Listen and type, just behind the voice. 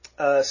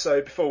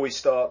So before we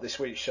start this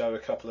week's show, a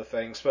couple of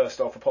things. First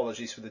off,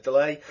 apologies for the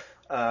delay.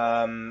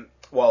 While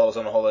I was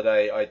on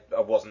holiday, I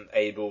wasn't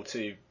able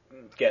to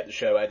get the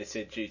show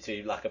edited due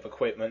to lack of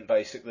equipment,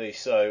 basically,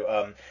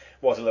 so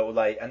was a little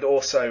late. And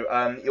also,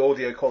 the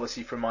audio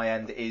quality from my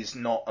end is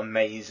not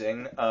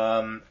amazing,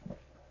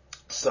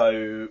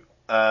 so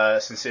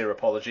sincere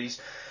apologies.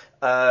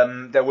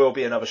 There will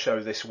be another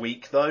show this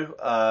week,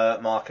 though.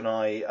 Mark and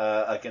I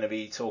are going to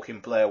be talking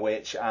Blair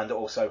Witch and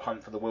also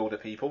Hunt for the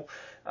Wilderpeople,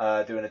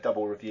 doing a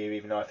double review,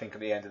 even though I think at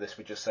the end of this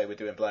we just say we're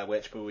doing Blair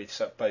Witch, but we've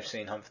both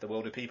seen Hunt for the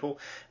Wilderpeople,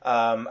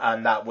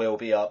 and that will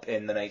be up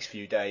in the next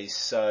few days.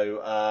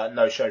 So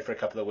no show for a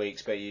couple of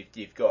weeks, but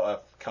you've got a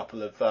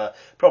couple of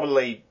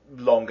probably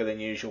longer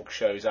than usual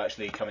shows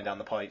actually coming down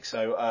the pike.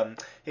 So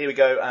here we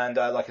go, and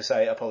like I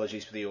say,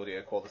 apologies for the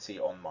audio quality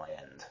on my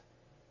end.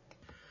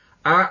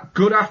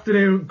 Good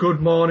afternoon,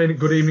 good morning,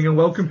 good evening, and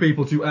welcome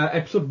people to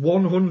episode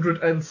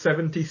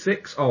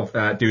 176 of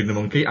Dude and the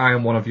Monkey. I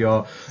am one of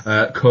your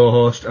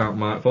co-hosts,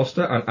 Mark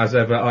Foster, and as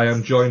ever I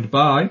am joined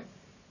by...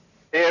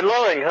 Ian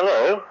Loring,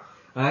 hello.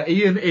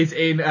 Ian is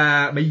in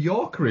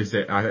Mallorca, is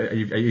it?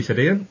 You said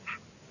Ian?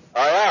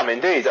 I am,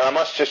 indeed. I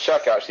must just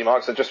check actually, Mark,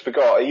 'cause I just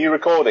forgot. Are you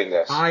recording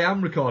this? I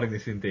am recording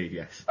this indeed,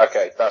 yes.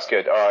 Okay, that's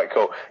good. Alright,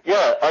 cool.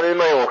 Yeah, I'm in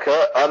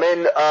Mallorca.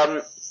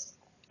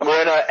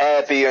 We're in an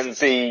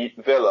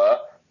Airbnb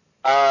villa.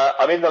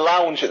 I'm in the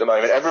lounge at the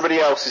moment. Everybody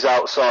else is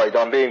outside.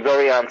 I'm being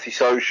very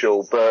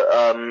antisocial,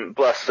 but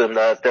bless them,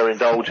 they're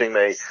indulging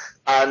me.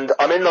 And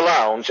I'm in the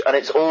lounge, and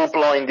it's all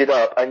blinded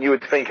up, and you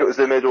would think it was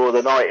the middle of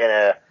the night in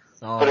here.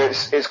 Oh. But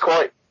it's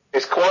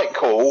quite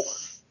cool,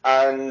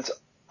 and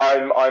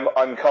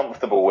I'm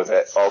comfortable with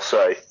it, I'll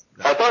say.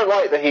 I don't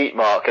like the heat,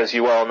 Mark, as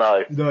you well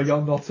know. No, you're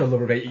not a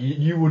lover of it.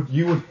 You would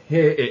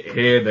hate it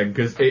here then,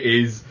 because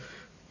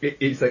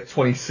it's like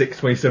 26,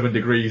 27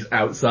 degrees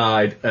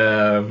outside,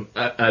 and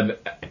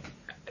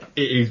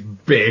it is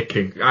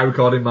baking. I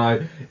record in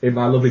my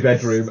lovely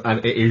bedroom,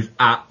 and it is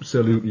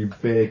absolutely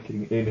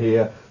baking in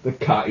here. The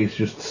cat is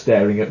just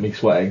staring at me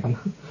sweating.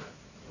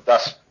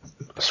 That's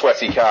a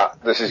sweaty cat.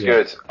 This is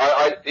good.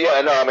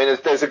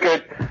 There's a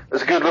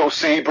good little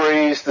sea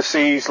breeze. The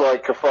sea's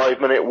like a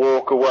 5-minute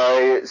walk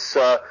away. It's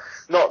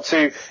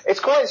it's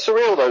quite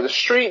surreal though. The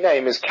street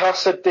name is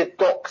Casa de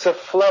Dr.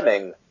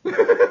 Fleming.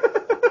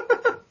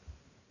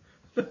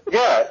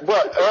 Yeah,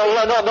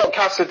 well, not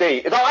Casa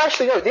di. No,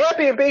 actually, no, the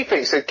Airbnb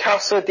thing said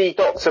Casa di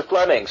Dr.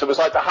 Fleming, so it was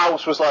like the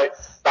house was like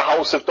the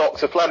house of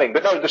Dr. Fleming,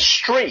 but no, the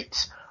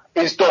street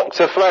is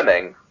Dr.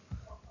 Fleming.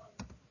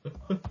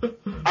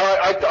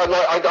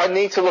 I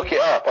need to look it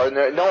up. I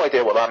have no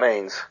idea what that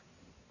means.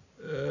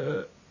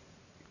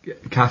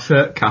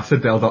 Casa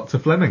del Dr.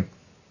 Fleming.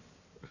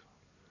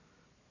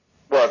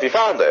 Well, have you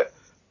found it?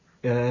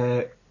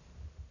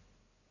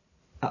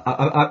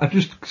 I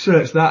just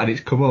searched that and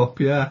it's come up,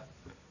 yeah.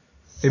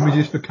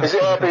 Images for Casa. Is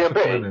it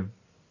Airbnb?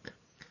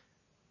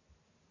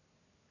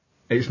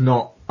 It's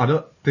not. I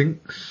don't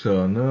think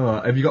so.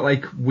 No. Have you got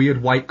like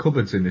weird white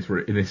cupboards in this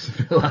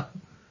villa?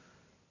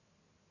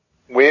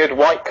 Weird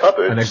white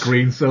cupboards? And a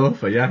green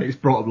sofa. Yeah, it's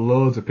brought up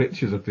loads of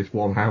pictures of this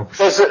one house.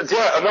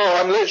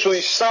 I'm literally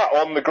sat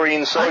on the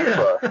green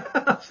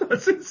sofa.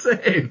 That's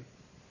insane.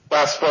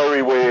 That's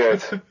very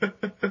weird.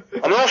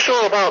 I'm not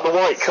sure about the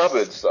white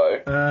cupboards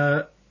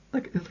though.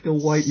 It's like a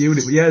white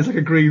unit, but yeah, it's like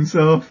a green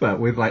sofa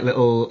with like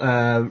little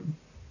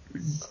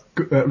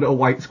little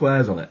white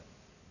squares on it.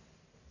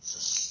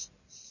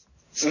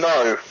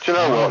 No, do you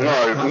know what?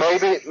 No,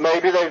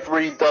 maybe they've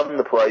redone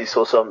the place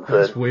or something.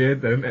 That's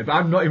weird, then. But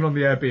I'm not even on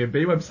the Airbnb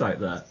website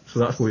there, so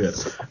that's weird.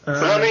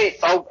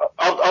 I'll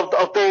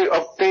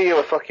do you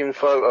a fucking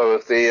photo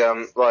of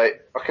the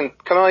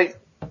Can I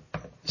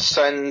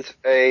send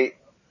a?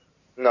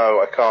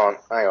 No, I can't.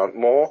 Hang on,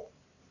 more.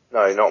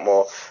 No, not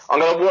more. I'm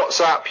going to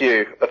WhatsApp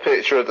you a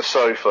picture of the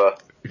sofa.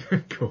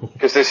 Cool.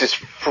 Because this is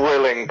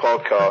thrilling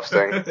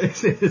podcasting.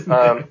 This is,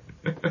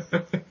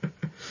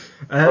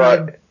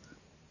 right.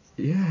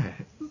 Yeah.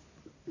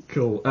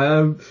 Cool.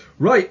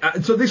 Right.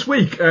 So this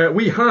week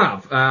we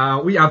have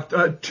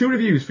two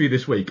reviews for you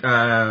this week. We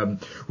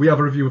have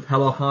a review of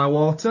Hell or High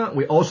Water.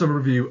 We also have a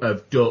review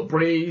of Don't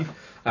Breathe.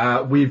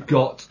 We've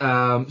got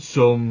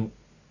some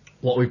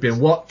what we've been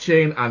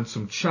watching and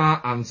some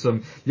chat and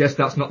some. Yes,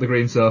 that's not the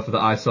green sofa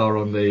that I saw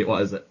on the.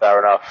 What is it? Fair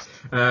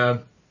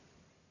enough.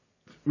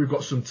 We've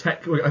got some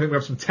tech. I think we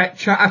have some tech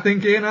chat. I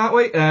think, Ian, aren't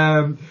we?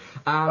 And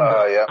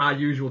yeah. Our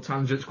usual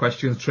tangents,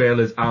 questions,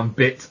 trailers, and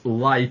bits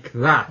like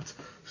that.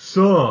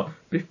 So,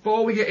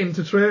 before we get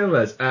into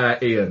trailers,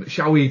 Ian,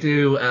 shall we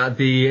do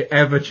the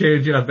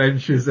ever-changing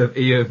adventures of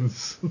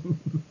Ian's?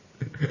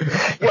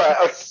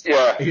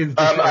 Yeah. Ian's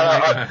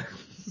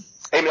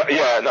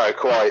yeah, no,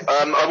 quite.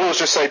 I will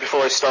just say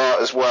before I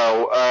start as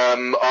well,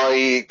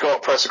 I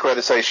got press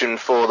accreditation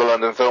for the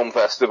London Film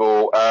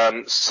Festival,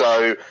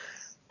 so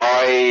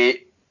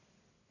I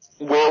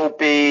will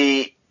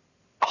be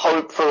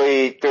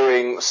hopefully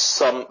doing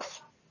some,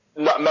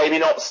 maybe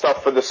not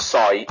stuff for the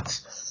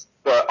site,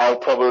 but I'll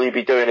probably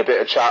be doing a bit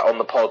of chat on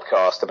the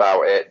podcast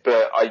about it.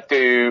 But I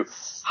do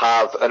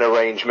have an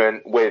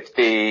arrangement with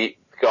the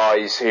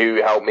guys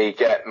who help me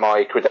get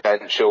my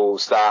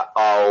credentials that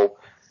I'll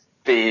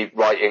be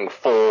writing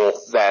for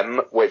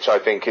them, which I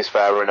think is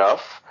fair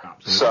enough.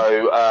 Absolutely.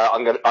 So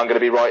I'm going to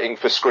be writing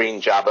for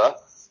Screen Jabber,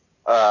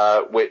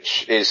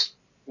 which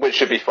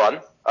should be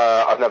fun.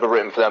 I've never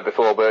written for them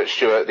before, but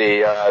Stuart,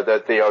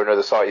 the owner of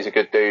the site, is a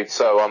good dude,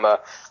 so I'm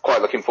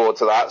quite looking forward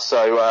to that.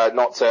 So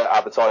not to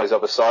advertise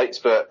other sites,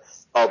 but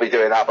I'll be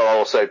doing that, but I'll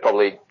also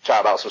probably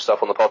chat about some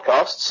stuff on the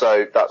podcast,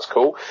 so that's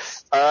cool.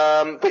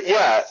 But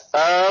yeah,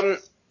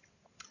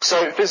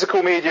 so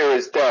physical media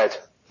is dead.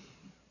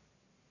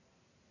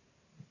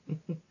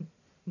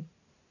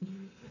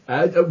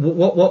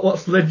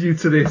 What's led you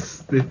to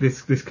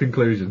this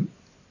conclusion?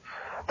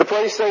 The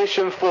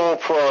PlayStation 4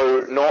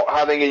 Pro not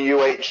having a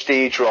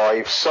UHD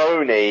drive,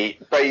 Sony,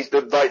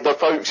 the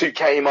folks who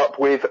came up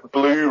with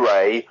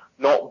Blu-ray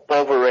not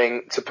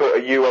bothering to put a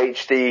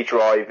UHD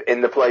drive in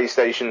the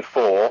PlayStation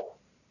 4,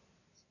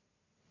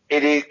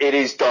 it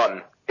is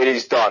done. It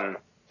is done.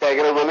 They're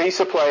going to release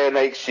a player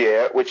next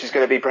year, which is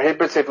going to be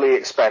prohibitively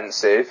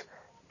expensive,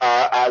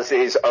 as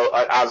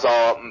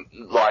are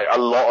like a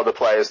lot of the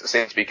players that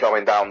seem to be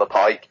coming down the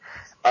pike.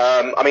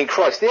 I mean,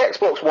 Christ, the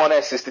Xbox One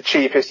S is the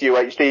cheapest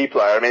UHD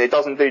player. I mean, it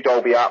doesn't do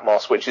Dolby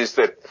Atmos, which is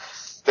which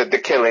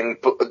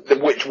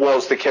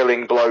was the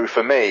killing blow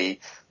for me.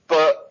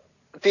 But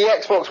the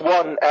Xbox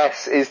One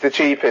S is the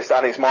cheapest,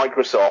 and it's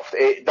Microsoft.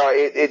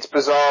 It's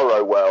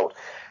Bizarro World.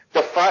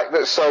 The fact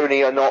that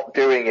Sony are not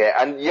doing it,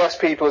 and yes,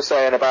 people are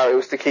saying about it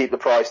was to keep the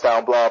price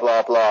down, blah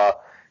blah blah.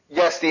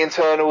 Yes, the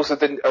internals of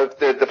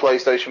the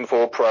PlayStation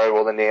 4 Pro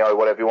or the Neo,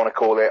 whatever you want to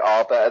call it,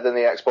 are better than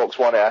the Xbox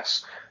One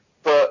S.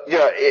 But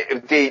yeah,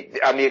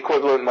 the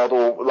equivalent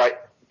model, like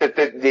the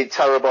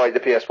terabyte the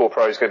PS4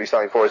 Pro is going to be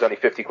selling for is only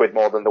 50 quid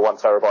more than the 1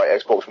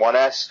 terabyte Xbox One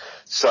S.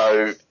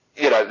 So,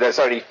 there's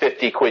only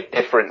 50 quid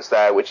difference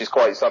there, which is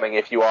quite something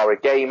if you are a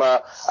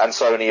gamer, and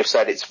Sony have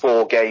said it's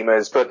for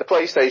gamers. But the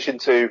PlayStation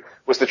 2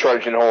 was the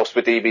Trojan horse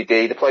for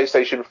DVD, the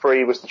PlayStation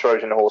 3 was the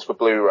Trojan horse for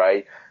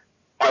Blu-ray.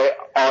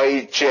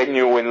 I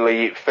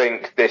genuinely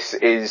think this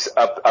is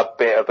a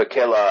bit of a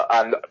killer,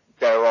 and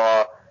there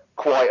are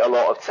quite a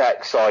lot of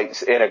tech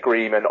sites in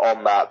agreement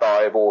on that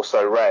I have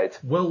also read.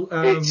 Well,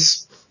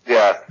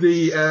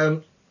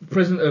 the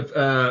president of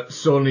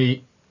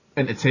Sony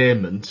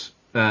Entertainment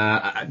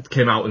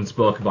came out and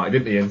spoke about it,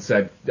 didn't he? And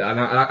said, and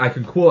I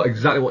can quote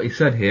exactly what he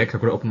said here, because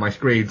I've got it up on my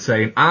screen,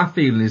 saying, "Our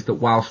feeling is that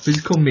whilst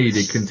physical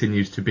media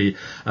continues to be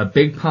a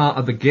big part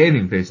of the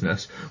gaming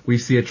business, we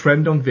see a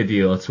trend on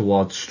video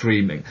towards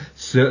streaming.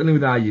 Certainly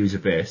with our user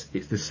base,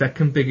 it's the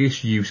second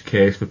biggest use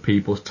case for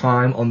people's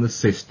time on the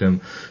system,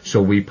 so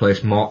we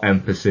place more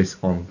emphasis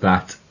on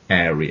that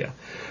area."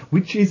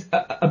 Which is,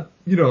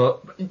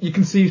 you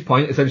can see his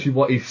point. Essentially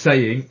what he's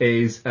saying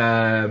is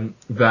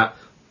that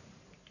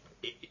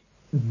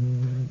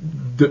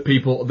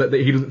people, that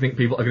he doesn't think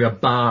people are going to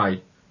buy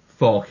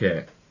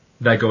 4K.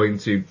 They're going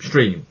to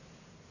stream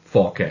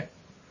 4K.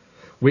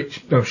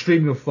 Which,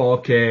 streaming of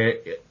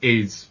 4K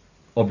is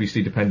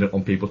obviously dependent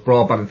on people's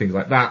broadband and things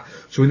like that.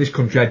 So in this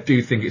country, I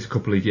do think it's a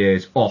couple of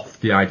years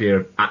off the idea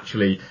of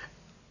actually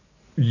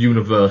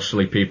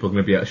universally people are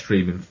going to be able to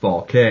stream in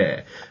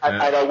 4K.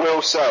 And I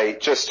will say,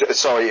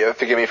 sorry,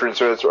 forgive me for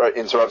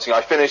interrupting.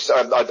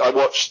 I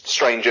watched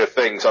Stranger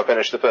Things. I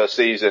finished the first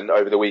season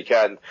over the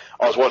weekend.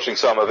 I was watching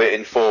some of it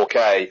in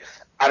 4K,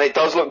 and it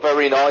does look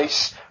very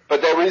nice,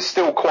 but there is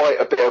still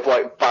quite a bit of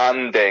like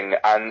banding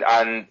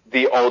and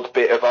the odd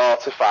bit of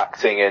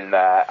artifacting in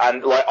there.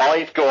 And like,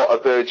 I've got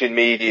a Virgin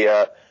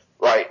Media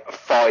like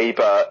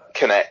fiber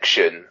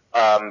connection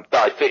that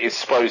I think is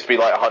supposed to be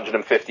like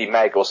 150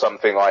 meg or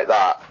something like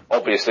that.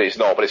 Obviously it's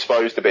not, but it's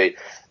supposed to be.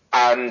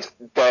 And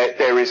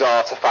there is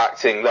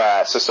artifacting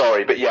there. So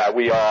sorry, but yeah,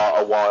 we are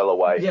a while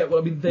away. Yeah,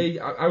 well, I mean,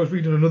 I was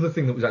reading another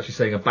thing that was actually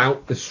saying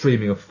about the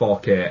streaming of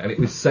 4K, and it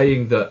was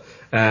saying that,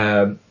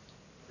 it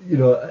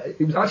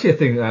was actually a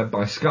thing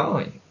by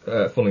Sky,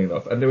 funnily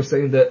enough, and they were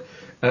saying that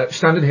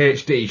standard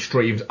HD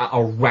streams at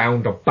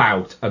around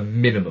about a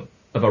minimum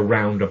of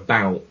around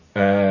about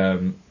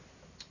 2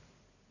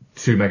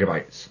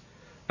 megabytes.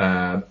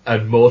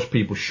 And most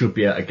people should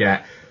be able to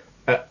get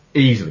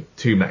easily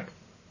 2 meg.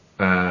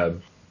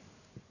 So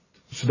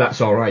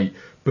that's alright.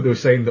 But they were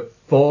saying that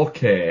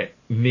 4K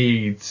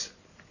needs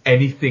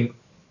anything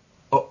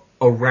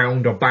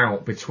around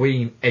about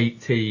between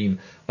 18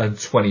 and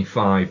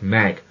 25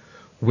 meg,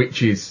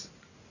 which is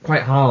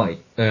quite high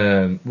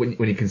when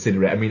you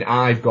consider it. I mean,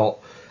 I'm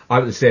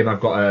the same.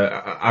 I've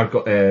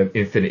got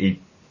Infinity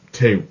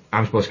 2.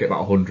 I'm supposed to get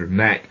about 100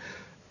 meg.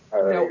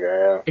 Now,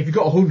 yeah. If you've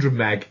got 100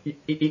 meg,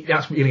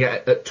 that's what you're going to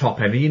get at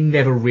top end, and you're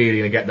never really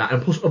going to get that.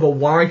 And plus, over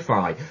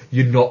Wi-Fi,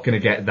 you're not going to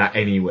get that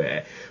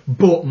anywhere.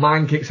 But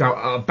mine kicks out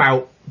at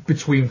about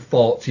between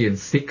 40 and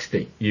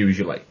 60,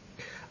 usually.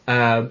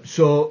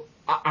 So,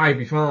 I'd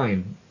be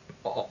fine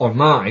on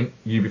mine,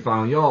 you'd be fine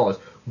on yours.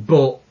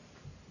 But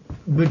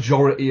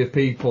majority of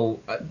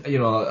people,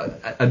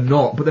 are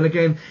not. But then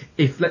again,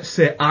 if, let's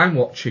say, I'm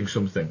watching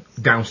something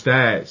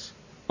downstairs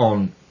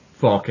on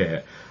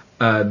 4K,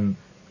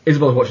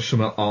 Isabel's watching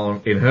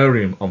something in her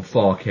room on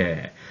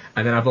 4K,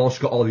 and then I've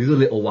also got all these other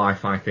little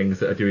Wi-Fi things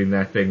that are doing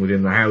their thing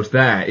within the house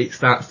there. It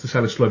starts to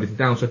kind of slow everything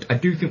down. So I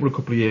do think we're a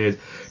couple of years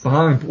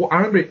behind. But I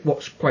remember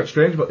what's quite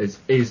strange about this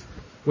is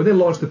when they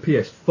launched the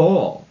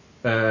PS4,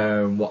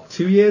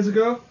 2 years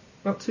ago?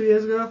 About 2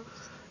 years ago?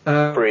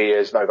 3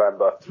 years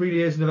November. 3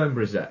 years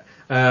November, is it?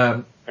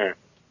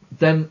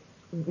 Then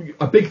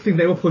a big thing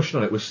they were pushing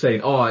on it was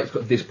saying, oh, it's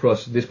got this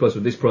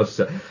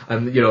processor,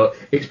 and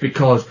it's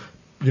because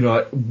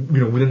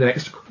within the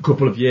next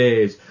couple of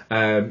years,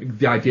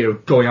 the idea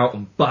of going out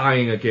and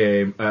buying a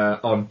game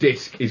on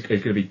disc is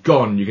going to be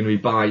gone. You're going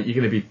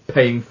to be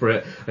paying for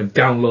it and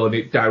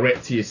downloading it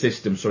direct to your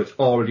system, so it's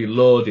already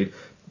loaded,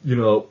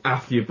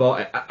 after you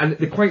bought it. And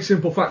the quite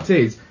simple fact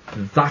is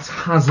that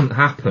hasn't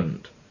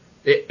happened.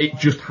 It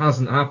just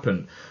hasn't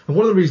happened. And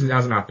one of the reasons it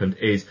hasn't happened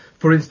is,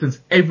 for instance,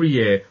 every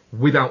year,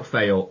 without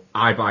fail,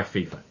 I buy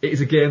FIFA. It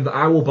is a game that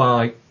I will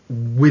buy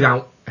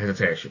without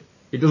hesitation.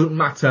 It doesn't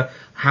matter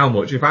how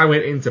much. If I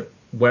went into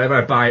wherever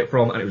I buy it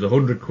from and it was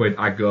 £100,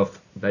 I'd go,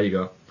 there you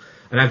go.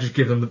 And I'd just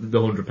give them the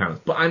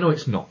 £100. But I know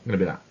it's not going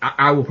to be that.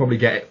 I will probably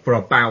get it for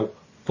about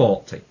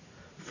 40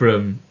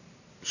 from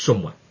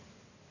somewhere.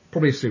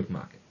 Probably a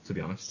supermarket, to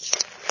be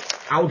honest.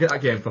 I will get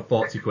that game for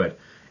 £40.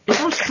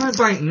 If I was to try and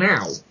buy it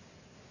now,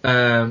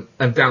 and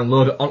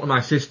download it onto my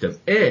system,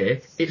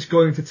 it's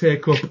going to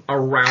take up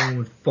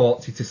around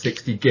 40 to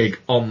 60 gig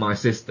on my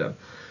system.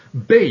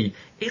 B,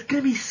 it's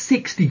going to be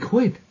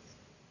 £60.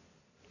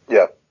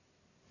 Yeah.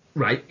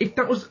 Right, if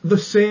that was the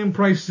same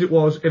price as it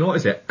was in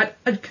Odyssey,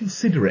 I'd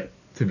consider it,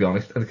 to be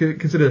honest. I'd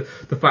consider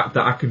the fact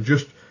that I can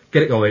just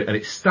get it going and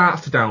it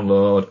starts to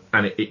download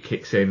and it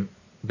kicks in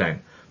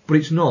then. But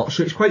it's not,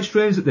 so it's quite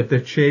strange that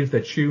they've changed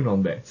their tune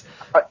on this.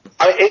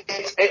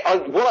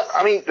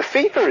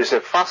 FIFA is a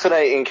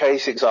fascinating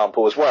case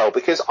example as well,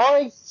 because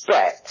I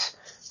bet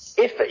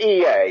if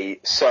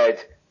EA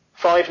said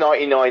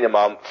 $5.99 a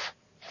month,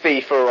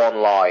 FIFA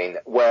Online,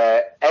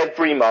 where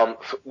every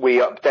month we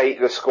update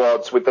the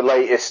squads with the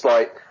latest,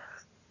 or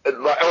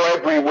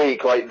every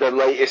week, the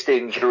latest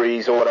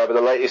injuries or whatever,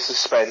 the latest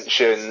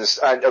suspensions,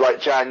 and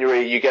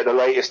January you get the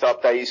latest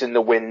updates in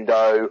the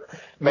window.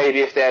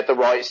 Maybe if they had the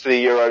rights to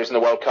the Euros and the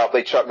World Cup,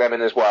 they chuck them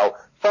in as well.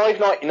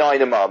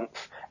 $5.99 a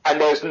month, and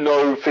there's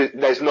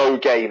no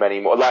game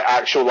anymore,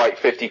 actual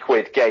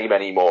 £50 game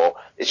anymore.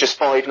 It's just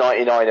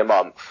 $5.99 a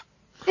month.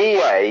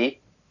 EA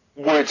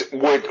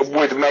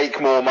would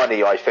make more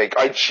money, I think.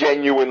 I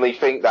genuinely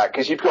think that,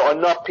 because you've got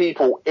enough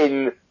people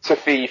into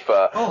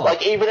FIFA. Oh.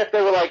 Even if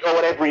they were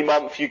and every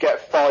month you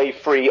get 5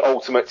 free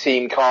Ultimate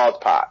Team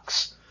card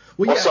packs.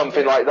 Or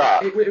something like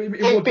that.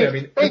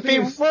 They'd be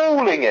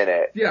rolling in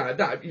it.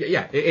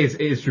 Yeah,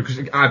 it is true,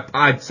 because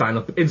I'd sign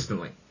up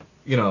instantly,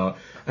 on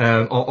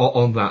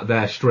that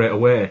there straight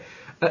away.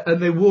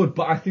 And they would,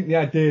 but I think the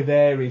idea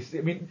there is,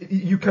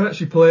 you can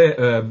actually play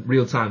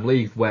real-time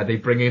league where they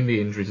bring in the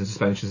injuries and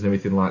suspensions and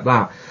everything like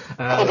that.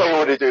 They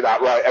already do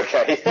that, right?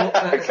 Okay.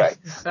 Okay.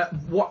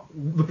 What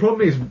the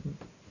problem is,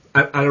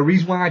 and a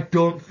reason why I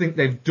don't think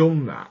they've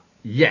done that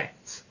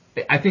yet,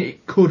 I think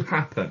it could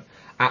happen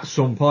at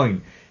some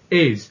point,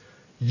 is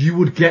you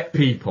would get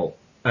people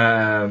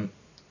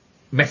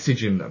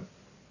messaging them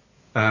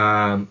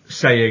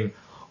saying,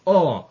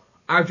 "Oh,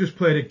 I've just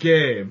played a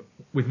game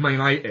with Man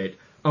United,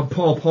 and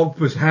Paul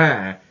Pogba's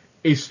hair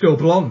is still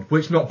blonde, but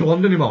it's not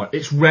blonde anymore.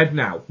 It's red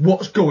now.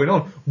 What's going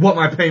on? What am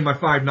I paying my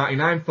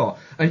 $5.99 for?"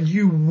 And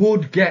you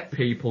would get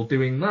people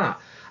doing that.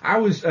 I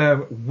was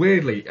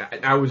weirdly, all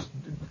I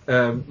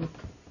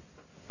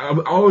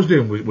was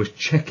doing was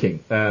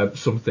checking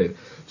something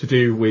to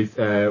do with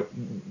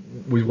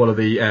one of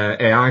the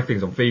AI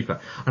things on FIFA,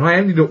 and I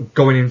ended up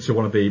going into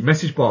one of the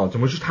message boards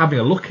and was just having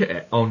a look at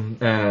it on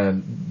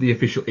the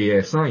official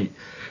EA site,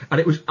 and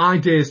it was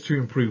ideas to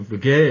improve the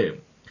game.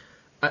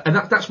 And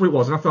that's what it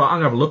was, and I thought, I'm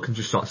going to have a look and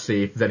just sort of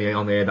see if there's any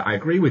on there that I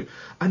agree with.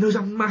 And there was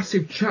a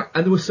massive chat,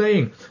 and they were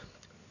saying,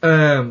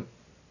 how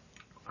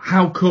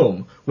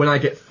come when I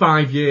get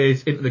 5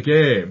 years into the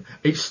game,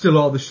 it's still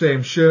all the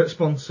same shirt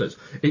sponsors?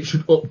 It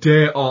should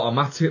update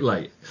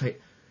automatically. It's like,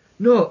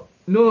 no,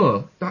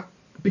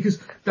 because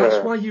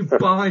that's why you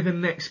buy the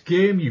next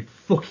game, you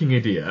fucking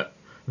idiot.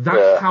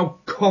 That's how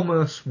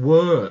commerce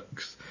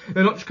works.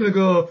 They're not just going to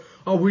go,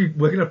 oh, we're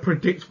going to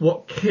predict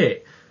what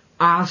kit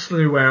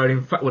Arsenal are wearing.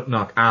 In fact,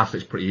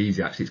 Arsenal is pretty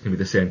easy actually. It's going to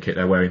be the same kit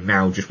they're wearing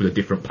now, just with a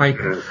different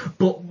paper.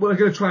 But we're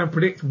going to try and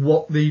predict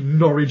what the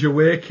Norwich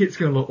away kit's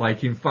going to look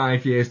like in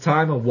 5 years'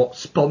 time, and what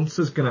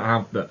sponsor's going to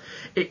have that.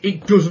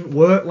 It doesn't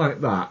work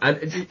like that. And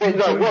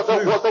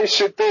what they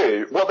should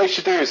do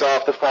is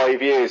after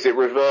 5 years, it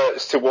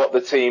reverts to what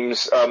the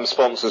team's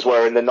sponsors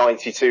were in the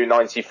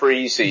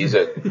 92-93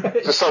 season.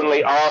 So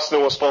suddenly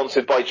Arsenal are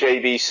sponsored by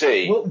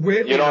JVC. Well,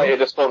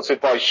 United are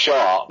sponsored by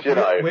Sharp.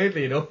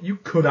 Weirdly enough, you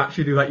could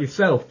actually do that yourself,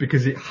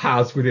 because it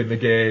has within the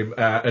game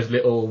as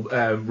little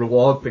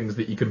reward things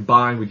that you can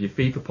buy with your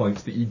FIFA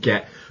points that you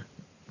get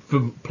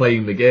for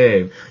playing the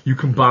game. You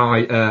can buy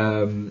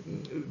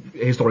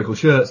historical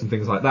shirts and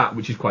things like that,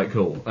 which is quite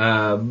cool.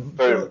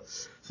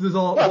 So there's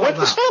all with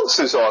the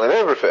sponsors on and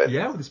everything.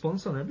 Yeah, with the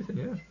sponsor and everything.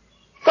 Yeah.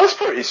 That's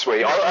pretty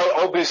sweet.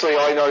 Obviously,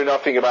 I know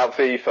nothing about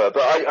FIFA,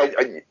 but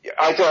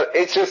I don't.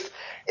 It's just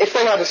if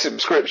they had a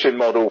subscription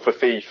model for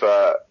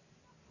FIFA,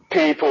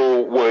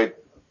 people would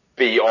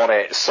be on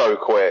it so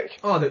quick.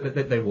 Oh,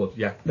 they would.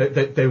 Yeah,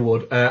 they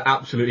would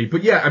absolutely.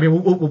 But yeah, I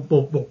mean,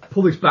 we'll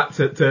pull this back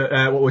to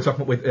what we're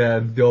talking about with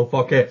the old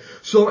 4K.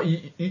 So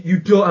you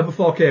don't have a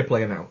 4K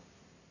player now?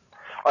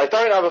 I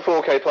don't have a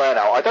 4K player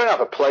now. I don't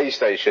have a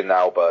PlayStation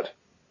now, bud.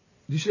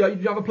 You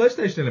don't have a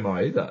PlayStation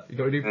anymore either? You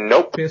got a new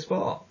Nope.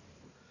 PS4?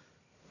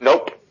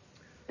 Nope.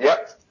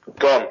 Yep.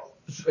 Gone.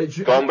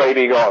 Gone,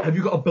 baby, gone. Have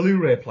you got a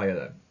Blu-ray player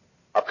then?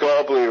 I've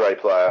got a Blu-ray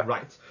player.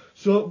 Right.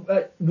 So,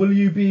 will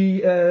you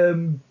be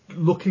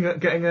looking at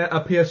getting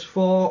a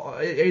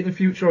PS4 in the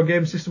future or a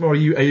game system, or are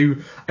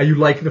you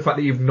liking the fact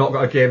that you've not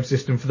got a game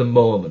system for the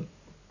moment?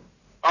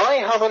 I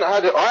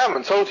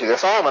haven't told you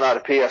this. I haven't had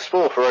a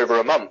PS4 for over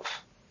a month.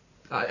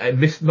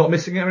 Not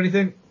missing it or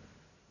anything?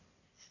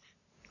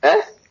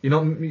 Eh? You're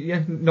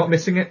not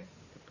missing it?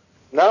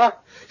 Nah.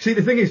 See,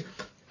 the thing is,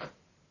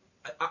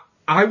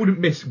 I wouldn't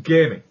miss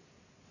gaming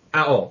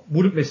at all.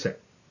 Wouldn't miss it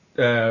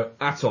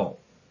at all.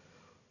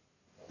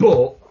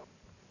 But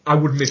I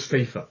would miss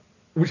FIFA,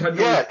 which I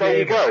know is there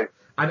you go.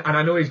 And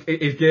I know is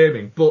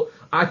gaming, but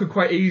I could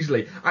quite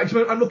easily.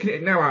 Actually, I'm looking at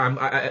it now.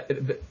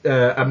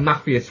 A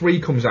Mafia 3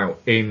 comes out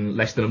in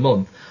less than a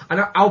month,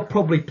 and I'll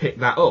probably pick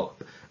that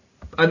up.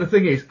 And the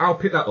thing is, I'll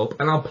pick that up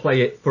and I'll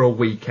play it for a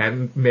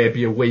weekend,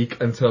 maybe a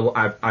week, until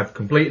I've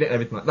completed it and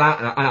everything like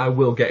that, and I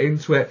will get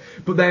into it.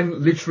 But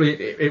then, literally,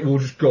 it will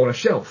just go on a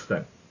shelf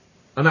then.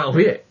 And that'll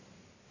be it.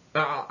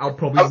 I'll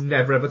probably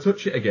never ever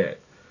touch it again.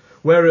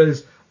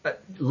 Whereas,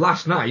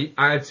 last night,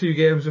 I had 2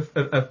 games of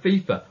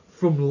FIFA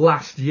from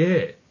last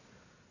year.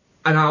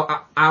 And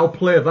I'll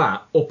play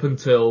that up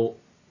until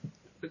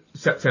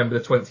September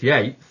the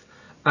 28th.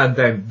 And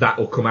then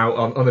that'll come out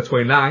on the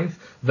 29th,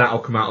 that'll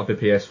come out of the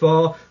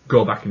PS4,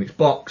 go back in its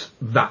box,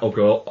 that'll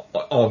go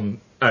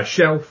on a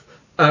shelf,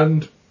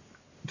 and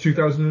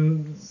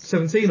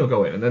 2017 will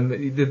go in, and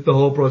then the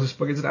whole process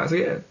fucking starts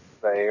again.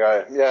 There you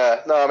go.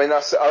 Yeah, no, I mean,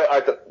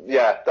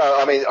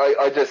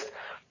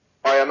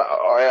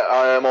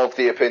 I am of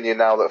the opinion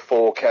now that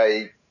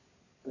 4K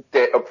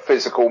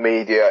physical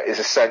media is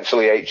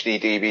essentially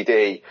HD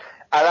DVD.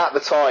 And at the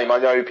time, I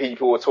know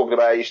people were talking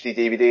about HD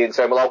DVD and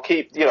saying, well, I'll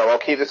keep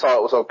the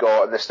titles I've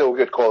got and they're still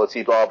good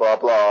quality, blah, blah,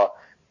 blah.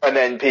 And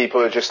then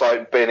people are just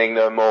like binning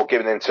them or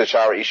giving them to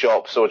charity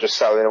shops or just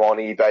selling them on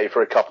eBay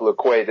for a couple of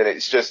quid. And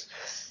it's just,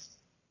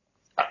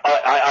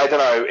 I don't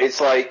know,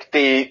 it's like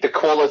the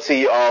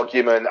quality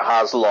argument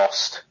has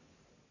lost.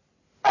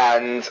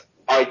 And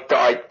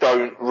I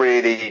don't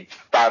really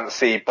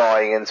fancy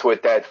buying into a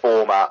dead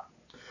format.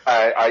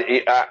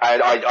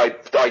 I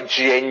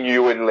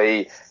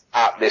genuinely,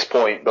 at this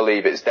point,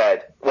 believe it's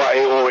dead.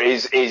 Well, or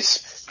is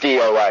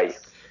DOA.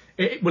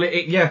 It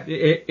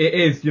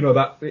is, you know,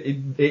 that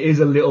it is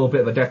a little bit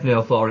of a death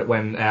nail for it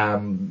when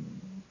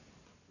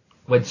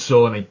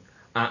Sony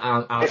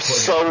if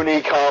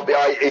Sony can't be,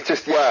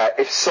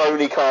 if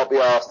Sony can't be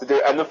asked to do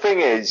it, and the thing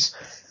is,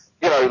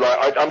 you know,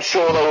 like, I'm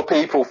sure there were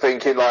people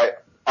thinking, like,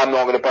 I'm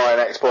not going to buy an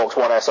Xbox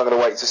One S, I'm going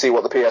to wait to see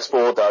what the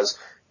PS4 does,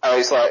 and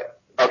it's like,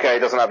 okay, it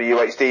doesn't have a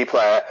UHD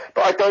player,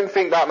 but I don't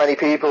think that many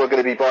people are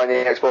going to be buying the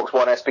Xbox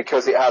One S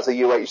because it has a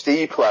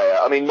UHD player.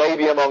 I mean,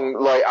 maybe among,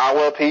 like,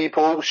 our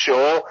people,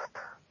 sure,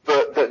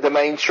 but the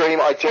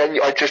mainstream, I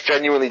just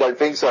genuinely don't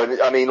think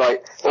so. I mean,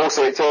 like,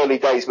 also it's early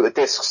days, but the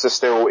discs are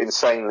still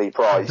insanely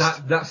priced.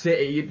 That's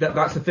it.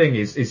 That's the thing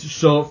is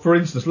so, for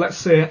instance, let's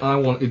say I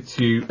wanted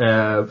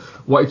to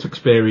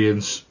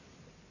experience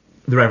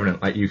The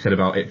Revenant, like you said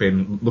about it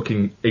being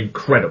looking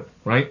incredible,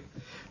 right?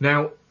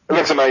 Now, it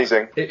looks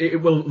amazing.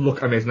 It will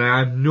look amazing. I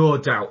have no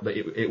doubt that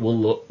it will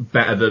look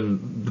better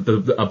than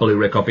a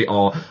Blu-ray copy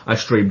or a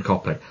streamed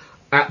copy.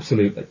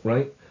 Absolutely,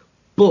 right?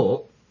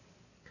 But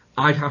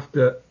I'd have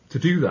to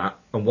do that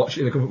and watch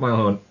it in the comfort of my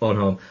own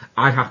home,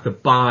 I'd have to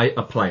buy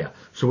a player.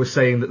 So we're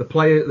saying that the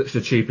player that's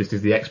the cheapest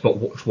is the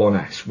Xbox One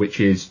S, which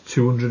is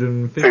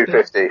 $250.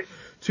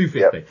 $250.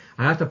 Yep.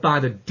 I have to buy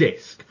the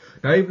disc.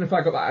 Now, even if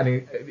I got that at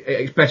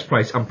its best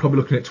price, I'm probably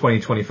looking at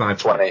 20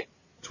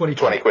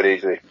 quid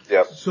easily.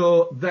 Yeah.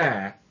 So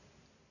there,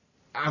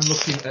 I'm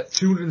looking at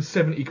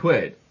 270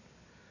 quid,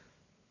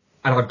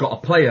 and I've got a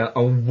player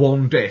on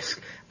one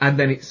disc, and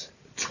then it's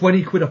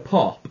 20 quid a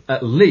pop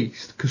at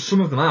least, because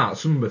some of them are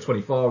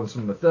 24 and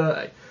some of them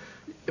are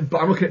 30.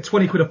 But I'm looking at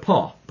 20 quid a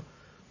pop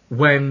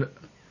when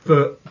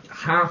for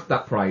half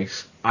that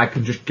price I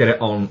can just get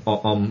it on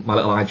my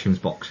little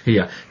iTunes box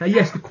here. Now,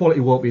 yes, the quality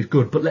won't be as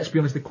good, but let's be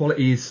honest, the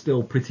quality is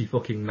still pretty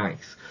fucking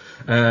nice.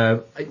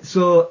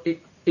 So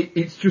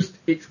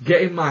it's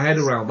getting my head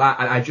around that,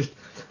 and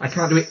I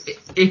can't do it.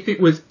 If it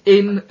was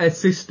in a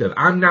system,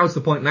 I'm now to the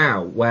point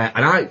now where,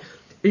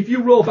 if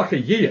you roll back a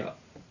year,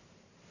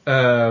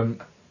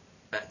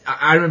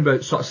 I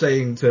remember sort of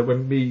saying to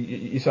when me,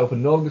 yourself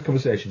and Nolan had this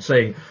conversation,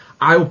 saying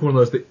I was one of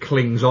those that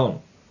clings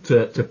on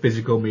to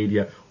physical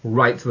media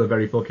right to the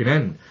very fucking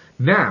end.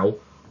 Now,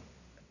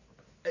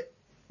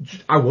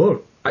 I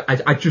won't.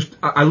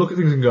 I look at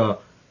things and go,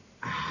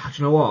 do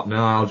you know what? No,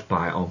 I'll just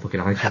buy it on fucking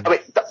iTunes. I mean,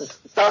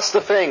 that's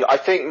the thing. I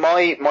think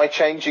my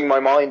changing my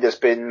mind has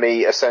been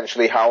me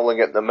essentially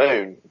howling at the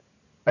moon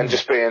and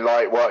just being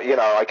like, well, you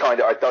know,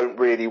 I don't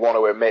really want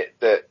to admit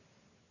that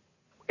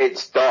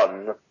it's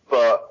done,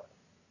 but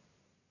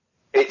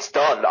it's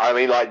done. I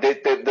mean, like,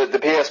 the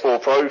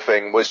PS4 Pro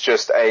thing was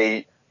just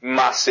a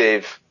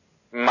massive,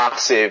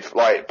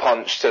 like,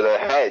 punch to the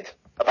head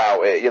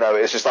about it. You know,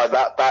 it's just like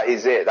that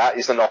is it. That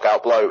is the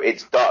knockout blow.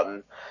 It's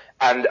done.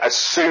 And as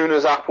soon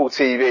as Apple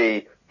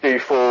TV do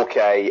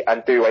 4K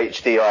and do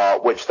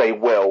HDR, which they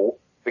will,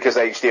 because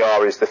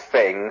HDR is the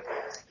thing,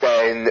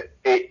 then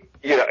it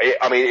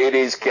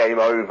is game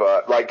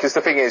over. Like, cause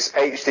the thing is,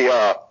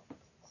 HDR,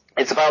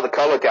 it's about the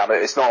color gamut,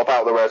 it's not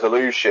about the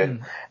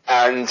resolution.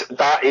 And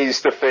that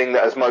is the thing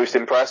that has most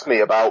impressed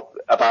me about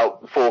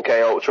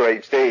 4K Ultra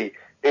HD.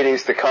 It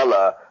is the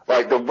color.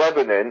 Like, The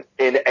Revenant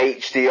in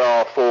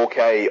HDR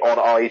 4K on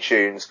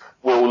iTunes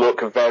will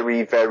look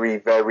very, very,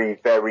 very,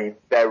 very,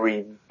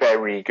 very,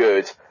 very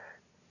good.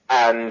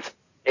 And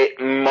it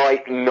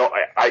might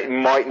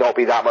not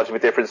be that much of a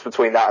difference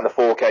between that and the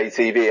 4K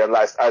TV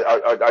unless, and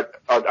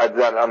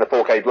the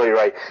 4K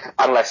Blu-ray,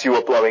 unless you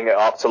were blowing it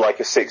up to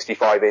like a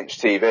 65-inch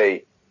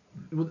TV.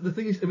 Well, the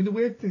thing is, I mean, the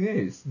weird thing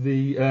is,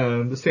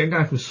 the same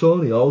guy from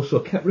Sony also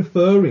kept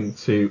referring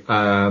to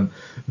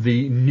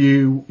the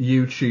new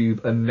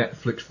YouTube and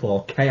Netflix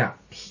 4K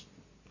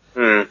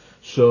apps.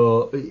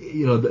 So,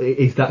 you know,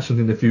 is that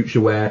something in the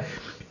future where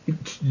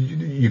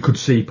you could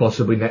see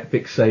possibly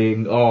Netflix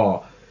saying,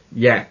 oh,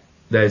 yeah,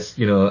 there's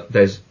a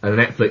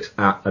Netflix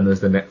app and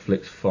there's the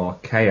Netflix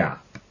 4K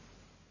app,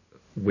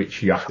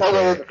 which you have to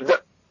pay.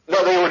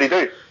 No, they already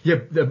do.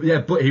 Yeah,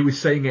 but he was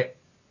saying it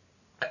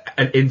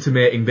and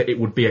intimating that it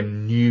would be a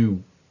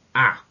new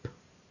app,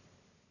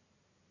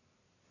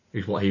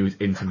 is what he was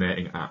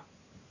intimating at.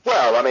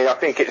 Well, I mean, I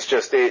think it's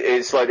just,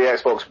 it's like the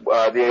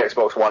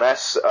Xbox One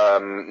S,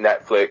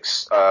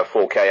 Netflix,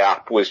 4K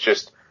app was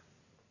just,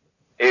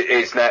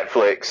 it's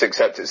Netflix,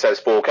 except it says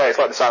 4K. It's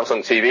like the Samsung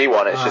TV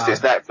one, it's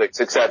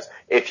Netflix, except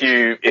if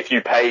you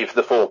pay for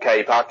the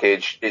 4K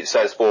package, it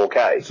says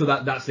 4K. So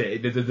that's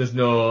it. There's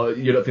no,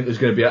 you don't think there's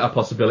going to be a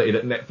possibility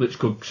that Netflix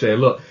could say,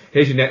 look,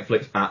 here's your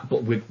Netflix app,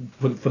 but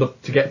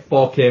to get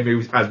 4K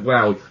movies as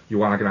well,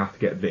 you are going to have to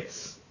get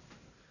this.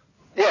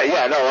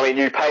 Yeah, no, I mean,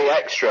 you pay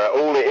extra.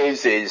 All it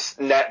is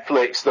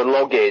Netflix, the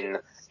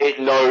login, it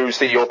knows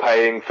that you're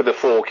paying for the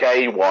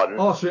 4K one.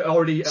 Oh, so it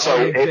already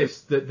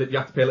exists that you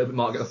have to pay a little bit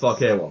more to get the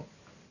 4K one?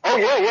 Oh,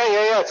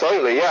 yeah,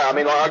 totally, yeah. I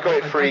mean, like, I got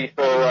it free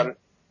for, I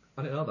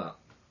didn't know that.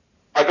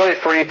 I got it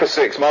free for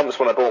 6 months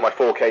when I bought my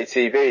 4K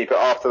TV, but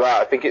after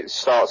that, I think it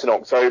starts in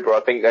October, I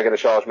think they're going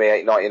to charge me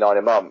 $8.99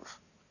 a month.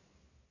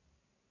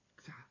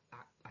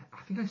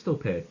 I think I still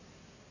pay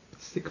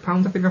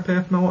 £6, I think I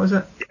pay for now, what is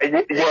it?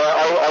 Yeah,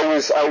 I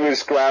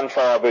was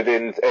grandfathered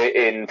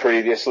in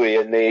previously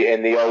in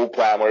the old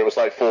plan where it was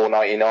like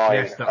 $4.99.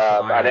 Yes,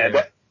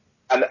 that's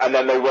and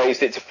then they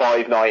raised it to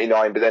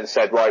 $5.99, but then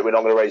said, right, we're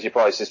not going to raise your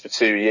prices for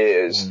 2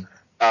 years.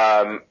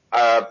 But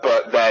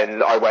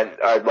then I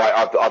went,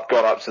 I've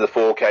gone up to the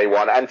 4K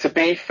one. And to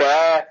be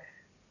fair,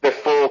 the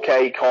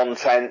 4K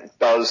content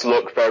does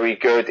look very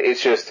good.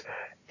 It's just,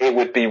 it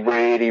would be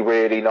really,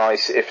 really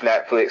nice if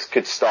Netflix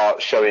could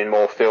start showing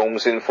more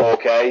films in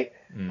 4K.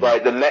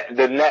 Like, the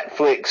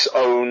Netflix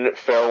own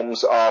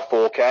films are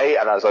 4K,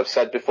 and as I've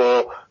said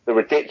before, the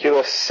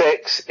Ridiculous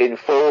 6 in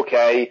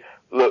 4K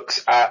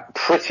looks at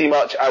pretty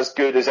much as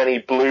good as any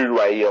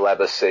Blu-ray you'll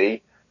ever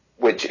see,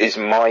 which is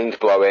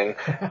mind-blowing.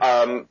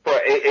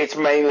 But it's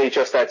mainly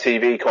just their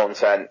TV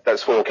content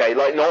that's 4K.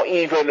 Like, not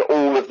even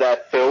all of their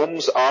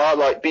films are,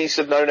 like, Beasts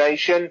of No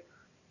Nation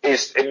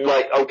is,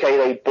 like, okay,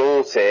 they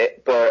bought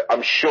it, but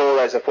I'm sure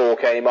there's a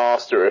 4K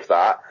master of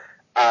that,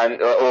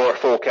 and, or a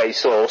 4K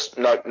source.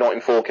 No, not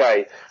in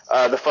 4K.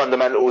 The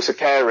Fundamentals of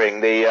Caring,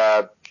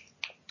 the,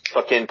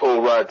 fucking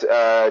Paul Rudd,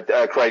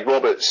 Craig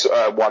Roberts,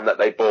 one that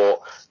they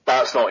bought,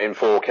 that's not in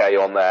 4K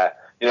on there.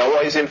 You know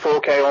what is in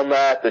 4K on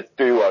there? The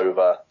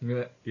Do-Over.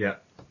 Yeah.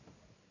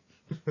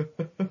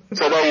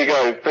 So there you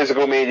go.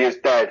 Physical media's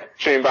dead.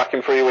 Tune back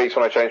in 3 weeks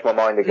when I change my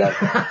mind again.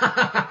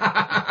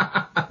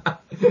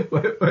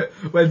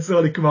 When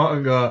Sony come out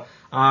and go,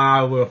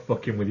 we're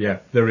fucking with you.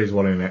 There is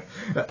one in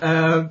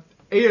it.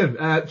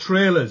 Ian,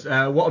 trailers.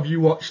 What have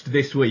you watched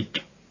this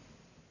week?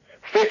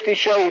 50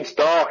 Shades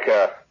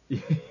Darker.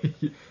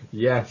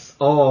 Yes.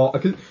 Oh,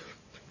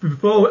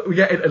 before we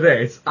get into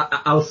this,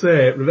 I'll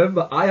say,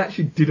 remember, I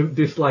actually didn't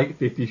dislike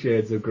 50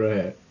 Shades of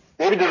Grey.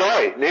 Neither did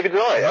I.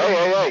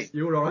 Hey.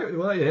 You were alright,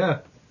 weren't you? Yeah.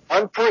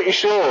 I'm pretty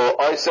sure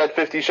I said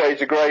 50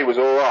 Shades of Grey was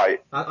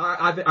alright.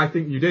 I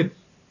think you did.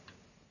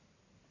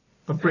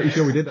 I'm pretty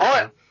sure we did.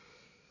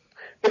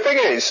 The thing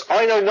is,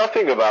 I know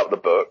nothing about the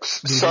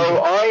books,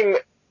 so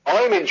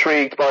I'm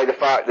intrigued by the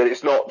fact that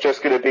it's not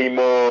just going to be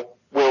more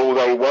will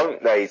they,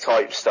 won't they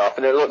type stuff,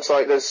 and it looks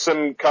like there's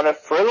some kind of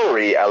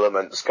thrillery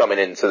elements coming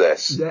into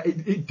this. Yeah,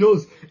 it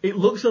does. It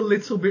looks a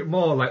little bit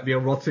more like the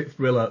erotic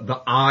thriller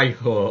that I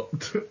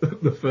hoped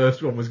the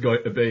first one was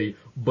going to be,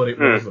 but it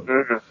wasn't.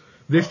 Mm-hmm.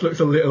 This looks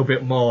a little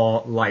bit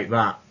more like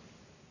that.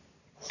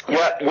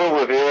 Yeah,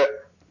 we'll review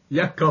it.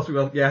 Yeah, of course we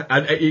will. Yeah,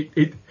 and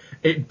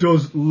it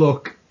does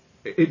look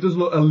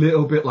a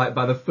little bit like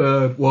by the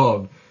third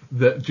one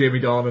that Jamie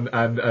Dornan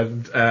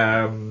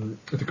and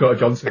Dakota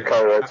Johnson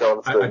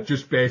are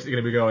just basically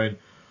going to be going,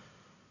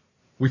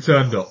 we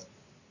turned up.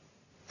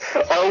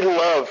 I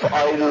love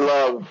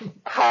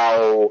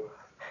how,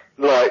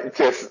 like,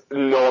 just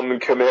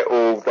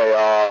non-committal they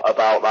are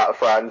about that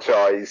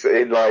franchise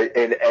in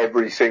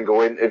every single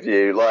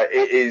interview. Like,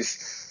 it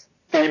is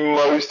the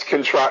most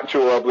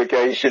contractual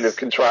obligation of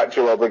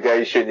contractual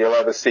obligation you'll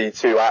ever see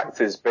two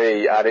actors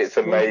be, and it's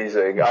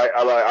amazing. I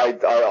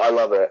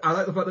love it. I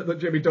like the fact that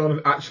Jamie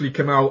Dornan actually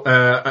came out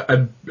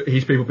and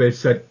his people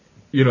basically said,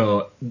 you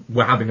know,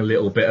 we're having a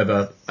little bit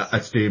of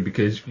a steam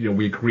because, you know,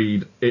 we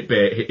agreed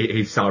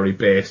his salary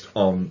based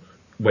on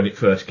when it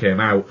first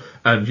came out,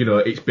 and, you know,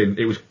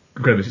 it was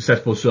incredibly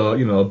successful, so,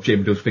 you know,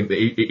 Jamie does think that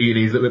he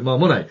needs a little bit more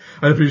money.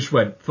 And the producer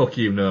went, fuck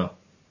you, no.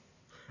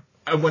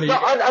 And when he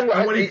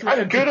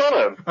good on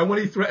him. And when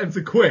he threatened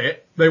to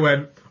quit, they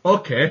went,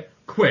 okay,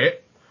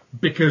 quit,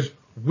 because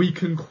we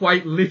can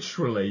quite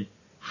literally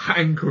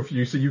handcuff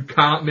you so you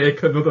can't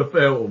make another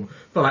film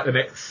for like the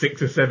next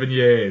 6 or 7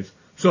 years.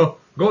 So,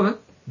 go on then,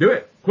 do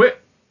it,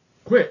 quit.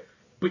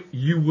 But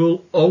you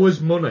will owe us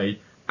money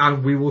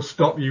and we will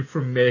stop you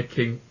from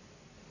making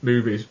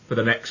movies for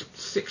the next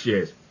 6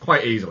 years,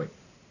 quite easily.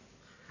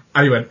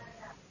 And he went,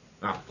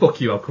 fuck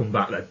you, I'll come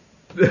back then.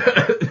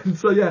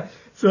 So yeah.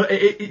 So,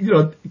 you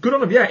know, good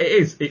on him, yeah, it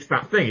is. It's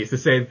that thing. It's the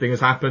same thing as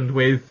happened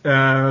with,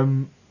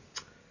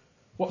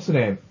 what's the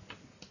name?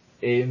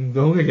 In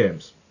the Hunger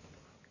Games.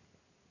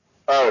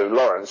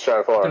 Oh,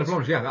 Jennifer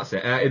Lawrence. Yeah, that's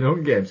it. In the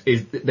Hunger Games,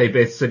 they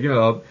basically said, you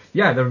know,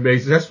 yeah, they're very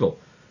successful,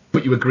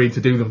 but you agreed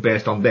to do them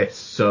based on this,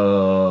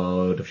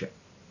 so, tough shit.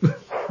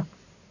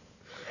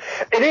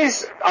 It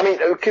is, I mean,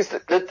 because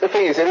the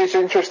thing is, it is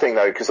interesting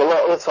though, because a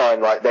lot of the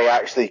time, like, they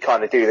actually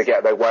kind of do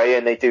get their way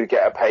and they do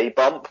get a pay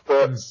bump,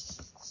 but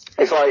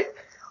it's like,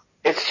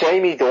 it's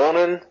Jamie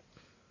Dornan.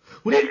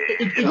 Well,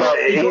 he's not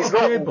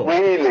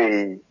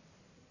really.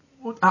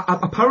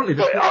 Apparently,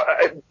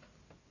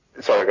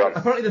 sorry, go on.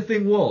 Apparently, the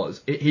thing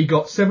was he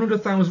got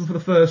 700,000 for the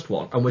first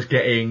one and was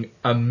getting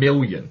 $1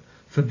 million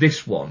for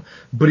this one.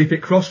 But if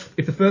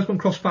the first one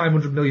crossed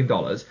 $500 million,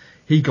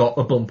 he got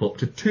a bump up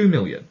to $2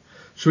 million.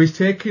 So he's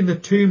taking the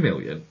 $2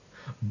 million,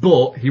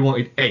 but he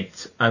wanted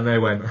 8, and they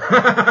went,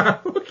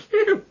 fuck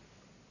you.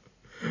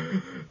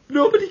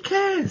 Nobody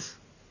cares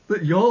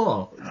that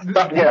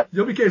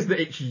nobody cares that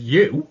it's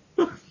you.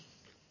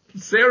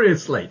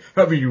 Seriously,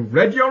 have you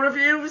read your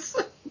reviews?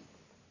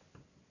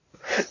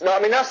 No, I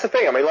mean, that's the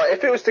thing. I mean, like,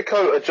 if it was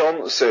Dakota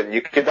Johnson,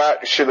 you could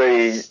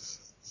actually,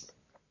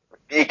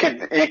 you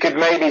could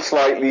maybe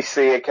slightly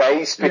see a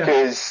case,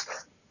 because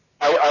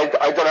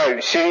I don't know,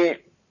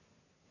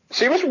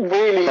 she was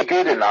really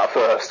good in that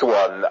first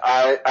one,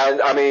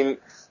 and I mean,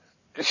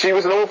 she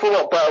was an awful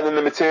lot better than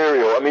the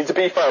material. I mean, to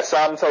be fair,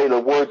 Sam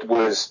Taylor Wood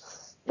was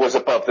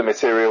above the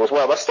material as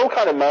well. That's still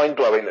kind of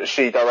mind-blowing that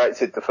she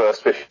directed the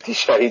first 50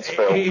 Shades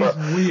film. It is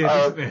weird,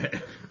 isn't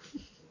it?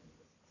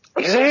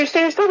 Because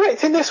who's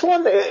directing this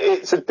one?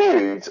 It's a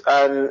dude,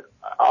 and,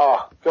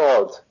 oh,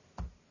 God.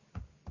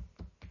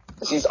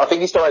 I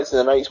think he's directing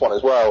the next one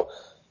as well.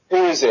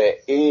 Who is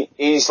it?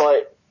 He's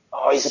like,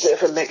 he's a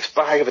bit of a mixed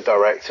bag of a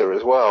director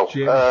as well.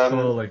 James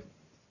Foley.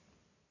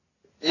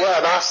 Yeah,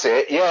 that's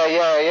it.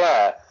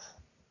 Yeah.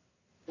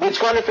 Which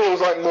kind of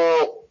feels like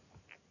more,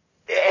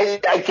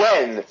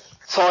 again,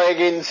 tying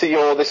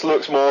into this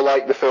looks more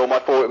like the film I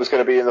thought it was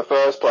going to be in the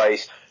first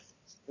place.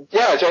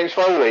 Yeah, James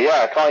Foley,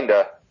 yeah,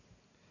 kinda.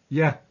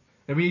 Yeah.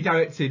 I mean, he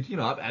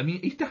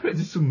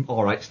directed some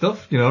alright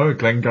stuff, you know,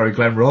 Glenn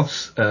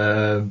Ross,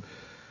 Fear.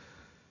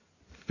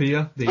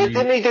 Didn't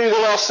he do The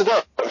Last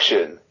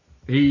Seduction?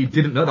 He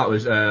didn't know that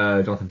was,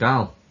 Jonathan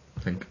Dahl, I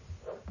think.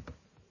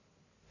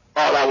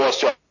 Oh, that was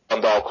John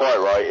Dahl, quite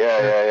right,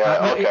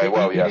 yeah. He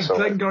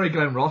did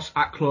Glenn Ross,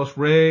 At Close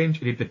Range,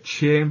 he did The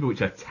Chamber,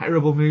 which is a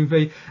terrible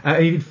movie,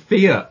 and he did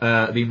Fear,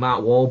 the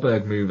Mark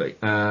Wahlberg movie.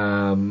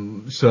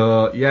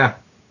 So, yeah.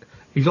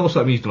 He's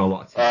also, he's done a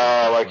lot of TV.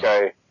 Oh,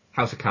 okay.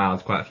 House of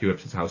Cards, quite a few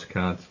episodes of House of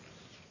Cards.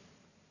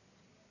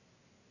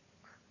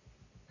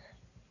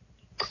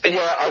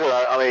 Yeah, I don't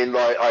know. I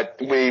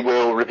mean, we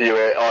will review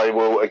it. I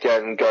will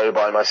again go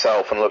by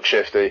myself and look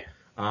shifty.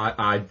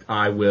 I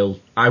will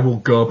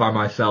go by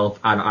myself,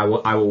 and I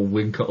will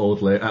wink at all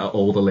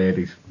the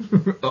ladies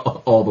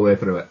all the way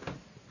through it.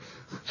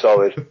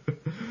 Solid.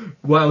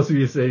 What else have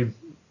you seen?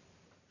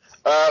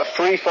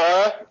 Free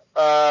Fire,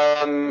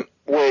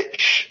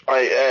 which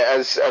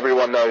as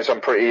everyone knows,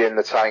 I'm pretty in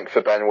the tank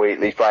for Ben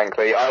Wheatley,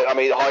 frankly. I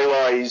mean, High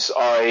Rise,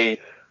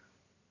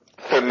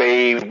 for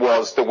me,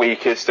 was the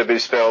weakest of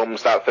his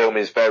films. That film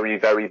is very,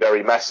 very,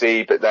 very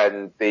messy, but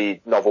then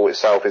the novel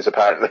itself is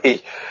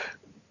apparently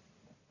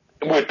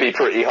would be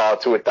pretty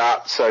hard to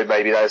adapt, so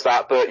maybe there's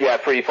that. But yeah,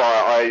 Free Fire,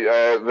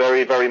 I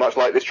very, very much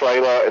like this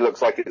trailer. It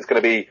looks like it's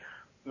going to be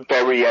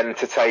very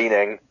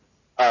entertaining.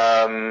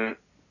 The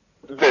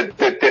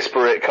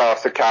disparate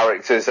cast of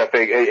characters, I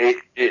think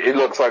it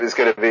looks like there's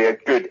going to be a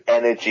good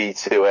energy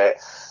to it.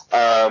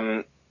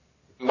 Martin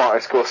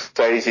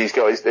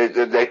Scorsese's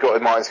they've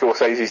got Martin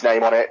Scorsese's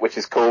name on it, which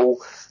is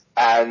cool.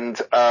 And,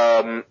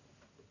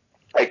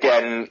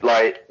 again,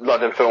 like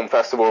London Film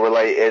Festival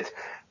related,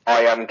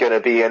 I am going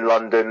to be in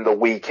London the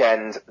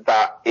weekend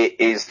that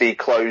it is the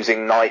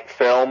closing night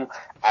film,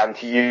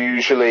 and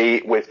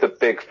usually with the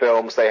big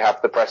films they have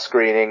the press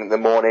screening the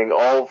morning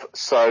of,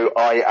 so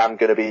I am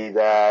going to be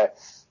there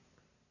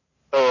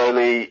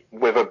early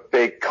with a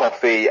big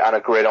coffee and a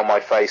grin on my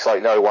face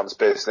like no one's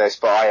business,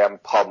 but I am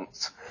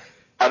pumped.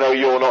 I know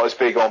you're not as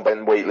big on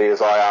Ben Wheatley as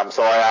I am,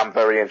 so I am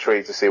very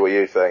intrigued to see what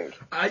you think.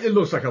 It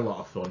looks like a lot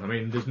of fun. I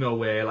mean, there's no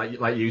way,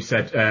 like you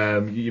said,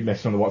 you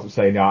messed on the WhatsApp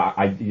saying,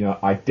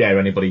 I dare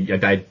anybody,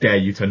 I dare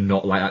you to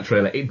not like that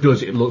trailer. It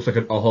looks like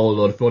a whole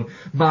lot of fun.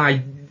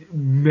 My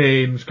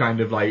main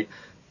kind of would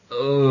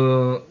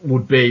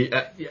be,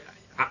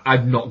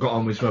 I've not got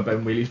on with some of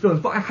Ben Wheatley's films,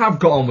 but I have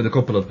got on with a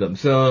couple of them.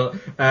 So,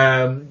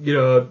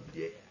 it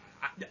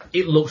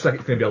looks like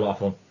it's going to be a lot of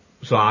fun.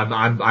 So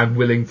I'm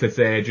willing to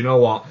say, do you know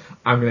what?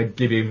 I'm going to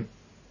give him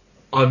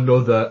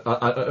another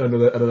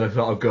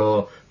sort of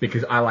go,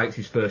 because I liked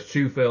his first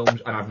two films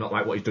and I've not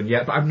liked what he's done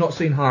yet, but I've not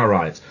seen High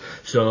Rise.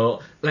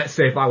 So let's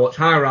say if I watch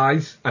High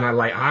Rise and I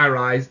like High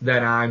Rise,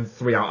 then I'm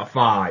 3 out of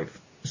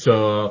 5.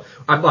 So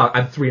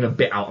I'm 3 and a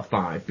bit out of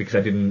 5, because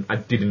I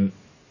didn't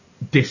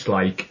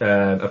dislike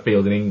A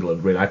Field in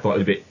England. Really, I thought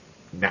it was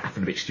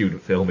a bit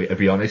student filmy, to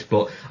be honest,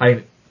 but I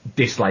didn't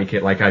dislike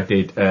it like I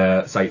did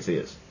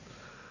Sightseers.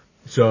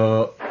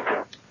 So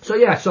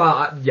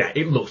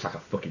it looks like a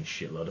fucking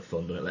shitload of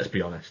fun, doesn't it? Let's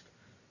be honest.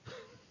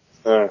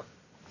 So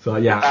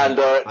yeah, and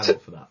I'm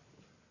up for that.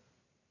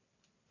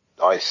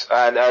 Nice.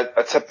 And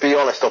to be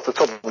honest, off the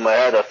top of my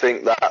head, I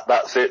think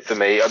that's it for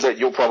me. I bet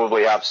you'll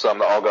probably have some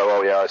that I'll go,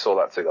 oh yeah, I saw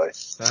that today.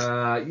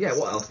 Yeah.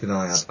 What else did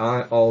I have?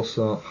 I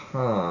also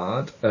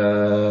had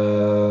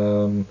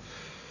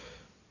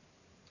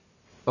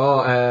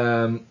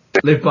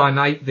Live by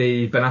Night,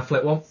 the Ben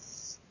Affleck one.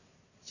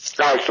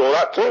 I saw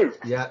that too.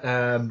 Yeah,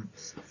 Ben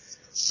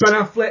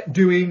Affleck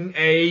doing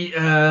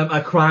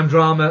a crime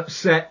drama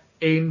set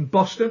in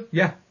Boston.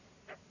 Yeah,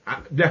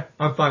 I'm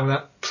fine with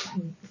that.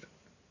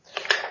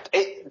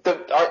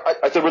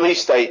 The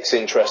release date's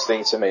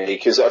interesting to me,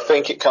 because I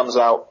think it comes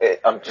out.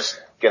 I'm just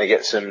going to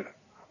get some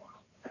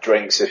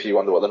drinks if you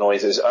wonder what the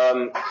noise is.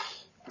 The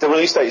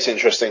release date's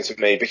interesting to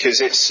me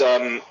because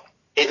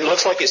it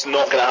looks like it's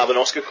not going to have an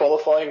Oscar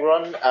qualifying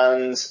run,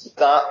 and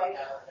that.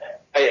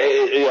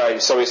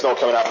 So it's not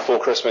coming out before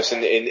Christmas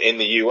in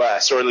the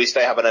US, or at least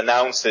they haven't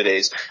announced it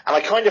is. And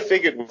I kind of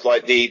figured with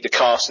like the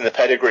cast and the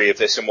pedigree of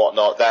this and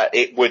whatnot that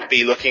it would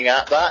be looking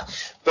at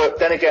that. But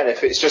then again,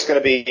 if it's just going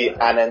to be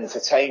an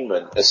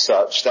entertainment as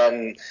such,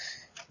 then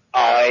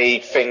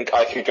I think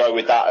I could go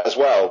with that as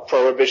well.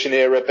 Prohibition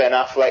era Ben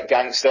Affleck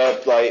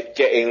gangster, like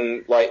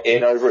getting like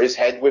in over his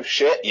head with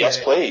shit. Yes,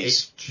 please.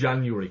 It's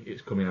January.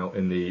 It's coming out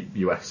in the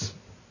US.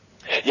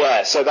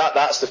 Yeah, so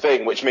that's the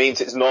thing, which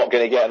means it's not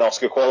going to get an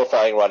Oscar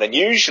qualifying run. And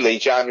usually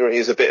January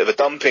is a bit of a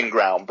dumping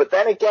ground. But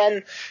then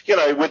again,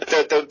 with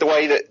the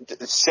way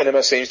that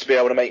cinema seems to be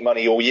able to make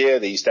money all year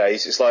these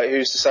days, it's like,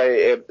 who's to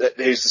say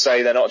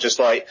they're not just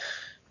like,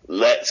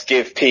 let's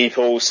give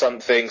people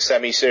something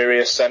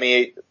semi-serious,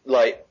 adult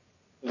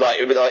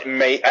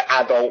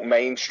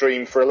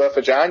mainstream thriller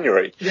for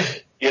January. Yeah.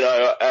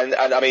 And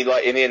I mean,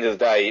 like, in the end of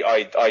the day,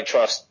 I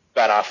trust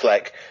Ben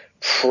Affleck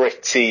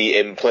pretty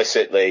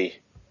implicitly,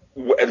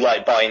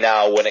 like by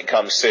now, when it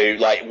comes to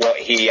like what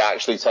he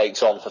actually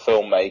takes on for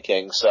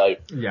filmmaking. So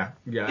yeah,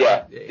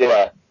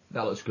 that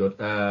looks good.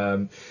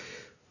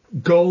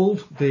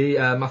 Gold, the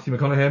Matthew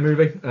McConaughey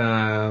movie.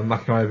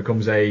 Matthew McConaughey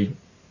becomes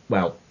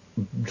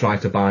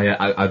tries to buy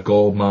a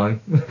gold mine,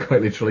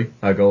 quite literally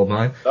a gold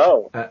mine.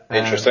 Oh,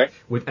 interesting.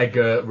 With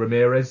Edgar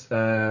Ramirez,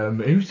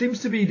 who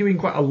seems to be doing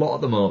quite a lot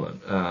at the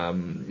moment.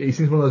 He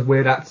seems one of those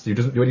weird actors who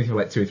doesn't do anything for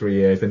like 2 or 3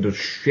 years, then does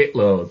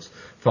shitloads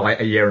for like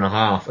a year and a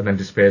half, and then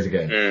disappears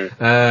again.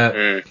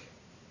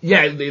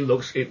 Yeah, it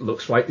looks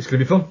like it's going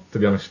to be fun, to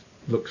be honest.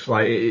 Looks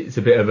like it's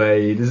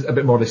there's a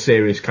bit more of a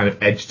serious kind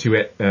of edge to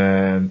it.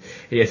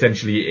 He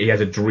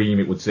has a dream,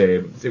 it would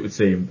seem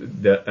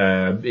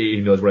that he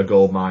knows where a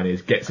gold mine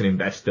is, gets an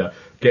investor,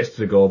 gets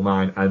to the gold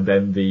mine, and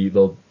then the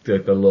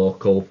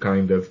local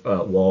kind of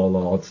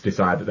warlords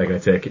decide that they're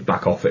going to take it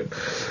back off him.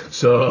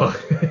 So,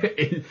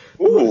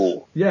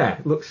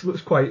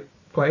 looks quite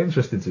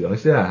interesting, to be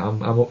honest. Yeah,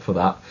 I'm up for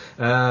that.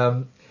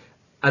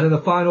 And then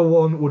the final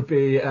one would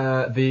be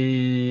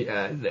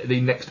the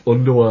next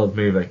Underworld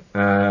movie,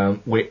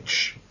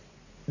 which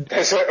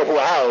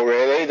Wow,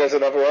 really? There's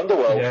another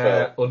Underworld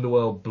Yeah, film?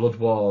 Underworld Blood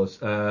Wars.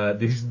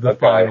 This is the Okay.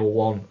 final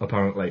one,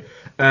 apparently.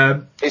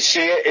 Is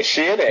she in it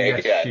Yes,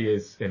 again? she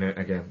is in it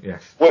again,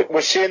 yes.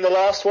 Was she in the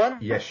last one?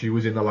 Yes, she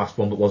was in the last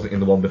one, but wasn't in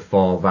the one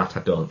before that,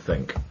 I don't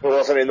think. It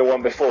wasn't in the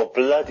one before.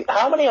 Bloody!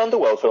 How many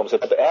Underworld films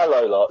have there been?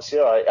 Hello, lots.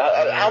 You're right.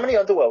 How many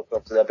Underworld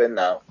films have there been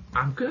now?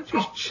 I'm going to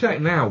just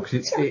check now,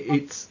 because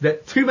it's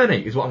too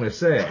many, is what I'm going to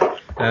say.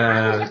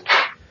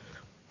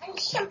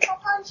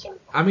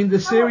 I mean, the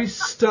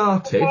series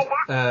started...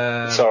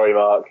 Sorry,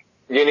 Mark.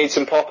 You need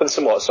some pop and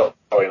some what? Sorry,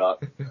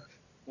 Mark.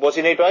 What do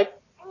you need, babe?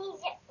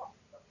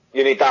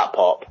 You need that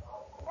pop.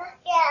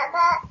 Yeah,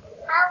 but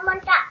I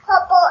want that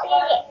pop or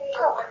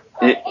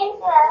in it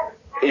pop.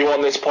 You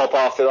want this pop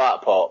after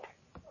that pop?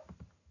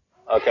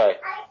 Okay.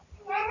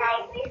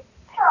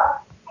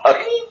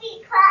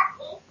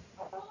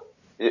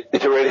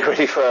 You're really,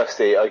 really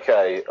thirsty.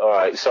 Okay. All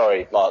right.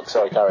 Sorry, Mark.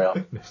 Sorry. Carry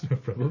on. That's no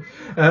problem.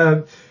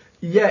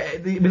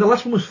 The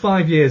last one was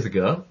 5 years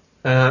ago.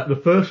 The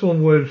first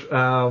one was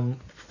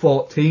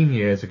 14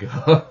 years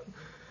ago.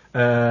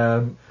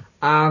 And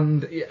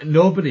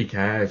nobody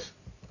cares.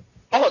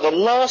 Oh, the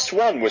last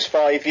one was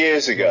 5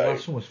 years ago. The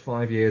last one was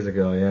 5 years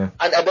ago, yeah.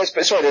 And there's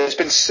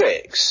been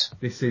 6.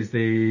 This is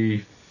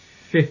the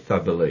 5th, I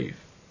believe.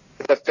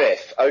 The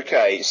 5th.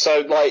 Okay. So,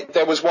 like,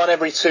 there was one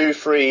every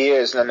 2-3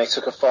 years, and then they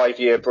took a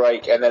 5-year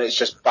break, and then it's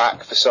just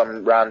back for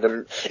some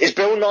random... Is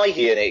Bill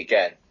Nighy in it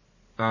again?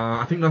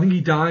 I think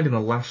he died in the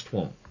last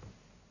one.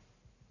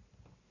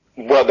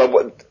 Well,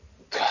 God,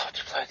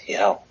 bloody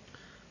hell.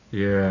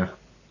 Yeah.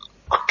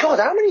 God,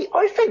 how many...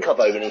 I think I've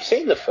only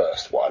seen the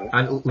first one.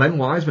 And Len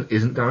Wiseman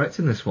isn't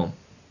directing this one.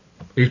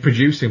 He's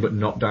producing, but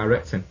not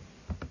directing.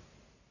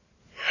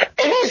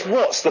 It is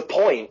what's the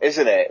point,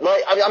 isn't it?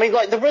 Like, I mean,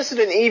 like the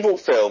Resident Evil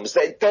films,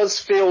 it does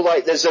feel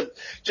like there's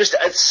just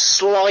a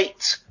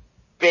slight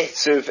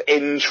bit of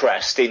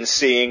interest in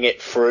seeing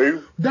it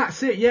through.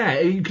 That's it,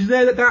 yeah, because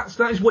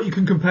that is what you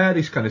can compare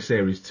this kind of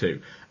series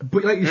to.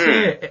 But like you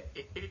say,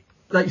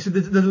 like you said,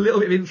 there's a little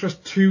bit of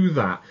interest to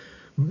that.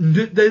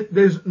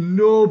 There's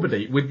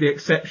nobody, with the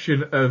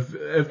exception of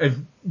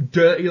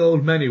dirty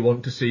old men who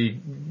want to see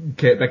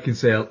Kate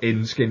Beckinsale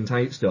in skin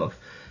tight stuff,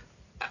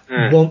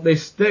 want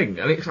this thing,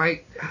 and it's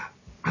like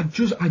I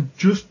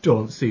just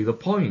don't see the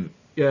point.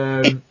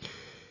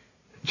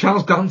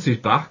 Charles Dance's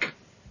back,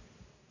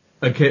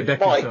 and Kate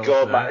Beckinsale. My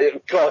God, man,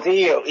 God,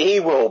 he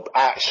will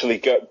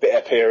actually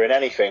appear in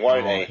anything,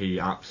 won't he? He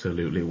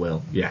absolutely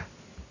will. Yeah,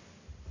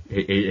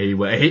 he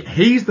will.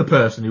 He's the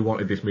person who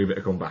wanted this movie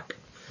to come back.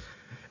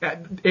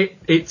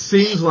 It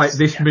seems like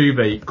this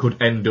movie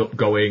could end up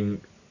going...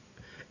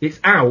 It's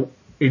out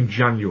in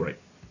January.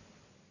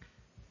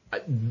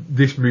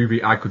 This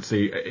movie, I could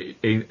see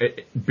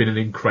it been an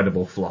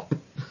incredible flop.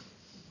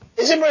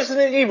 Isn't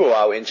Resident Evil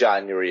out in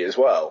January as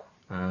well?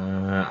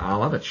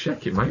 I'll have a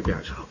check. It might be,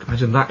 actually.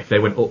 Imagine that if they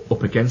went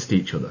up against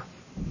each other.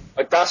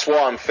 That's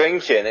what I'm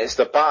thinking. It's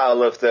the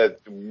battle of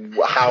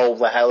how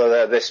the hell are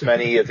there this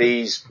many of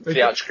these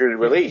theatrically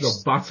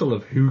released? The battle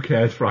of who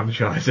cares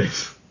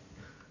franchises.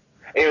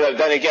 Even though,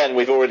 then again,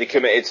 we've already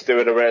committed to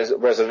doing a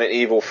Resident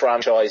Evil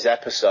franchise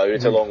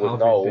episode along with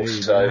Noel.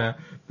 Indeed, so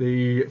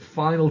the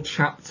final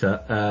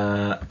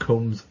chapter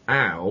comes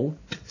out,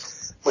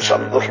 which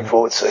I'm looking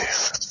forward to.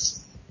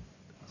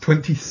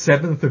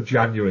 27th of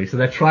January. So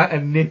they're trying to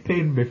nip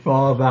in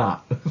before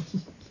that.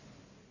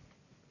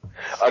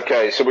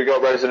 Okay, so we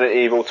got Resident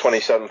Evil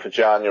 27th of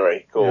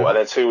January. Cool. Yeah. And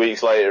then 2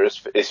 weeks later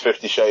is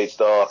 50 Shades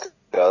Dark.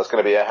 Yeah, that's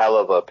going to be a hell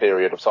of a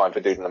period of time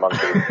for Dude and the Monkey.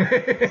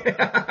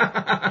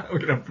 We're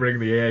going to bring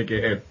the A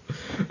game.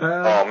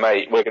 Oh,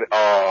 mate, we're going to,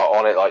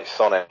 on it like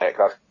Sonic. That's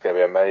going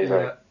to be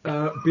amazing.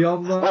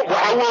 Beyond that...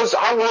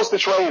 How was the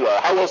trailer?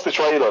 How was the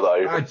trailer,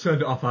 though? I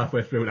turned it off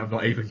halfway through and I'm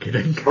not even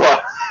kidding.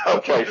 Right.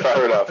 Okay,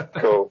 fair enough.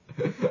 Cool.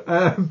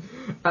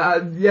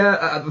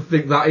 I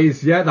think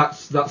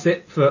that's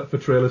it for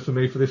trailers for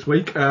me for this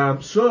week. Shall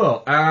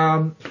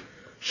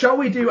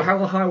we do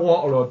Hell or High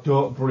Water or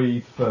Don't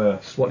Breathe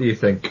first? What do you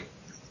think?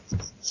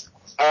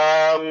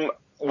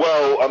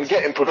 Well, I'm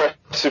getting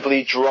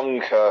progressively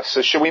drunker,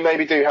 so should we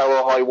maybe do Hell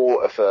or High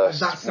Water first?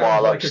 That sounds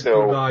while like I'm a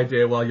good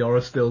idea while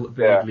you're still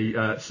vaguely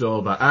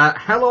sober.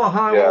 Hell or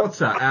High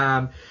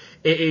Water.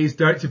 It is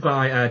directed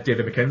by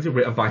David Mackenzie,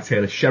 written by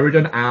Taylor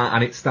Sheridan,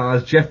 and it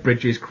stars Jeff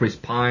Bridges, Chris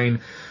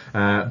Pine,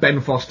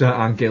 Ben Foster,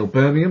 and Gail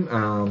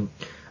Birmingham.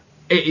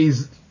 It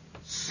is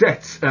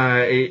set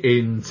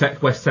in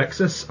West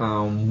Texas,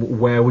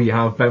 where we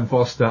have Ben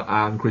Foster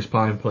and Chris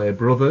Pine play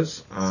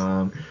brothers.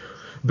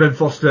 Ben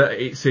Foster,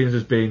 it seems,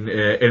 has been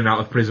in and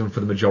out of prison for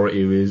the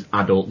majority of his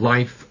adult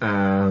life.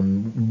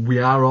 We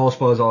are all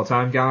spoilers all the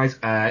time, guys.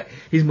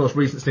 His most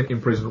recent stint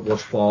in prison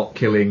was for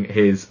killing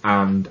his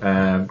and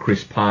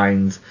Chris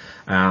Pine's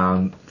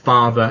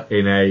father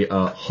in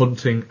a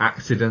hunting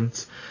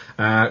accident.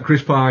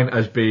 Chris Pine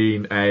has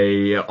been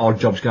a odd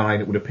jobs guy,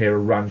 and it would appear a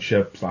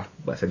rancher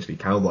 / essentially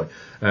cowboy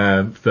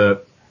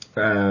for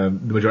the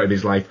majority of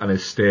his life, and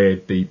has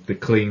stayed the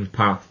clean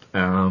path.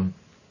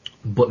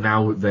 But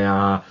now they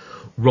are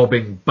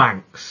robbing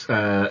banks,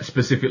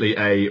 specifically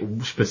a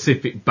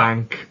specific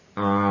bank,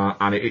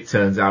 and it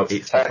turns out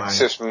it's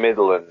Texas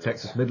Midland.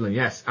 Texas Midland,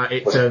 yes.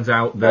 It turns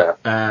out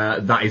that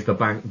that is the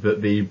bank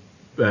that the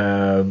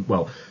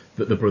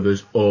that the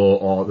brothers owe,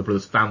 or the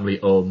brothers' family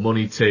owe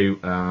money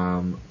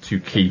to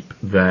keep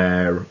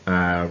their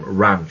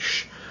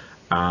ranch.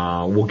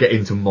 We'll get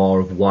into more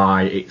of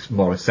why it's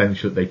more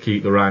essential that they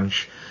keep the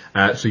ranch.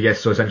 So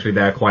essentially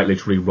they're quite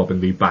literally robbing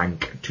the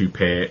bank to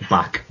pay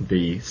back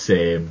the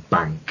same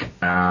bank.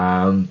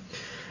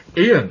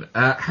 Ian,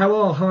 Hell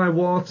or High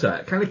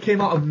Water kind of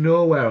came out of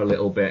nowhere a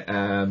little bit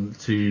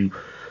to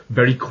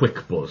very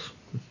quick buzz.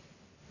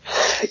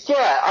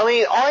 Yeah, I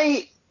mean,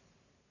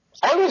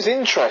 I was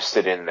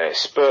interested in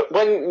this, but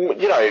when at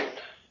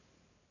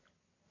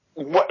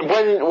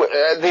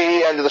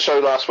the end of the show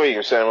last week, you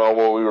were saying,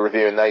 well, we were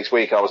reviewing next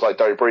week, and I was like,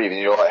 Don't Breathe, and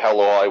you're like,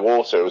 Hell or High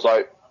Water. It was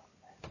like,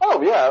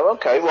 oh yeah,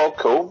 okay, well,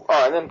 cool.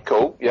 Alright then,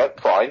 cool, yep,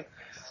 fine.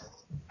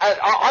 And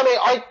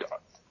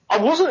I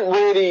wasn't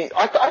really,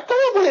 I don't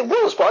know what it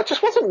was, but I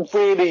just wasn't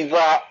really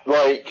that,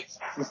 like,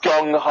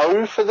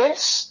 gung-ho for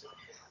this.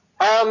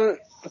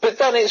 But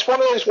then it's one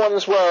of those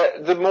ones where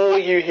the more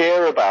you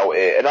hear about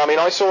it, and I mean,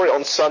 I saw it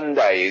on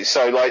Sunday,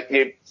 so like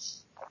the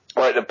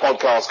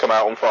podcast come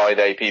out on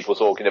Friday, people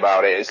talking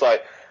about it, it's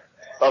like,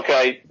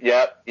 okay,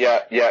 yeah.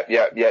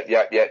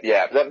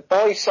 Then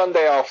by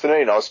Sunday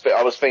afternoon, I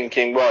was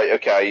thinking, right,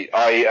 okay,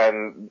 I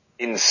am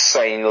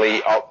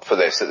insanely up for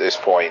this at this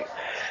point.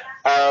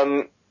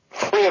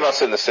 3 of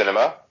us in the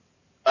cinema.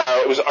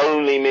 It was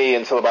only me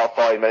until about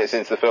 5 minutes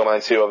into the film,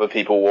 and 2 other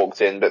people walked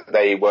in, but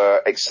they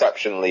were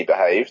exceptionally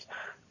behaved.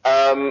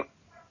 And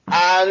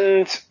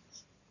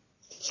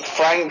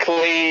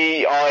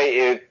frankly,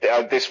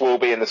 this will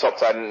be in the top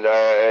 10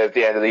 at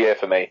the end of the year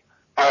for me.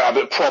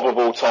 A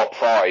probable top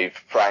 5,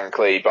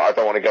 frankly, but I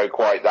don't want to go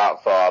quite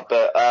that far.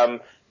 But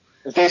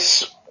the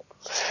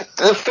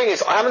thing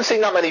is, I haven't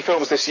seen that many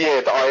films this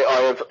year that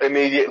I have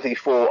immediately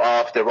thought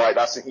after, right,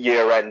 that's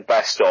year-end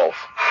best of.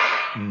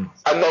 And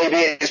maybe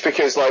it's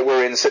because, like,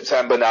 we're in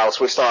September now,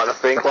 so we're starting to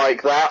think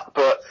like that,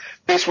 but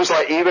this was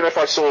like, even if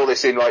I saw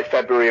this in, like,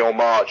 February or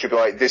March, you'd be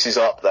like, this is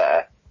up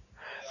there.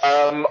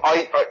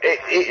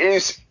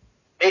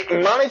 It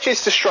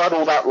manages to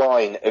straddle that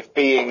line of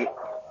being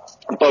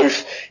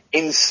both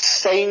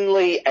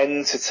insanely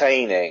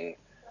entertaining,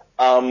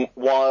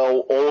 while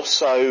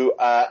also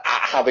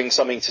having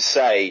something to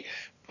say.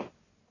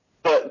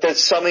 But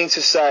there's something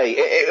to say.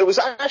 It was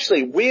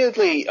actually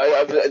weirdly,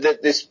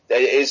 this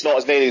is not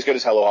as nearly as good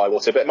as Hell or High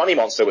Water, but Money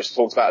Monster, which I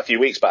talked about a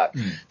few weeks back,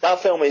 that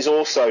film is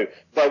also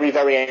very,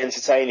 very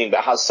entertaining,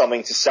 but has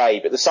something to say.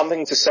 But the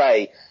something to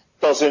say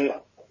doesn't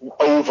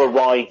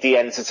override the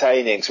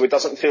entertaining, so it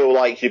doesn't feel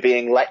like you're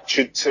being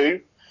lectured to.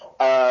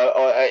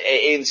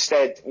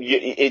 Instead,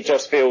 it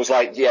just feels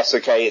like, yes,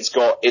 okay, it's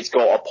got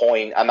a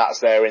point, and that's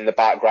there in the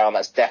background,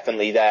 that's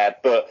definitely there,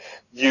 but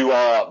you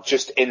are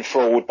just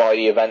enthralled by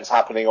the events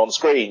happening on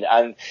screen.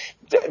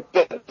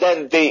 But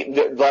then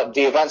the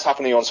events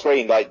happening on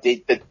screen, like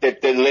the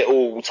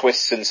little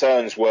twists and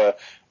turns were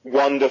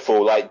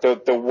wonderful, like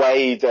the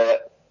way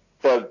that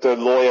the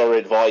lawyer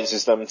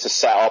advises them to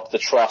set up the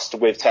trust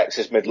with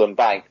Texas Midland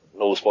Bank,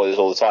 all spoilers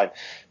all the time.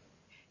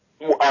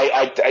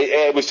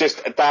 It was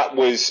just, that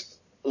was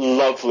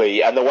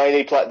lovely, and the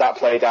way that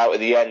played out at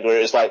the end, where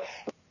it was like,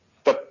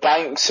 the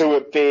banks who are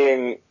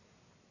being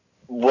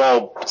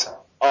robbed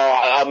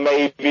are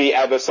maybe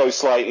ever so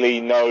slightly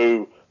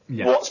know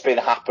what's been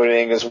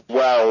happening as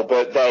well,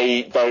 but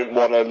they don't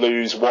want to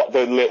lose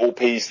the little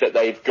piece that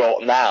they've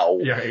got now.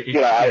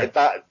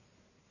 That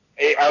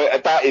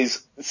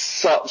is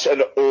such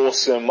an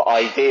awesome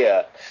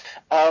idea.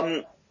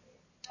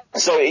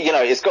 So,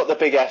 it's got the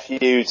big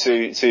FU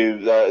to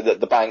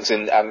the banks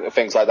and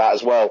things like that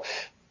as well.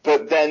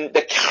 But then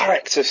the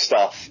character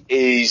stuff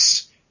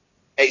is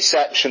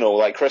exceptional.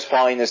 Like, Chris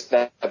Pine has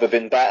never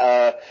been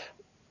better.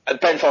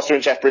 Ben Foster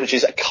and Jeff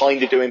Bridges are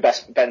kind of doing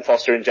Ben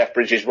Foster and Jeff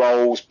Bridges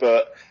roles,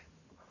 but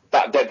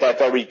they're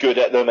very good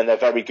at them, and they're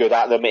very good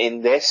at them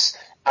in this.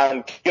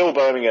 And Gil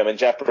Birmingham and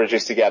Jeff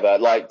Bridges together,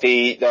 like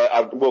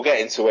we'll get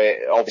into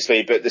it,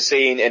 obviously, but the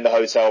scene in the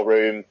hotel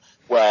room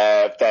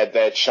where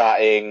they're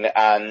chatting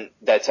and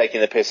they're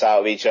taking the piss out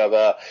of each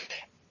other,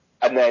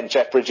 and then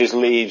Jeff Bridges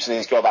leaves and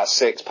he's got about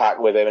 6-pack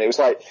with him, and it was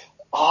like,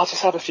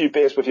 just have a few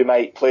beers with your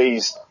mate,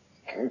 please.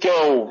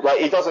 Gil,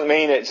 like, he doesn't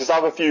mean it, just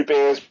have a few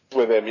beers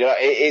with him,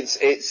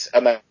 it's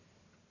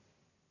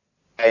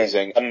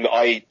amazing. And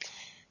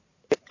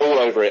all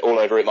over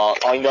it, Mark.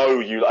 I know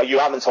you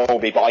haven't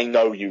told me, but I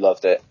know you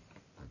loved it.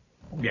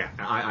 Yeah,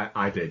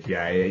 I did,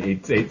 yeah.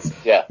 It's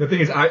yeah. The thing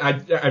is,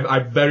 I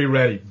very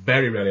rarely,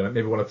 like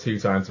maybe 1 or 2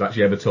 times, have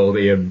actually ever told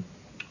Ian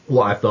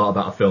what I thought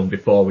about a film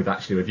before we've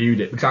actually reviewed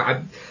it, because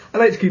I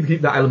like to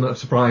keep that element of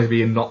surprise of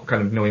Ian not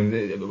kind of knowing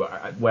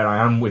where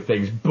I am with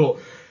things, but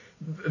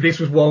this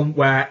was one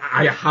where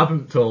I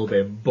haven't told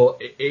him,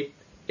 but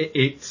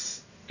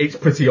it's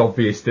pretty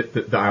obvious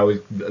that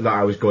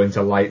I was going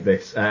to like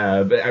this.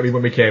 But I mean,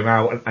 when we came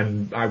out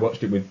and I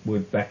watched it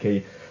with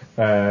Becky,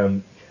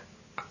 and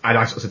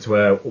I sort of said to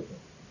her,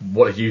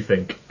 what did you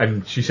think?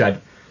 And she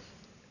said,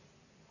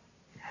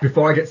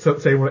 before I get to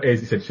saying what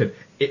it is, she said,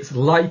 it's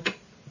like,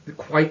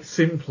 quite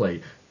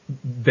simply,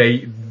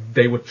 they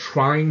were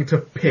trying to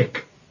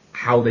pick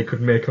how they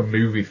could make a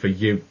movie for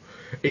you.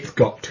 It's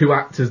got 2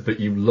 actors that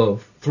you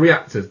love, 3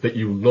 actors that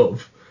you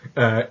love,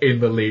 in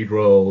the lead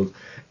roles.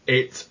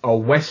 It's a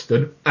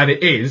Western, and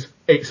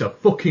it's a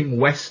fucking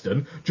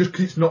Western, just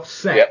because it's not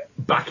set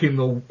back in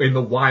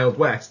the Wild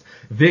West.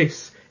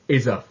 This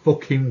is a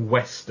fucking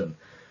Western.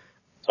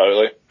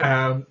 Totally.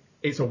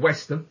 It's a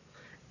Western.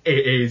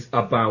 It is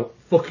about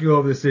fucking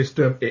over the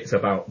system. It's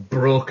about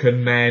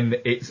broken men.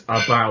 It's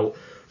about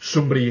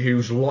somebody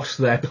who's lost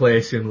their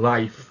place in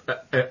life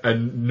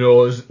and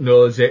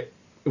knows it,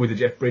 with the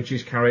Jeff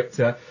Bridges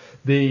character.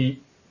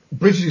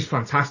 Bridges is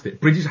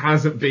fantastic. Bridges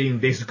hasn't been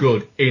this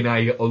good in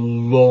a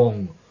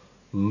long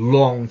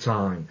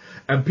time.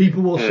 And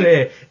people will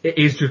say it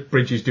is just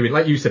Bridges doing,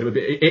 like you said,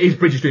 it is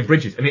Bridges doing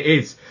Bridges, and it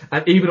is.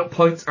 And even at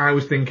points I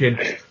was thinking,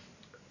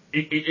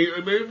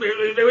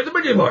 it was a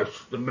Bridges voice.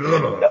 Don't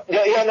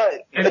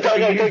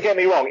get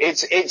me wrong.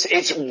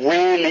 It's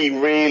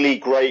really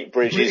great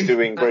Bridges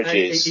doing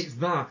Bridges. It's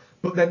that.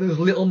 But then there's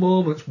little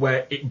moments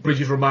where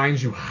Bridges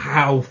reminds you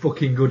how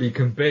fucking good he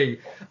can be.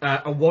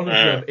 And one of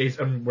them is,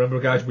 and remember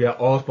guys, we are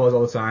all spoilers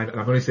all the time,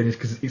 and I'm only saying this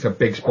because it's a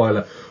big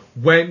spoiler.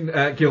 When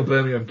Gil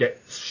Birmingham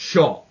gets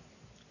shot,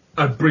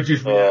 and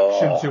Bridges'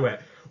 reaction to it,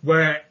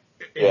 where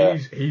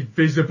he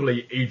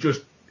visibly, he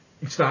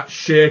starts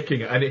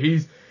shaking, and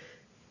he's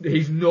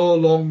no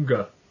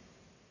longer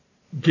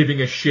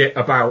giving a shit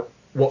about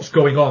what's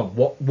going on,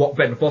 what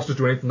Ben Foster's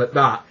doing, anything like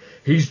that.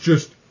 He's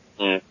just,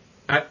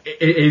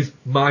 it is,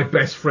 my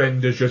best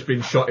friend has just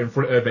been shot in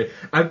front of me.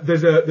 And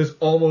there's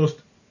almost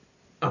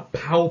a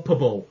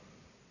palpable,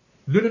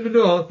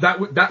 no,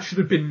 that should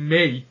have been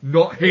me,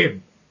 not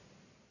him.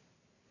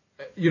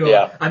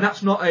 And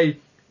that's not it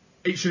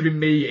should have been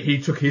me,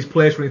 he took his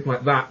place or anything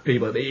like that,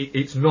 people.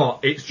 It's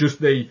not, it's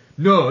just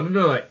no,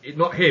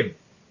 not him.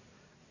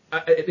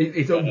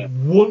 It's a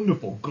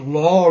wonderful,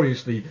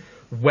 gloriously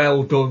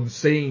well done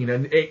scene,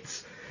 and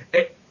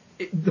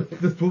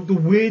the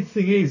weird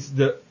thing is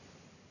that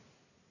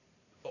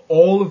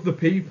all of the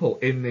people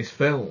in this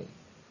film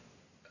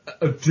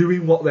are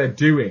doing what they're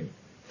doing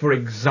for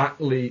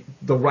exactly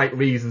the right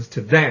reasons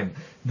to them.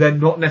 They're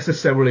not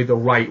necessarily the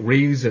right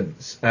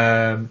reasons.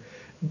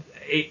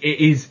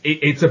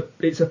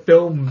 It's a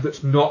film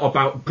that's not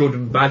about good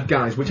and bad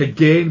guys, which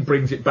again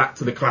brings it back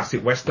to the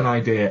classic Western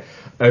idea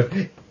of,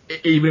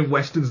 even in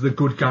Westerns, the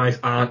good guys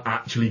aren't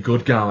actually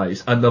good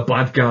guys, and the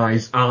bad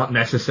guys aren't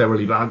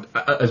necessarily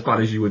as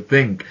bad as you would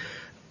think.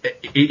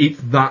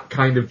 It's that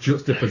kind of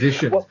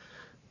juxtaposition.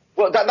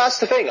 Well, that's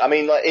the thing. I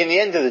mean, like, in the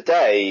end of the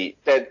day,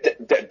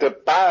 the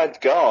bad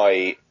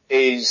guy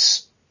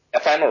is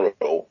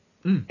ephemeral.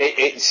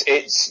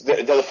 It's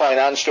the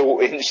financial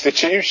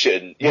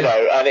institution, you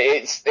know, and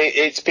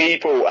it's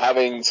people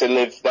having to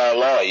live their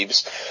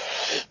lives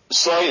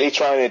slightly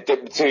trying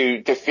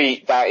to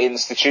defeat that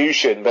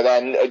institution, but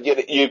then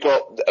you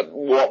got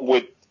what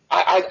would,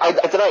 I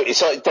don't know,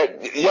 it's like,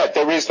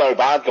 there is no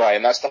bad guy,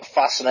 and that's the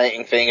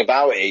fascinating thing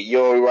about it.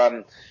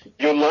 Your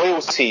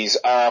loyalties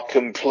are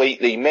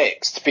completely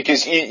mixed,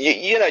 because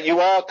you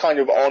are kind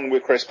of on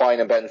with Chris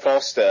Pine and Ben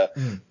Foster,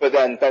 but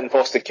then Ben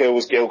Foster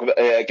kills Gil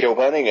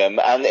Birmingham,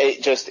 and I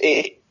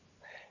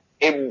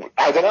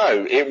don't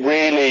know, it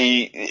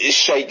really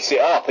shakes it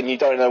up, and you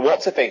don't know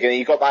what to think, and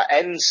you got that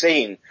end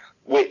scene,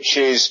 which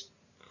is,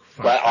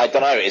 well, I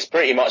don't know, it's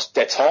pretty much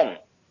détente.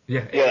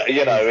 And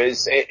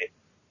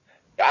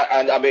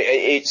I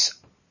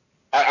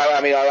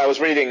mean, I was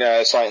reading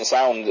Sight and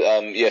Sound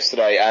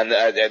yesterday, and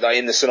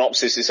in the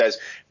synopsis it says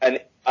an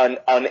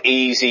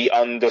uneasy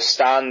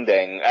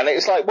understanding, and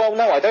it's like, well,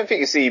 no, I don't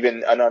think it's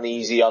even an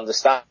uneasy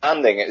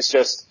understanding. It's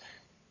just,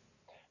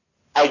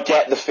 I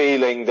get the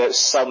feeling that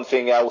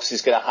something else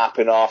is going to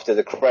happen after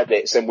the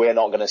credits, and we're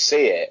not going to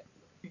see it.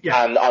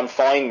 Yeah. And I'm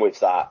fine with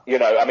that. You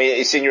know, I mean,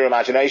 it's in your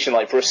imagination.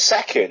 Like, for a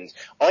second,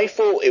 I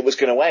thought it was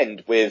going to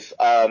end with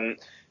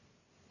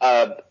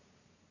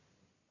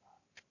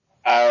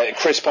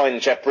Chris Pine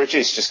and Jeff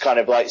Bridges just kind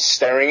of like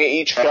staring at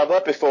each other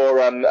before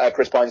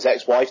Chris Pine's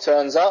ex-wife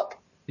turns up.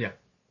 Yeah.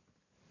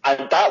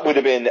 And that would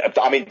have been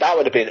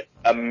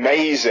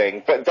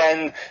amazing. But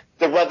then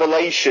the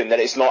revelation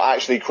that it's not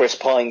actually Chris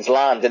Pine's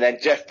land, and then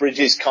Jeff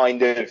Bridges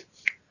kind of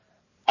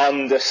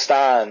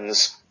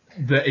understands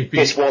that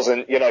this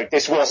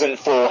wasn't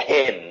for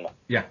him.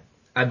 Yeah.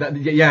 And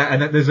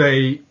there's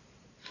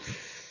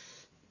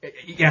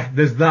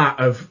there's that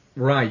of,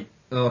 right,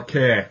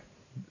 okay.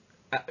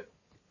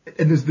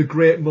 And there's the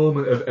great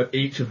moment of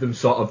each of them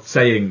sort of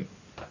saying,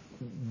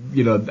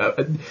 you know,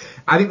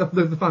 I think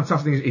the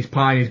fantastic thing is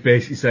Pine is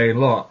basically saying,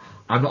 look,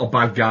 I'm not a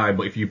bad guy,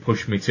 but if you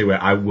push me to it,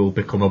 I will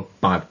become a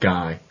bad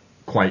guy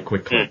quite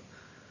quickly.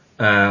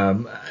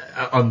 On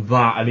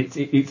that, and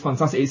it's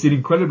fantastic. It's an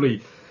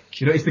incredibly,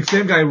 you know, it's the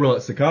same guy who wrote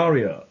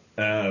Sicario,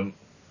 and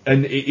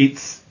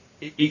it's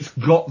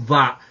got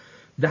that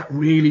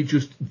really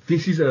just,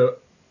 this is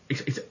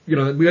it's you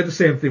know, we had the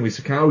same thing with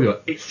Sicario.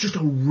 It's just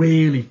a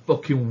really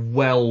fucking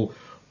well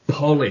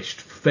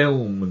polished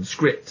film and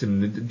script,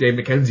 and Dave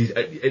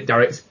McKenzie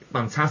directs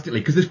fantastically,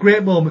 because there's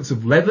great moments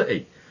of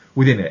levity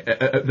within it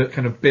that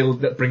kind of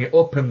build, that bring it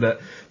up, and that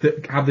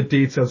have the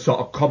detailed sort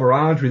of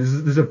camaraderie.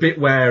 There's a bit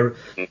where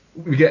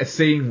we get a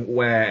scene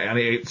where, and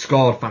it's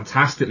scored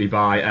fantastically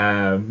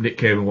by Nick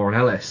Cave and Warren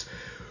Ellis,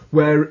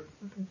 where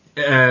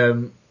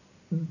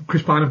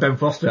Chris Pine and Ben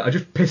Foster are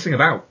just pissing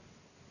about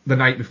the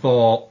night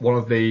before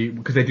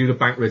because they do the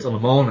bank raids on the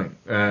morning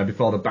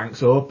before the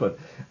banks open.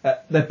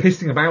 They're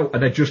pissing about,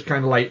 and they're just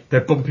kind of like, they're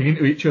bumping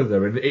into each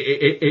other, and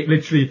it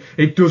literally,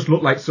 it does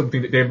look like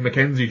something that David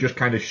Mackenzie just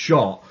kind of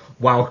shot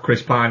while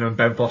Chris Pine and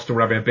Ben Foster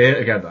were having a beer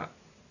together.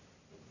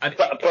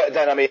 But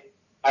then, I mean,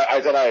 I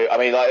don't know. I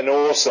mean, like, and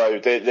also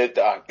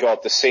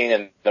the scene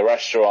in the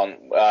restaurant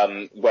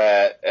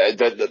where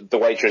the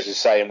waitress is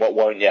saying, "What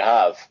won't you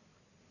have?"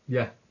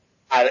 Yeah.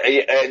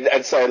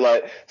 And so,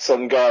 like,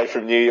 some guy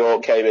from New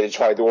York came in and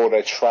tried to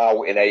order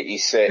trout in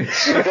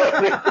 '86. You know what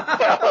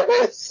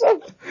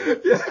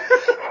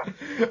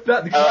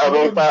I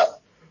mean?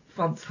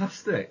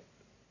 Fantastic.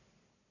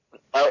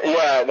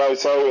 Yeah, no,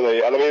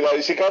 totally. And I mean,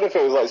 like, she kind of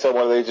feels like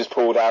someone they just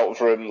pulled out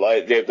from,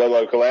 like, the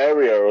local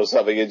area or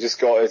something and just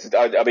got it.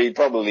 I mean,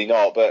 probably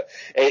not, but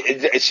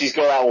she's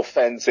got that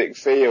authentic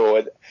feel.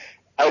 And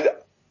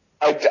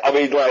I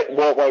mean, like,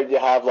 what won't you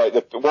have? Like,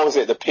 what was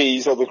it? The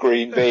peas or the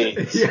green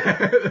beans? Yeah.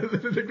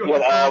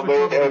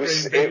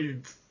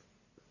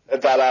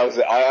 That was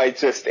it. I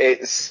just,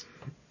 it's.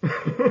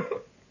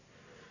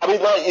 I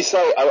mean, like you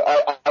say,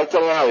 I don't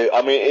know.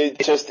 I mean,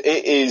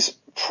 it is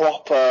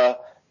proper,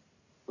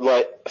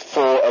 like,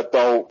 for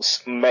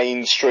adults,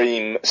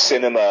 mainstream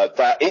cinema,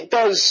 that it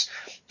does,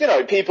 you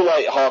know, people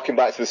like harken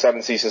back to the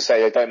 70s and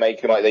say they don't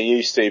make them like they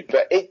used to,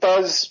 but it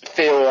does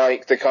feel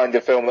like the kind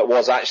of film that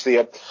was actually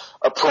a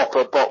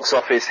proper box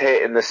office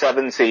hit in the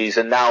 70s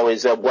and now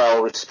is a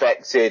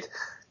well-respected,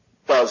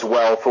 does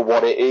well for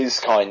what it is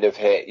kind of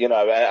hit, you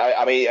know.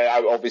 I mean,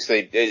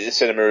 obviously,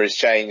 cinema has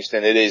changed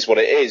and it is what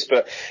it is,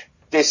 but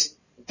this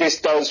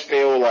does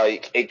feel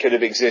like it could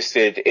have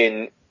existed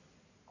in,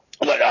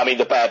 I mean,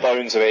 the bare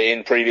bones of it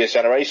in previous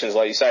generations.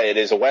 Like you say, it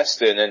is a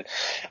Western, and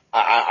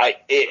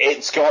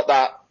it's got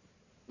that,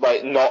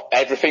 like, not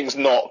everything's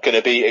not going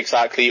to be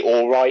exactly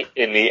all right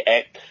in the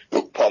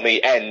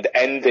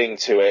ending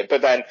to it,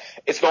 but then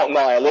it's not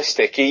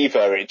nihilistic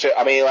either.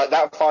 I mean, like,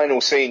 that final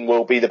scene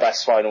will be the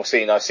best final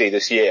scene I see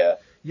this year.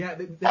 Yeah,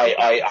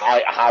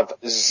 I have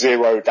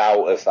zero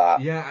doubt of that.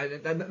 Yeah,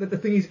 and the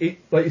thing is,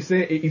 like you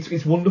say,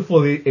 it's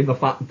wonderful in the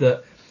fact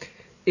that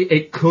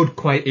it could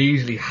quite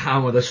easily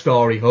hammer the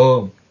story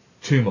home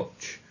too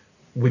much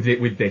with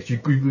this. You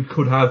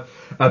could have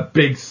a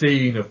big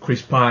scene of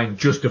Chris Pine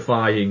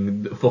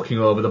justifying fucking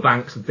over the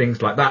banks and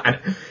things like that,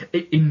 and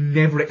it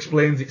never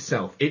explains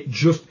itself.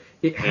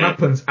 It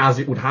happens as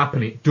it would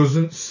happen. It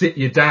doesn't sit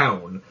you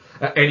down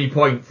at any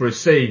point for a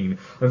scene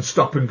and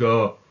stop and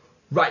go,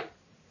 right,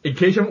 in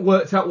case you haven't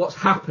worked out what's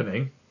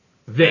happening,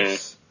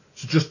 this.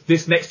 So just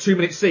this next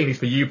 2-minute scene is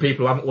for you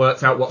people who haven't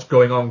worked out what's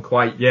going on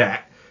quite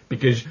yet,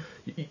 because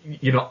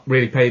you're not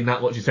really paying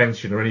that much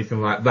attention or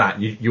anything like that.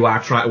 You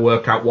are trying to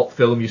work out what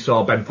film you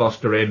saw Ben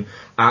Foster in,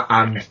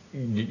 and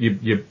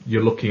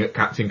you're looking at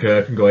Captain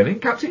Kirk and going,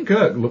 Captain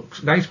Kirk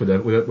looks nice with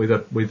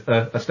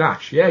a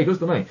stash. Yeah, he does,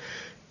 doesn't he?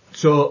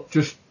 So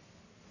just,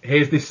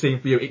 here's this scene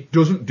for you. It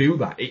doesn't do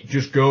that. It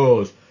just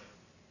goes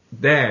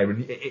there,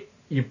 and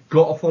you've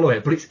got to follow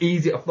it. But it's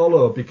easy to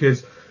follow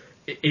because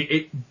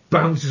it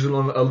bounces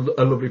along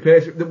a lovely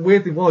pace. The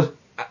weird thing was,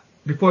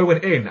 before I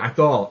went in, I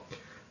thought,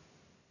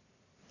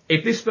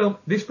 if this film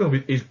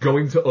is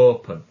going to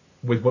open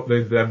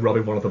with them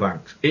robbing one of the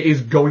banks, it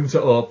is going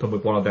to open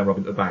with one of them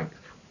robbing the banks,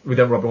 one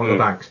of the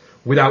banks,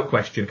 without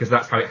question, because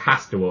that's how it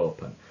has to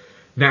open.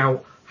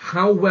 Now,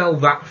 how well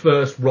that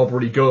first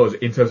robbery goes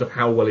in terms of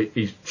how well it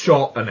is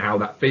shot and how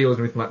that feels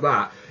and everything like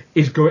that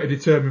is going to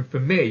determine for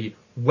me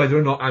whether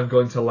or not I'm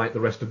going to like the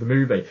rest of the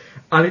movie.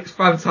 And it's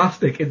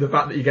fantastic in the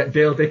fact that you get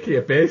Dale Dickey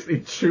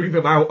basically chewing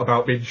them out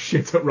about being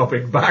shit at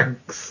robbing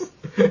banks.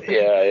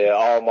 Yeah,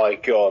 oh my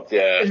god,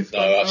 yeah, it's no,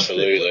 fantastic.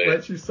 absolutely.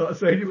 When she starts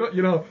saying,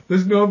 you know,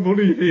 there's no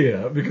money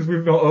here because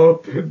we've not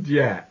opened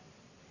yet.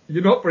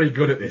 You're not very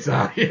good at this,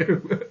 are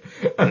you?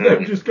 And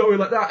then just going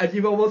like that, and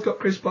you've almost got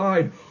Chris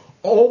Pine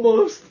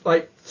almost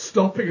like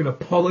stopping and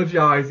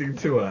apologising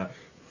to her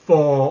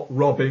for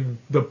robbing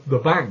the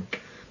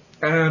bank.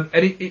 And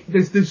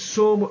there's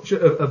so much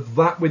of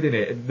that within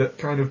it that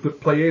kind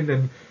of play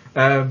in,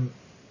 and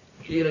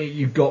you know,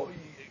 you've got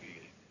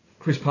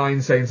Chris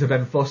Pine saying to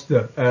Ben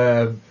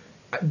Foster,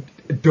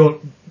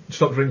 don't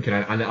stop drinking,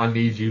 I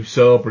need you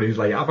sober. And he's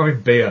like, I'm having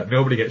beer,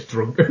 nobody gets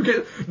drunk.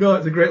 No,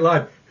 it's a great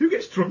line. Who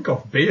gets drunk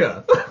off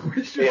beer?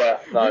 Which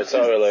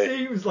totally.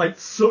 Seems like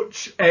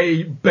such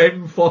a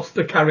Ben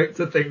Foster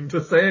character thing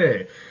to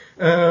say.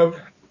 And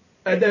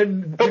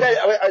then... But then,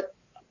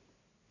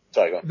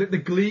 sorry, go on. The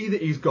glee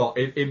that he's got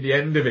in the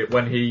end of it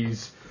when he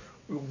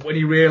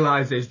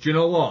realises, do you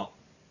know what?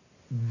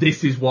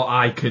 This is what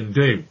I can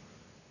do.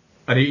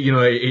 And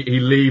he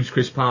leaves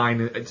Chris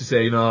Pine to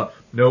say,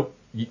 nope,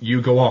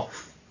 you go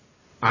off.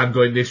 I'm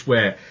going this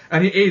way.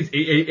 And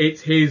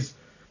it's his,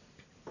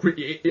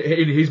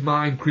 in his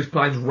mind, Chris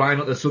Pine's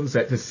riding up the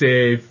sunset to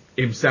save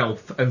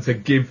himself and to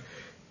give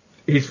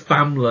his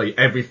family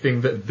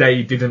everything that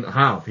they didn't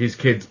have. His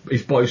kids,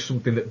 his boys,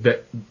 something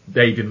that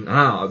they didn't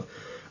have.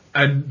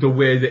 And the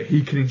way that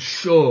he can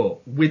ensure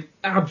with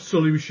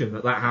absolution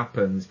that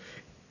happens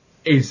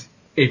is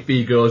if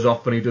he goes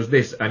off and he does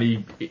this and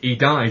he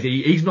dies.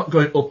 He's not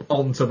going up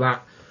onto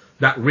that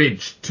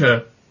ridge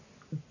to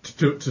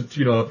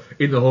you know,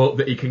 in the hope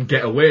that he can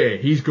get away.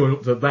 He's going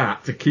up to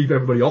that to keep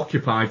everybody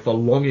occupied for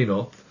long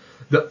enough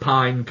that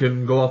Pine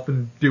can go off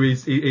and do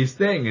his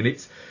thing. And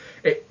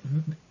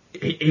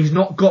he's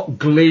not got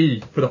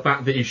glee for the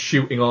fact that he's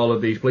shooting all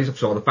of these police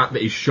officers, or the fact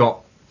that he's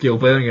shot Gil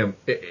Birmingham.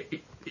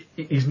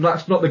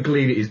 That's not the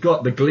glee that he's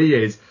got. The glee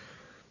is,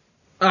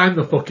 I'm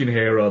the fucking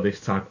hero this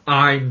time.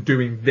 I'm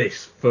doing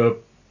this for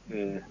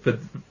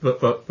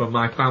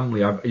my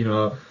family.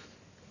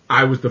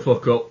 I was the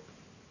fuck up,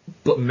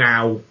 but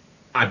now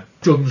I've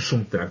done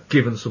something. I've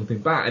given something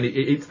back, and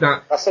it's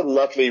that. That's a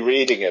lovely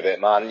reading of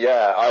it, man.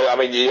 Yeah, I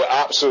mean, you're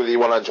absolutely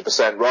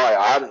 100% right.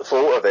 I hadn't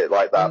thought of it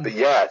like that, but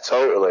yeah,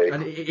 totally.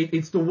 And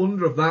it's the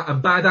wonder of that.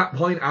 And by that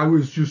point, I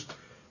was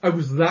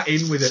that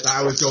in with it that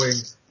I was going,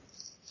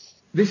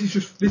 this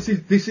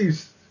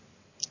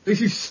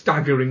is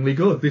staggeringly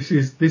good. This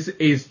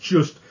is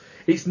just,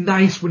 it's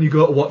nice when you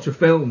go to watch a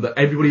film that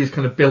everybody is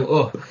kind of built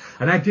up.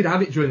 And I did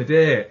have it during the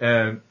day,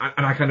 and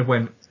I kind of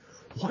went,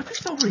 what if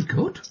it's not very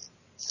good?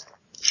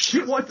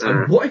 Shit, what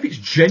if it's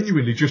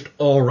genuinely just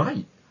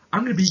alright?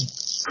 I'm going to be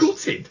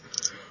gutted.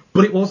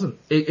 But it wasn't.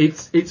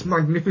 It's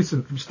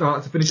magnificent from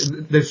start to finish.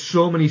 And there's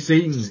so many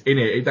scenes in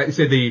it. Like you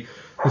say, the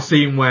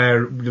scene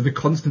where, the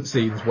constant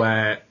scenes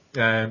where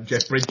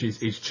Jeff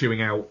Bridges is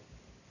chewing out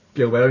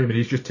Gil Birmingham and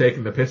he's just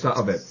taking the piss out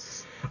of it.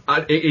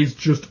 And it is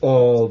just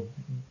all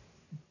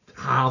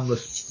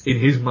harmless, in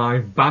his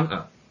mind,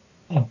 banter.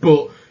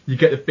 But you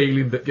get the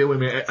feeling that Gil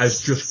Birmingham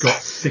has just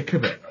got sick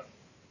of it.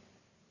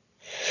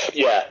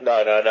 Yeah,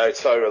 no,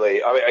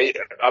 totally. I mean,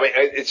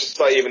 it's just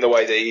like even the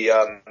way that he,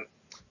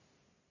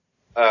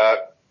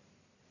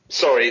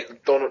 sorry,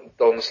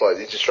 Dawn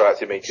slightly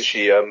distracted me because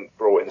she,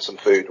 brought in some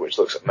food, which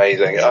looks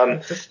amazing.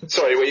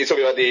 Sorry, when you're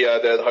talking about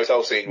the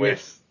hotel scene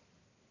with,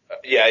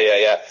 yeah.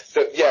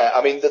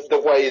 I mean,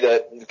 the way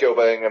that Gil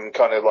Birmingham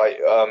kind of like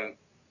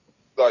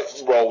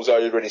rolls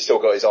over and he's still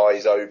got his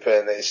eyes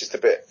open, it's just a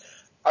bit,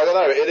 I don't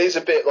know, it is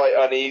a bit like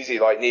uneasy,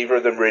 like neither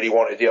of them really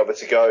wanted the other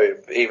to go,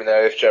 even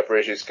though if Jeff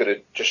Bridges could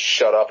have just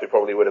shut up, it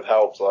probably would have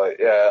helped. Like,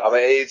 yeah, I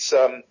mean, it's,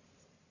 that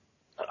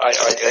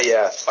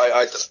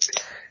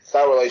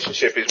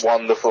relationship is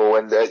wonderful,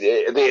 and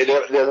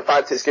the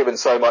fact it's given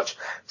so much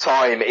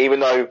time, even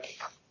though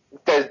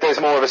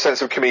there's more of a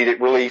sense of comedic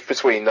relief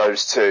between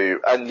those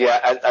two,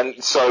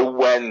 and so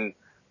when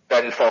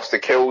Ben Foster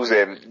kills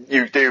him,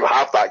 you do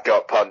have that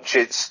gut punch.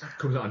 It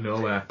comes out of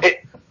nowhere.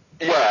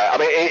 Yeah, I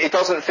mean, it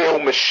doesn't feel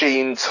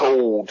machine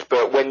tooled,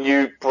 but when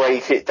you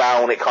break it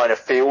down, it kind of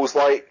feels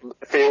like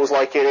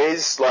it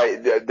is,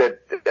 like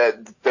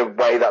the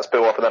way that's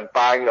built up and then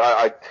bang.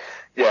 I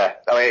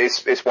mean,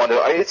 it's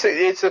wonderful.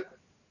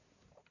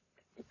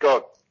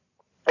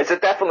 It's a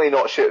definitely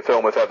not shit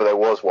film if ever there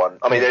was one.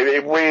 I mean,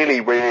 it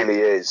really, really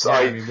is. Yeah,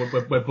 I mean,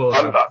 we're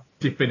both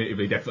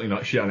definitively definitely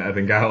not shit on it, I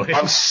think, are we?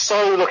 I'm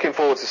so looking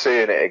forward to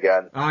seeing it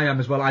again. I am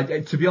as well.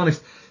 To be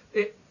honest,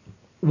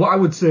 what I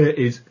would say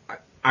is,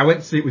 I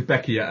went to see it with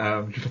Becky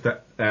at just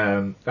at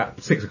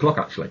 6:00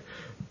 actually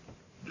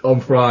on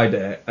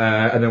Friday,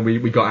 and then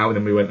we got out and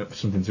then we went for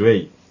something to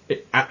eat.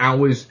 If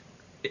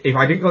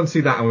I didn't go and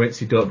see that and we went to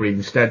see Don't Breathe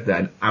instead,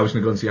 then I was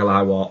going to go and see Hell or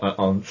High Water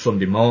on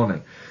Sunday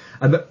morning.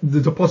 And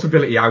there's a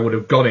possibility I would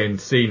have gone in,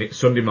 seen it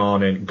Sunday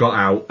morning, got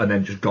out, and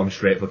then just gone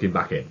straight fucking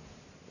back in.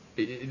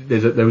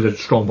 There was a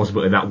strong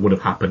possibility that would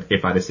have happened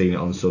if I'd have seen it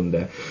on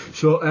Sunday.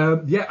 So,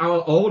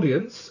 our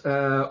audience,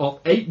 of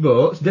 8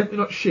 votes, definitely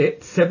not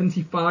shit,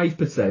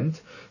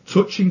 75%,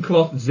 touching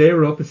cloth,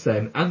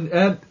 0%,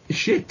 and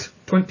shit,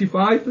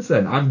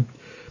 25%.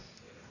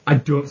 I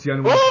don't see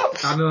anyone.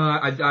 What? I know.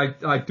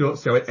 I don't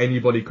see how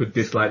anybody could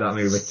dislike that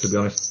movie, to be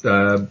honest.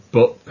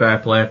 But fair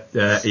play.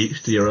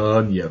 Each to your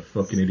own. You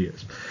fucking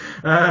idiots.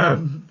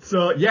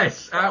 So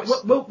yes,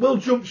 we'll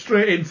jump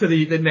straight into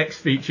the next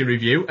feature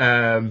review.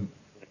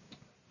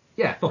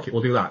 Yeah, fuck it.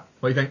 We'll do that.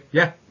 What do you think?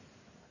 Yeah.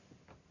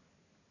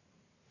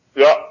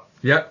 Yeah.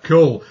 Yeah,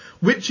 cool.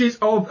 Which is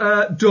of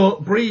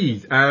Don't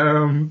Breathe,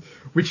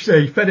 which is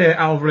a Fede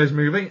Alvarez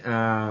movie.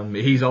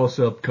 He's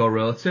also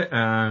co-wrote it.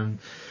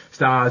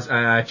 Stars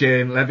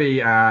Jane Levy,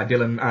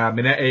 Dylan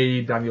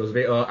Minetti, Daniel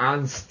Zvito,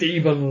 and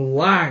Stephen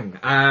Lang.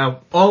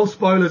 All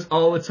spoilers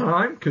all the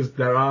time, because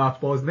there are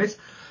spoilers in this.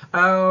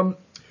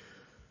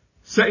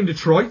 Set in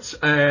Detroit,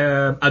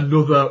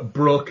 another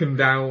broken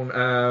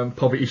down,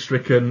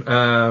 poverty-stricken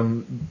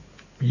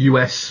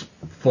US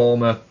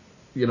former,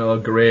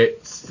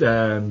 great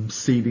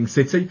seeding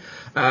city,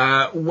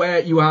 where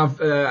you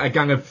have a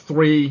gang of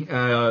 3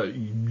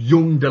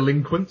 young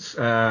delinquents,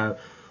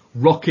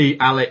 Rocky,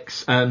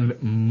 Alex,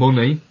 and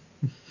Money.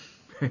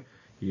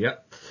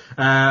 Yep.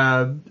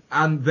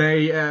 And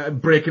they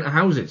break into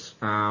houses.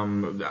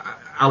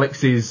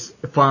 Alex's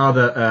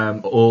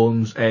father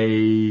owns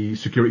a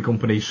security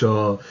company,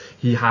 so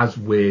he has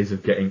ways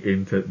of getting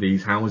into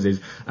these houses.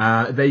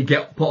 They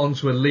get put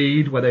onto a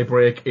lead where they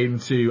break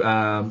into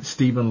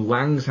Stephen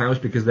Lang's house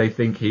because they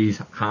think he's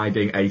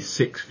hiding a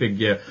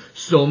 6-figure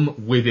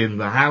sum within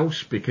the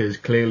house, because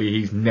clearly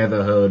he's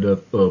never heard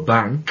of a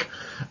bank.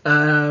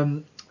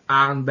 And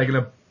they're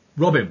going to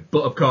rob him.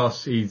 But of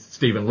course, he's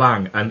Stephen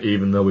Lang, and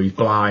even though he's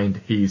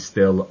blind, he's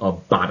still a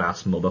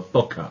badass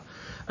motherfucker.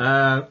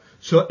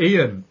 So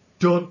Ian,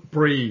 Don't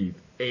Breathe.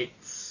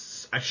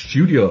 It's a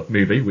studio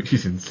movie, which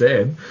is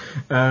insane.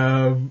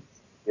 Yep.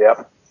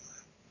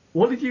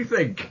 What did you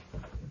think?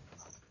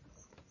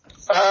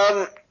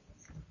 Yeah,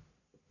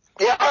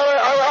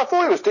 I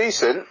thought it was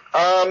decent.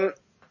 I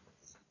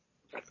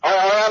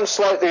am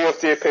slightly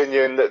of the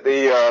opinion that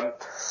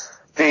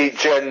the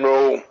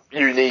general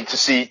 "you need to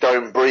see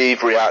Don't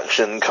Breathe"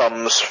 reaction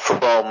comes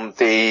from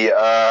the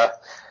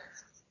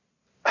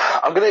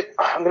I'm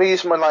gonna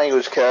use my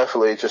language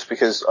carefully just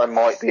because I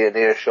might be in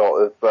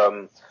earshot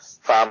of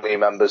family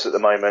members at the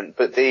moment,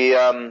 but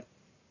the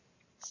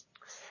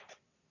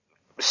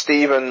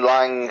Stephen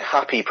Lang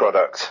Happy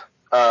Product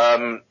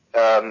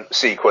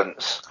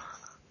sequence,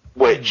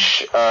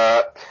 which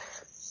I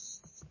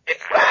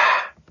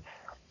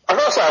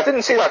gotta say I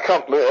didn't see that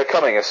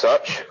coming as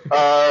such.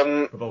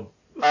 And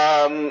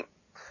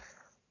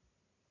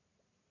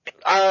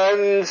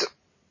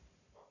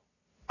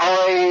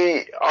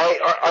I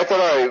don't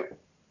know,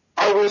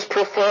 I was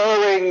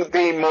preferring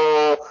the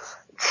more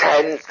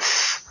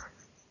tense,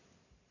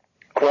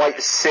 quite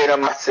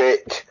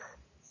cinematic,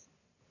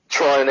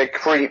 trying to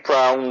creep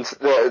round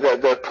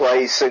the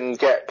place and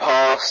get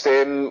past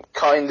him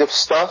kind of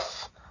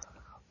stuff.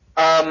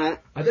 And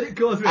then it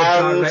goes in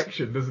a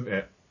direction, doesn't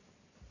it?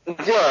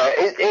 Yeah,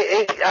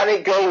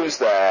 it goes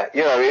there,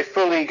 it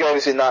fully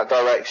goes in that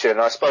direction.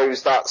 I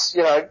suppose that's,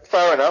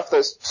 fair enough,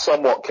 that's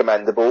somewhat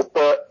commendable,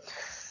 but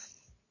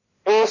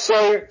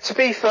also, to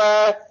be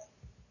fair,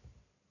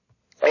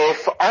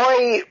 if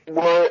I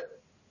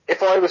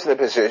was in a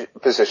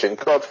position,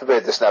 God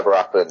forbid this never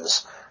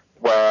happens,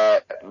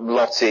 where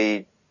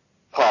Lottie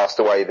passed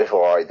away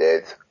before I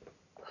did,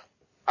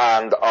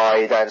 and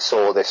I then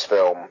saw this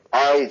film,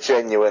 I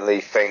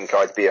genuinely think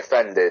I'd be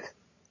offended.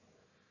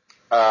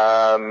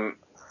 And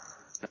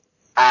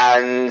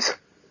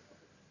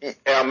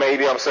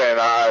maybe I'm saying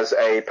that as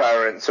a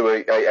parent to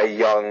a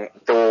young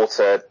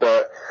daughter,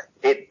 but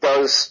it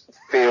does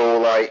feel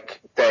like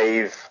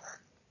I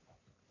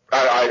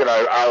don't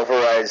know,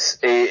 Alvarez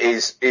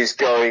is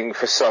going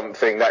for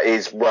something that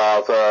is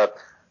rather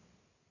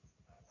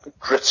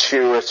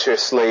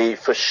gratuitously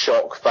for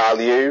shock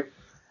value,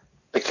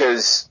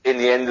 because in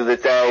the end of the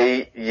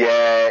day,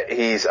 yeah,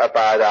 he's a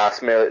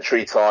badass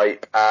military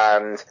type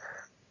and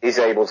he's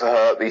able to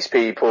hurt these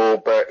people,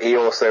 but he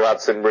also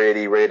had some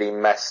really, really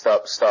messed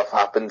up stuff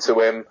happen to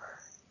him,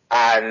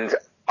 and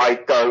I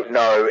don't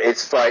know,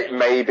 it's like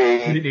maybe...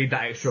 You didn't need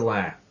that extra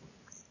layer.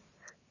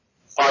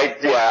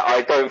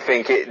 I don't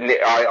think it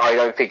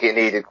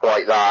needed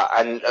quite that,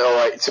 and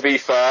to be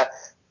fair,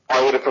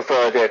 I would have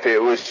preferred if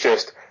it was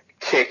just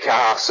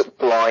kick-ass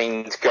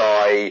blind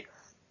guy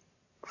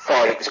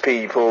fights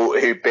people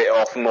who bit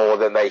off more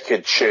than they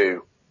could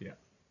chew.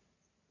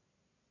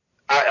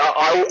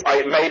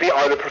 Maybe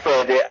I would have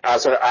preferred it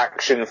as an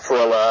action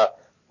thriller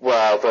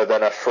rather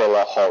than a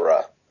thriller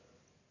horror.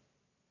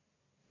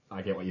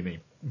 I get what you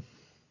mean.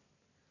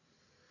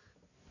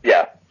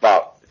 Yeah,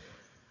 but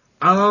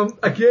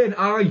again,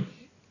 I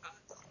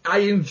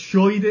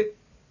enjoyed it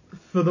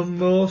for the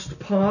most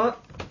part.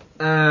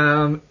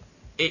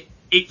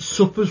 It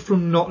suffers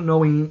from not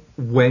knowing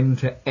when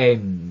to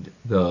end,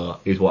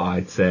 though, is what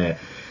I'd say.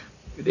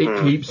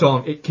 It keeps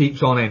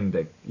on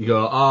ending. You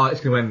go,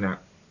 it's going to end now.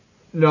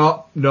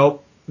 No,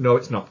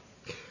 it's not.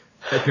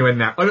 It's going to end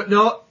now. Oh,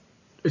 no,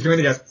 it's going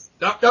to end again.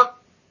 No,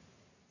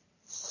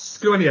 it's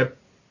going to end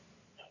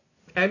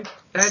again.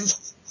 End.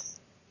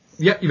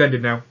 Yep, you've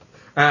ended now.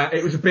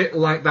 It was a bit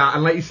like that,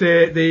 and like you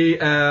say, it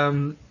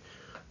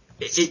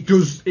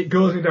goes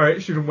in a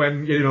direction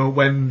when, I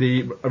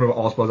remember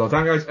all spoilers all the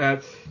time,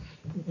 guys,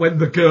 when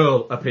the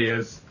girl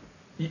appears,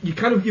 you've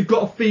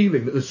got a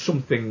feeling that there's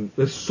something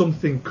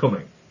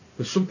coming.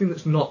 There's something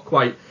that's not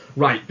quite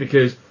right,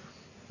 because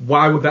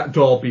why would that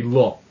door be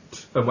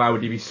locked, and why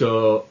would he be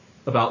so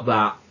about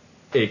that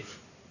if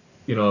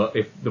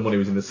the money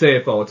was in the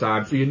safe all the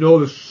time? So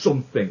there's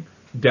something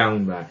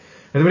down there.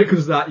 And then when it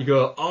comes to that, you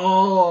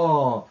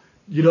go,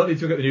 you don't need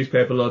to look at the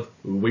newspaper, love,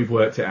 we've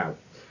worked it out.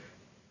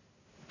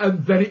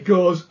 And then it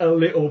goes a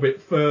little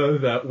bit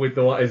further with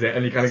the what is it,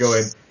 and you're kind of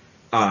going,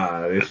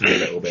 this is a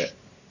little bit,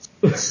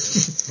 I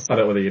don't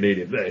know whether you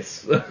needed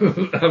this.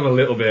 I'm a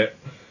little bit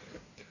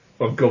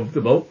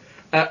uncomfortable.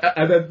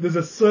 And then there's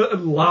a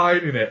certain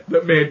line in it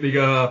that made me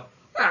go,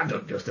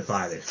 don't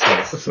justify this,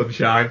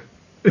 sunshine.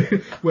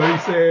 Where he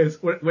says,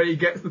 where he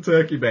gets the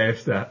turkey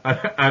baster,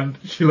 and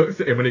she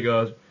looks at him and he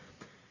goes,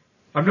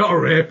 I'm not a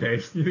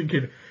rapist. You're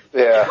thinking,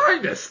 Yeah.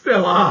 Kinda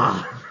still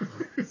are.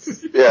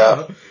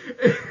 Yeah.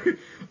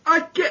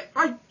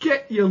 I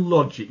get your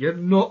logic. You're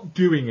not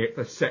doing it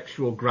for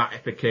sexual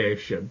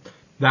gratification.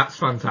 That's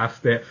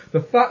fantastic.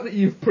 The fact that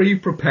you've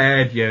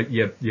pre-prepared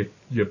your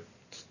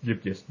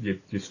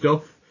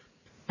stuff,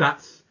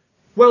 that's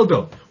well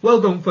done.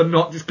 Well done for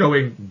not just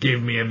going,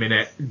 give me a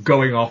minute,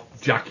 going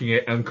off, jacking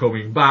it, and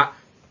coming back.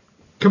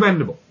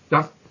 Commendable.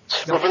 That's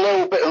with a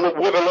little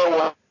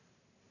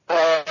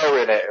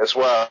hair in it as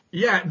well.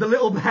 Yeah, the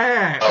little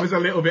hair was a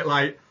little bit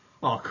like,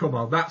 oh come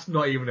on, that's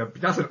not even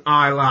that's an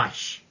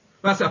eyelash.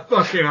 That's a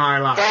fucking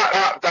eyelash.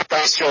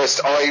 That's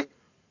just, at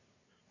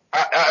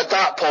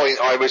that point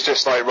I was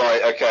just like,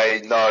 right,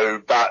 okay, no,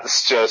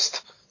 that's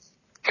just,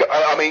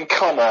 I mean,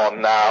 come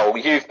on now.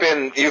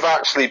 You've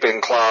actually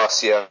been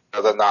classier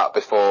than that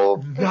before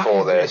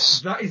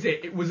this. That is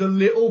it. It was a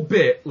little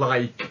bit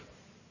like,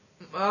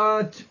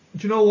 do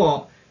you know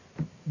what?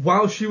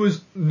 While she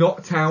was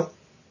knocked out,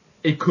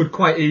 he could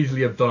quite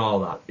easily have done all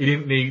that. He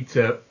didn't need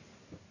to.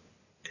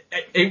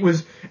 It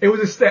was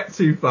a step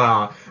too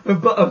far.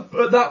 But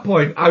at that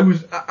point, I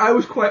was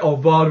quite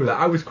on board with it.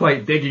 I was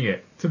quite digging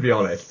it, to be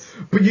honest.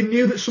 But you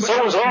knew that something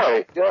else.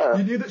 Yeah.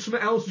 You knew that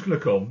something else was going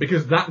to come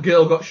because that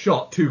girl got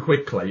shot too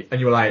quickly, and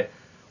you were like,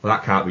 well,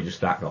 that can't be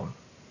just that gone.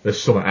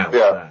 There's something else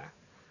there.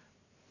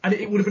 And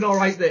it would have been all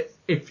right that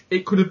if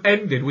it could have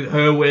ended with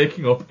her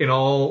waking up in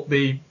all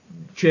the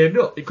chained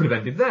up. It could have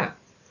ended there.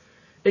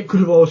 It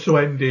could have also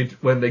ended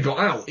when they got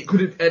out. It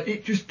could have.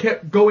 It just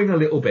kept going a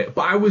little bit.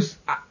 But I was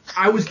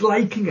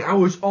liking it. I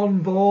was on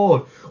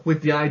board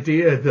with the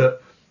idea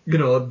that, you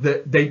know,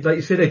 that they, like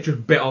you said, they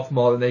just bit off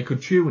more than they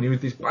could chew, and he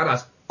was this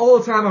badass. All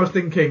the time I was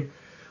thinking,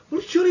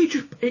 well, surely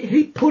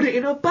he'd put it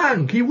in a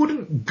bank. He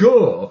wouldn't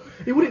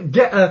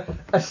get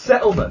a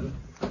settlement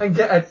and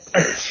get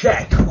a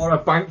check or a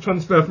bank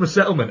transfer from a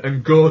settlement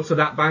and go to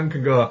that bank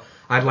and go,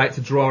 I'd like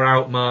to draw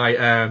out my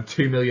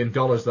 $2 million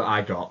that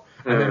I got,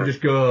 and then just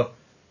go.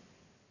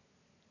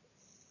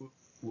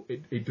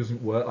 It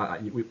doesn't work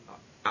like that.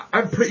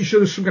 I'm pretty sure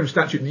there's some kind of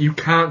statute that you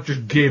can't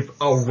just give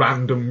a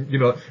random, you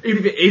know,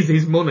 even if it is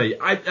his money.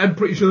 I'm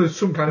pretty sure there's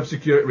some kind of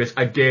security risk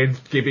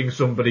against giving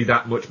somebody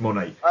that much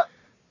money.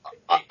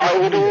 I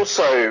would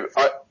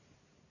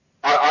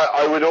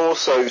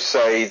also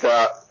say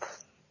that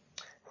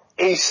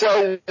he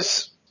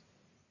says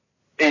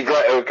he'd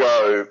let her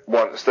go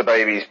once the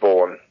baby's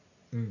born.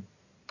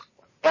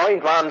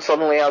 Blind man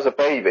suddenly has a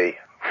baby.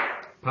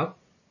 Huh?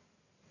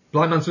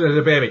 Blind man suddenly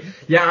has a baby.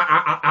 Yeah,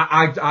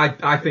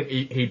 I think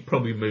he'd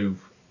probably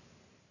move.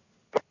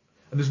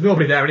 And there's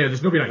nobody there anyway.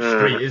 There's nobody on the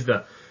street, is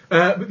there?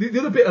 But the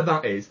other bit of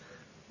that is,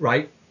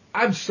 right,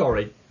 I'm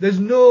sorry, there's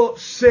no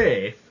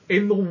safe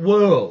in the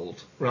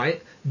world,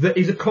 right, that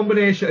is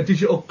a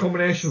digital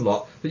combination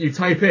lock that you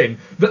type in,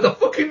 that the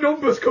fucking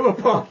numbers come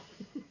upon.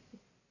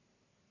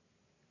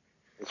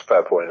 It's a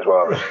fair point as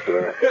well,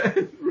 isn't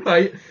it?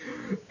 Right.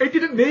 It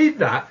didn't need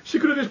that. She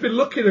could have just been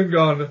looking and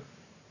gone,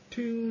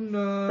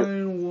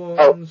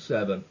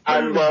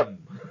 2917.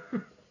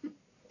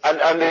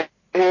 And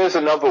here's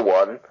another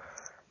one.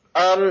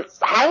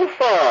 How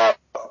far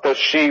does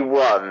she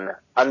run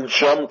and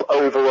jump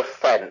over a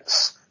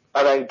fence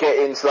and then get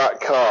into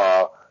that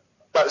car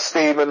that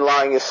Stephen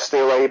Lang is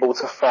still able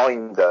to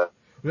find her?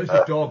 That's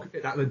the dog.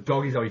 The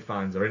dog is how he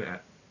finds her, isn't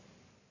it?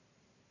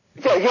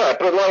 Yeah,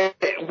 but like,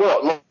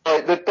 what?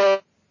 Like,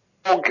 the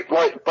dog,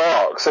 like,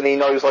 barks and he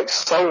knows, like,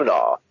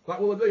 sonar.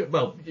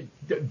 Well,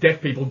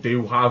 deaf people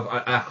do have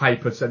a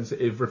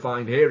hypersensitive,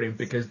 refined hearing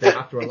because they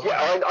have to rely.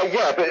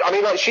 Yeah, but I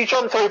mean, like, she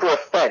jumped over a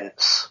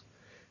fence.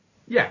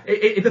 Yeah,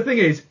 the thing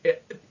is,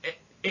 it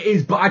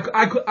is, but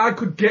I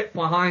could get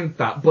behind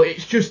that, but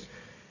it's just,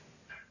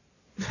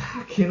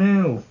 fucking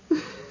hell.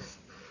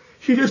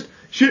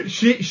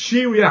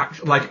 She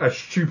reacts like a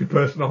stupid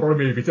person in a horror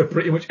movie to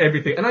pretty much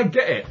everything, and I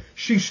get it.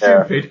 She's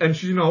stupid and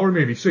she's in a horror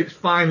movie, so it's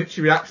fine that she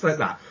reacts like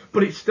that,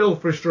 but it's still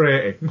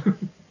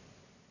frustrating.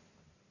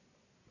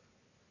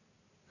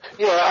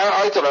 Yeah,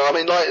 I don't know. I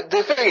mean, like,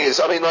 the thing is,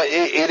 I mean, like,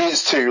 it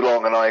is too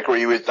long, and I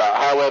agree with that.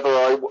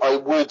 However, I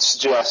would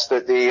suggest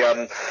that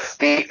the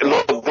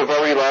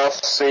very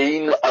last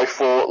scene, I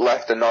thought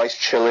left a nice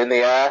chill in the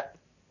air.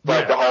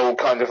 Like, the whole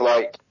kind of,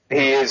 like,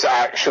 he is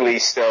actually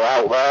still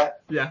out there.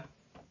 Yeah.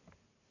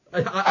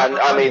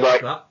 I mean,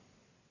 like, that.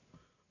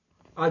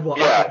 I'd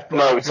watch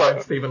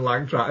Stephen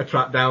Lang try to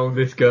track down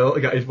this girl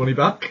to get his money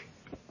back.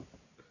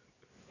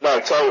 No,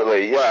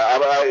 totally, yeah.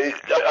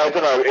 I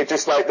don't know, it's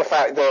just like the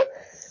fact that,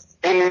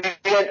 in the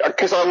end,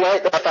 because I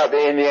like the fact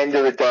that in the end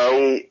of the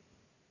day,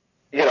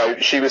 you know,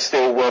 she was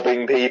still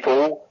robbing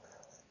people,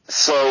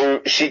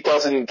 so she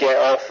doesn't get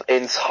off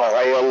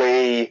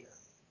entirely,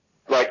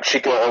 like,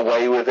 she got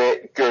away with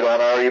it, good on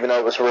her, even though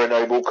it was for a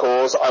noble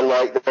cause. I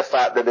like the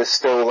fact that there's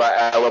still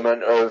that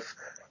element of,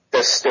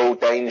 there's still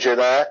danger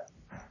there.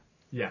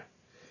 Yeah.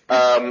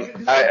 Yeah.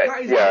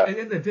 At the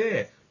end of the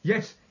day,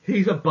 yes,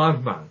 he's a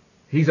bad man.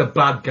 He's a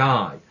bad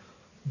guy.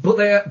 But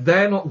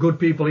they're not good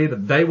people either.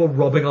 They were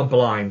robbing a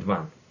blind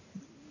man.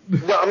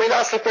 No, I mean,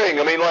 that's the thing.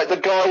 I mean, like, the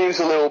guy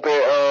who's a little bit,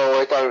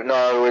 I don't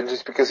know, and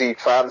just because he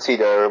fancied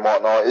her and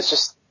whatnot, it's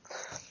just,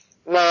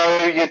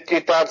 No, your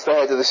dad's the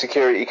head of the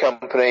security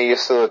company. You're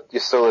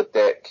still a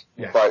dick.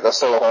 Yeah. Like, that's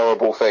still a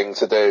horrible thing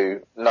to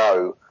do.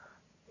 No.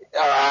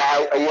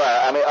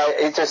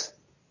 It just,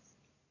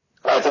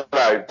 I don't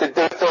know.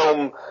 The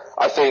film,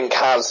 I think,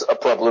 has a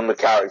problem with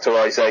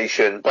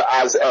characterization, but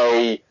as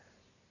a,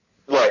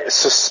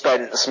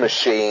 suspense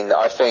machine,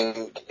 I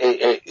think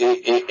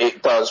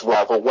it does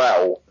rather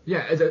well.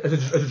 Yeah, as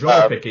a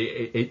genre pick,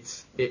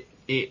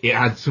 it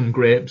had some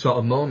great sort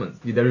of moments.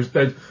 There's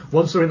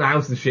once they're in the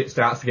house and shit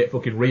starts to get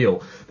fucking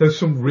real, there's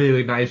some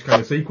really nice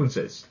kind of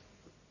sequences.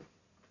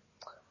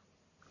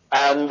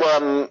 And,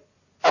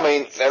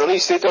 at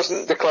least it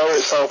doesn't declare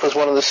itself as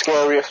one of the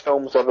scariest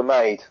films ever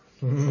made.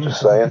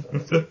 Just saying.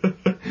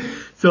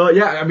 So,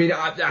 yeah,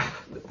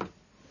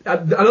 I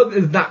don't think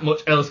there's that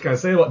much else can I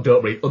say about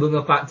Don't Breathe, other than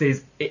the fact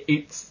is,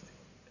 it's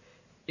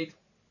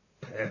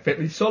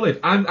perfectly solid.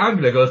 I'm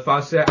going to go as far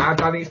as to say I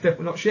think it's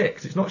definitely not shit,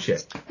 because it's not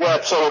shit.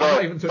 Yeah, so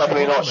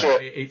definitely not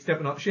shit. It's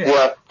definitely not shit.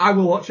 Yeah. I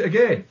will watch it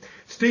again.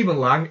 Stephen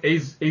Lang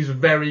is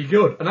very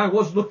good, and I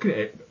was looking at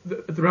it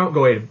throughout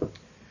going,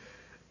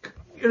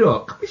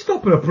 can we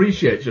stop and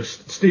appreciate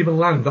just Stephen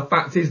Lang? The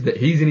fact is that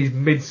he's in his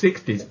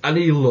mid-60s, and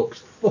he looks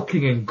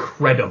fucking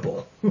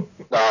incredible.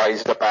 No,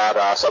 he's a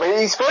badass.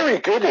 He's very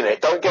good in it,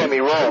 don't get me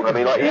wrong.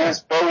 He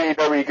is very,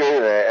 very good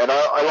in it, and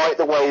I like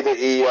the way that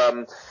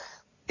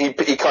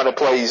he kind of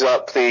plays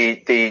up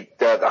the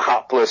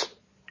hapless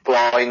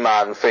blind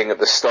man thing at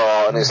the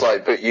start, and it's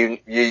like, but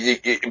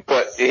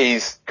but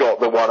he's got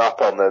the one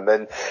up on them,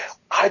 and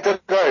I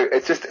don't know,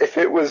 it's just, if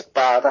it was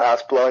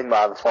badass blind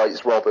man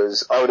fights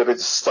robbers, I would have been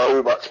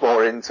so much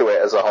more into it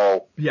as a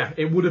whole. Yeah,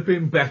 it would have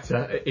been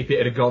better if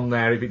it had gone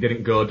there, if it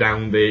didn't go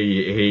down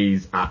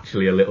he's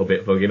actually a little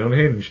bit fucking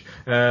unhinged.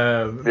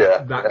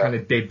 That kind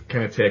of did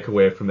kind of take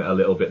away from it a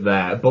little bit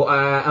there.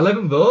 But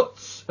 11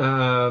 votes,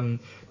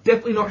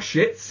 definitely not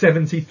shit,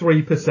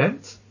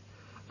 73%.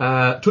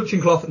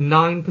 Touching Cloth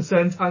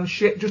 9% and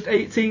shit just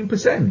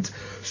 18%.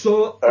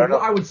 So what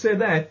I would say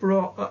there for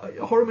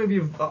a horror movie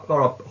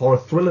or a horror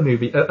thriller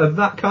movie of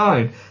that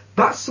kind,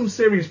 that's some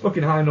serious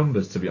fucking high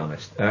numbers, to be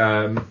honest.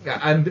 The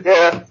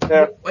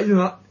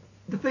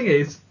thing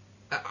is,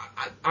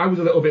 I was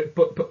a little bit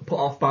put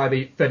off by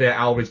the Fede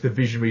Alvarez, the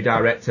visionary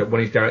director,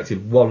 when he's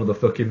directed one other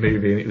fucking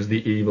movie, and it was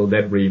the Evil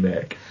Dead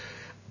remake.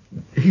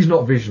 He's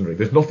not visionary.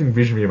 There's nothing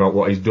visionary about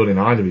what he's done in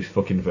either of his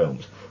fucking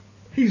films.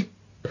 He's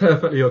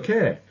perfectly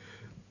okay.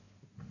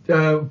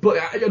 But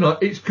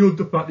it's good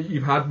the fact that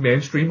you've had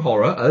mainstream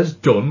horror has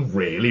done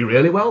really,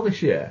 really well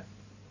this year.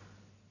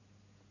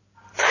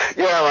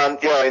 Yeah,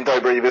 man.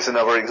 Don't Breathe is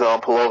another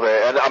example of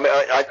it. And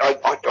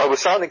I was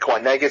sounding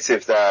quite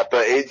negative there,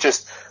 but it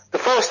just, the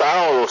first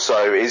hour or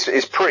so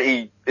is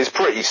pretty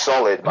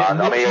solid, man.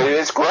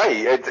 It's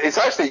great. It's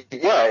actually,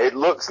 it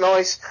looks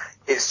nice.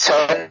 It's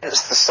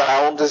tense. The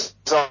sound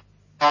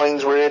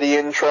design's really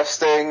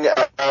interesting.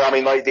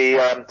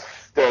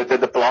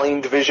 The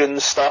blind vision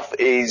stuff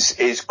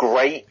is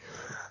great.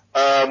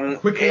 I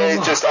don't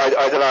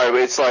know,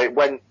 it's like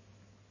when...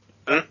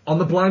 On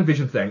the blind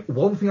vision thing,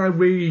 one thing I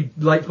really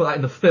liked about that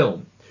in the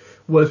film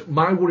was,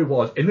 my worry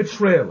was, in the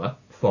trailer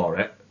for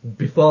it,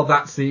 before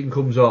that scene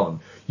comes on,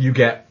 you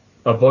get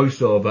a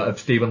voiceover of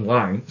Stephen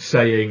Lang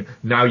saying,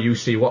 now you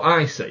see what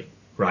I see,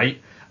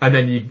 right? And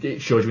then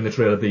it shows you in the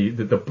trailer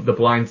the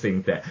blind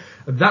thing there.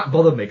 That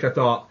bothered me, because I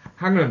thought,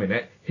 hang on a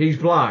minute, he's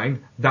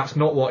blind, that's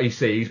not what he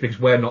sees, because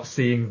we're not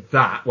seeing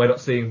that, we're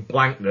not seeing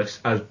blankness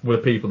as we're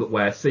people that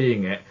we're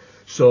seeing it.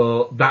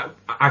 So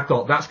I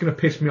thought, that's going to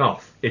piss me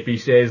off if he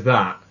says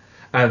that,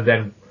 and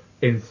then,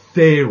 in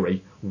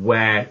theory,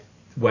 we're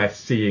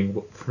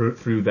seeing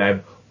through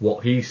them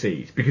what he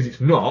sees. Because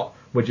it's not,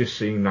 we're just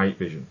seeing night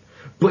vision.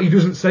 But he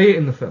doesn't say it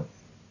in the film.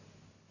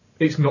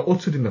 It's not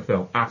uttered in the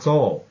film at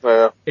all.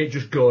 Yeah. It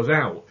just goes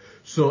out.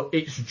 So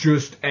it's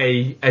just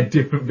a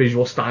different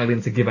visual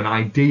styling to give an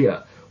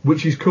idea,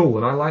 which is cool,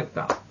 and I like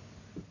that.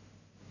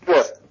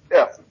 Yeah.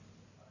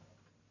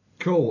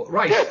 Cool,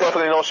 right. Yeah,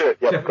 definitely not shit.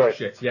 Yeah, definitely great.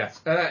 shit, yes.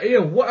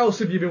 Ian, what else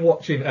have you been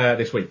watching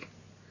this week?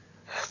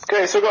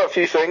 Okay, so I've got a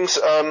few things.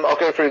 I'll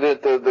go through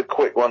the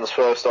quick ones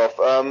first off.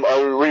 I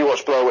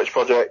rewatched Blair Witch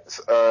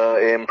Project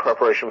in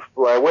preparation for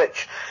Blair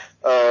Witch.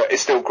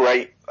 It's still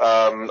great.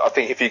 I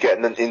think if you get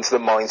into the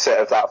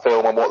mindset of that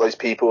film and what those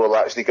people were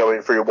actually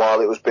going through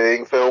while it was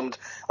being filmed,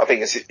 I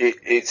think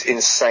it's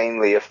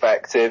insanely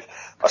effective.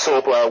 I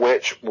saw Blair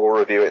Witch. We'll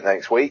review it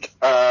next week.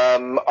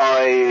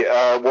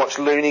 I watched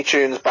Looney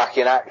Tunes Back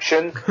in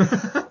Action.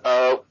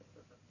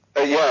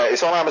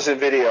 It's on Amazon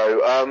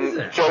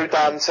Video. Joe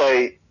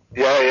Dante.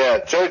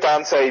 Joe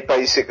Dante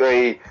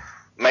basically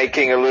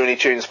making a Looney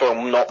Tunes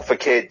film not for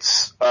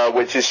kids,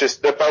 which is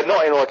just, but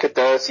not in like a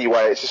dirty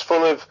way. It's just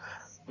full of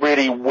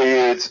really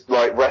weird,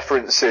 like,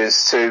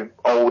 references to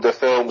older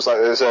films. Like,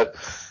 there's a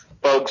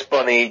Bugs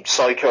Bunny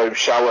Psycho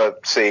shower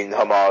scene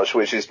homage,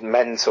 which is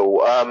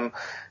mental. How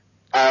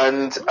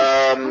did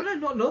I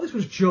not know this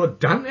was Joe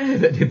Dante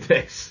that did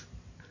this?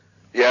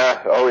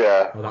 Yeah, oh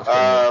yeah. Oh, that's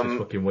this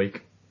fucking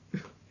week.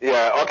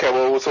 Yeah, okay,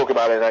 well, we'll talk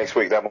about it next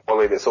week then. We'll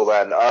leave it till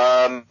then.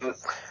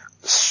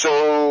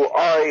 So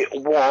I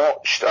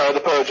watched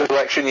The Purge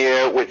Election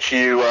Year, which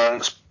you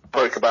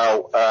spoke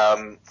about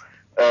a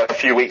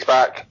few weeks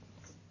back.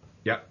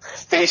 Yeah.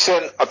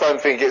 Decent. I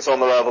don't think it's on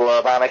the level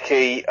of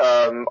Anarchy.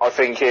 I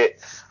think it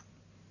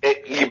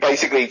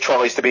basically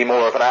tries to be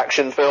more of an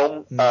action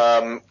film,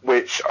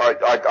 which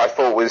I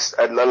thought was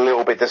a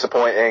little bit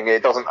disappointing.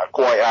 It doesn't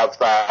quite have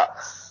that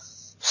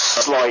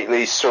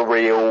slightly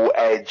surreal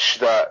edge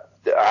that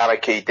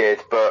Anarchy did,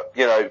 but,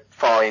 you know,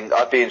 fine.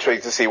 I'd be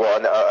intrigued to see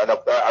what,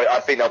 I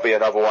think there'll be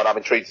another one. I'm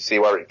intrigued to see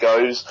where it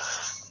goes.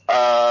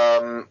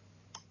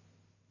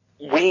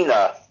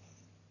 Wiener.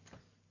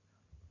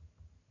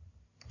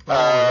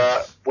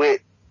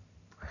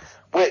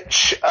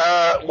 Which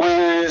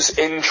was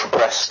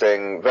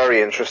interesting,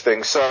 very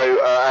interesting.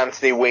 So,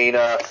 Anthony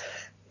Weiner,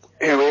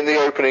 who in the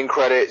opening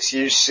credits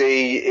you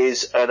see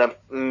is an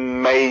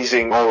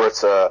amazing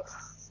orator.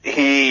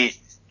 He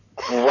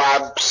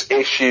grabs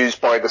issues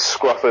by the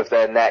scruff of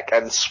their neck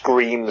and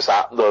screams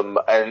at them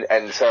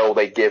until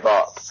they give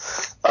up.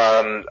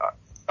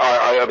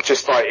 I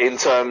just like, in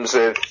terms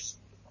of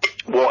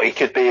what he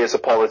could be as a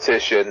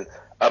politician,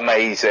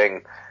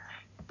 amazing.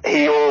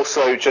 He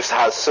also just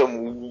has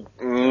some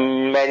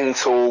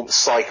mental,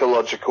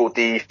 psychological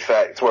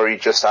defect where he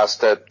just has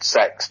to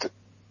sext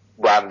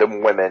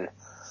random women.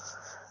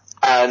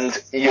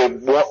 And you're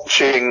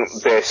watching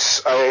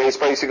this, it's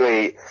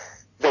basically,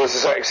 there was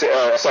a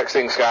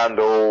sexting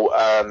scandal,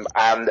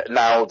 and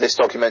now this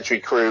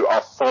documentary crew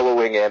are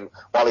following him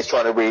while he's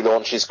trying to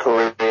relaunch his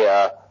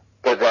career,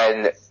 but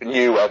then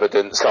new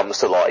evidence comes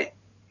to light.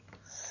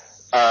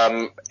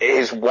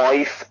 His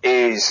wife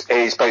is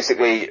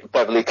basically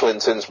Beverly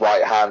Clinton's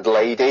right-hand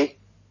lady,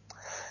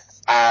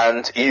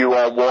 and you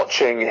are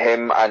watching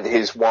him and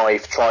his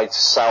wife try to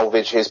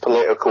salvage his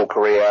political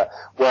career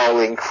while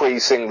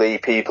increasingly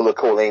people are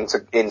calling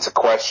into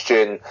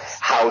question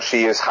how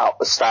she is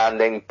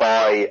standing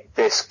by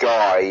this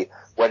guy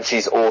when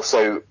she's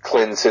also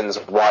Clinton's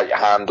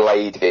right-hand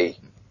lady.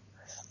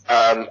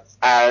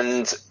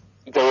 And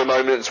there are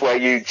moments where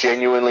you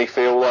genuinely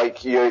feel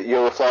like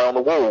you're a fly on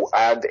the wall,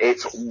 and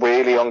it's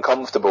really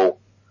uncomfortable.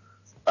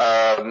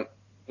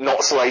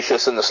 Not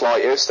salacious in the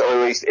slightest, or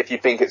at least if you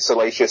think it's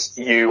salacious,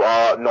 you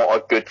are not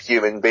a good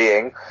human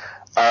being.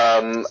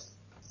 And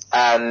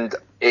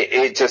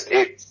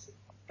it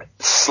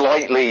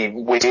slightly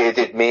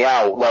weirded me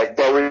out. Like,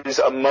 there is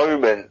a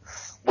moment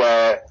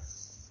where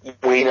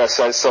Weiner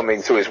says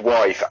something to his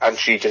wife and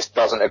she just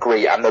doesn't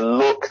agree, and the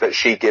look that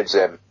she gives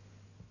him,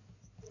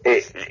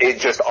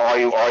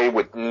 I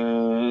would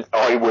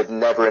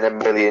never in a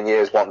million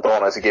years want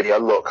Donna to give me a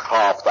look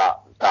half that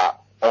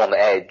on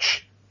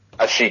edge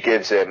as she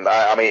gives him.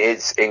 I mean,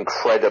 it's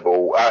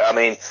incredible. I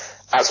mean,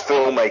 as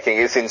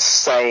filmmaking, it's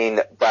insane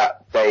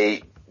that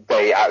they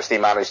actually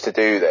managed to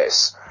do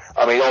this.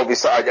 I mean,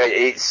 obviously,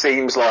 it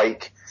seems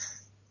like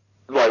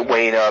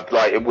Weiner,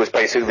 it was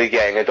basically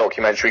getting a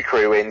documentary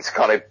crew in to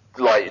kind of,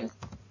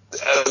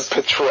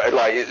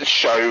 portray,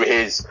 show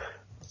his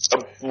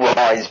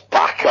rise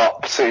back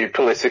up to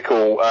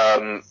political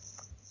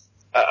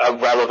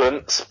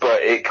relevance,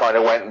 but it kind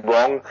of went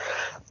wrong.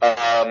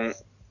 But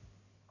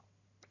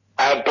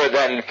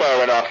then,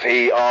 fair enough,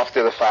 he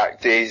after the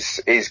fact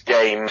is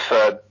game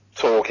for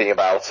talking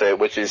about it,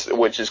 which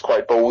is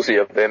quite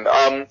ballsy of him.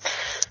 I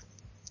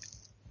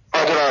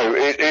don't know.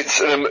 It's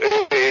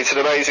an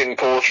amazing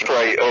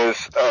portrait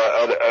of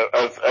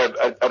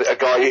a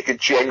guy who could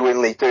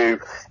genuinely do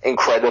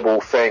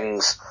incredible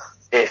things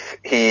if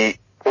he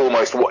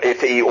almost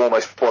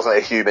wasn't a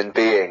human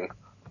being.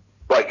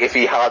 Like, if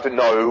he had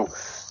no,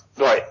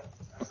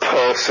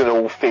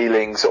 personal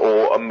feelings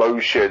or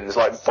emotions,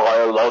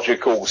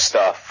 biological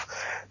stuff,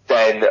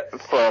 then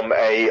from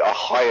a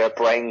higher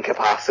brain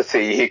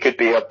capacity, he could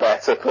be a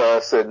better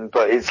person.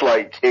 But it's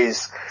like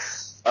his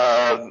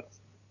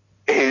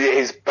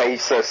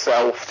baser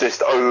self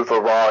just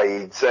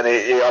overrides, and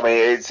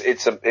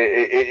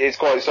it's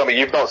quite something.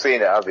 You've not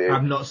seen it, have you?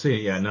 I've not seen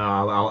it yet. No,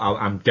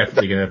 I'm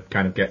definitely going to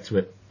kind of get to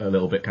it a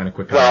little bit kind of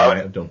quicker than I might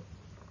have done.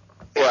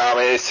 Yeah, I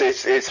mean,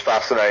 it's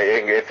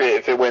fascinating.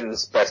 If it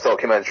wins Best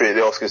Documentary at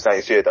the Oscars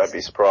next year, don't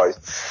be surprised.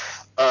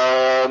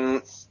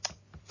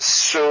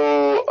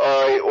 So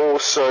I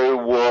also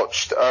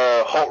watched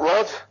Hot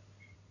Rod,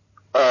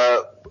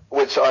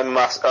 which I'm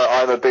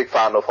a big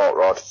fan of Hot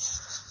Rod.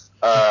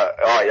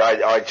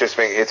 I just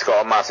think it's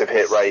got a massive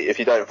hit rate. If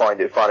you don't find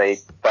it funny,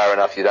 fair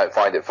enough, you don't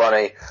find it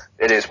funny.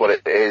 It is what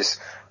it is.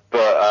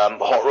 But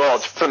Hot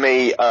Rod, for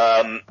me,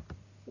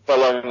 the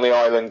Lonely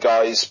Island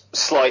guys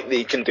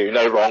slightly can do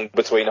no wrong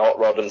between Hot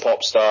Rod and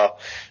Popstar.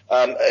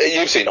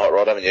 You've seen Hot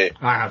Rod, haven't you?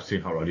 I have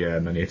seen Hot Rod, yeah,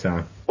 many a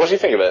time. What do you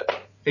think of it?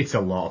 It's a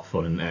lot of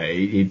fun, isn't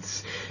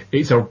it?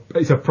 It's a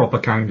proper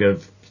kind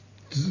of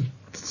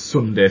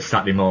Sunday,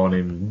 Saturday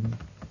morning,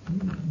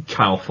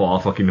 Channel 4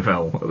 fucking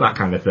film, that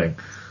kind of thing.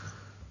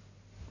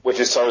 Which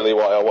is totally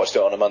why I watched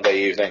it on a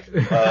Monday evening.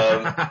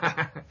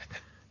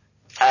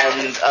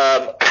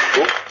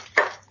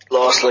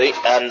 Lastly,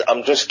 and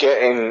I'm just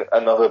getting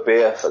another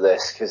beer for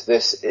this, because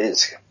this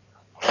is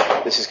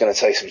This is going to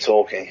take some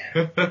talking.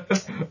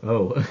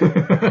 Oh.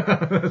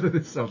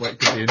 This sounds like it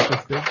could be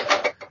interesting.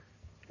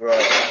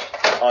 Right.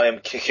 I am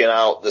kicking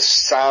out the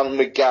San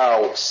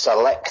Miguel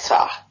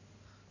Selector.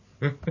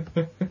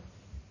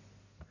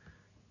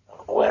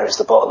 Where is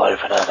the bottle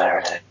opener? There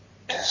it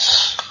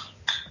is.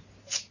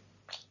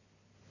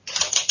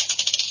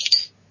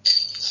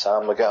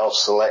 San Miguel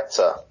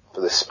Selector for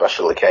this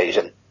special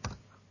occasion.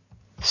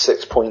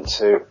 6.2.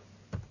 Let's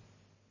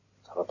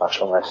have a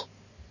bash on this.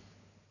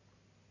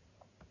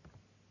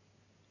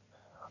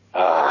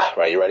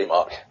 Right, you ready,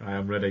 Mark? I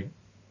am ready.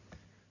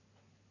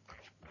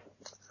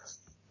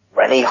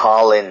 Rennie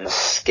Harlin's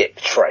Skip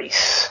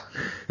Trace.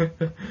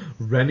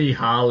 Rennie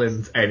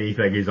Harlin's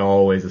anything is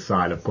always a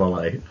sign of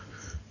quality.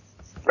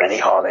 Rennie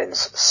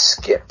Harlin's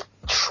Skip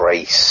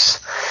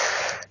Trace.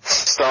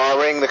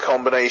 Starring the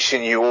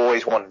combination you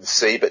always wanted to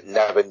see but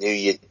never knew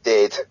you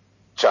did.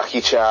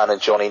 Jackie Chan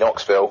and Johnny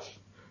Knoxville.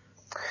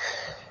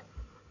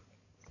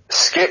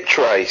 Skip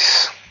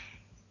Trace.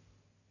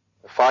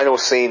 The final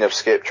scene of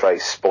Skip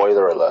Trace,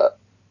 spoiler alert.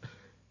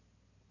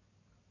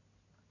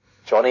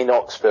 Johnny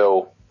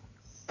Knoxville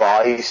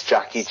buys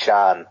Jackie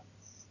Chan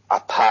a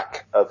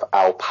pack of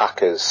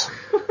alpacas.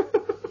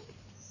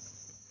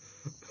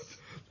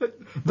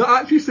 That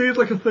actually seems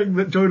like a thing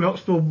that Johnny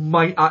Knoxville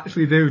might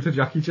actually do to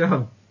Jackie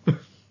Chan.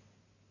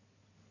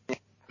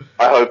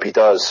 I hope he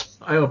does.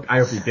 I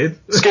hope he did.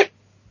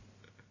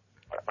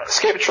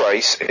 Skip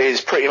Trace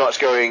is pretty much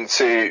going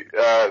to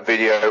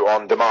video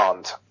on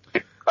demand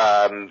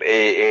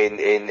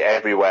in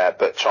everywhere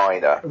but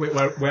China.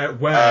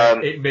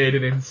 Where it made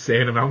an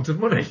insane amount of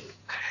money.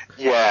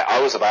 Yeah,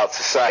 I was about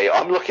to say,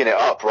 I'm looking it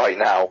up right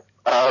now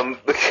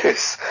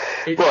because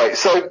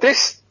so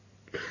this.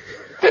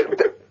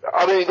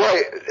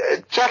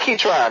 Jackie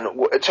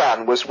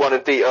Chan was one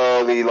of the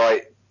early,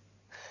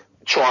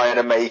 trying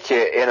to make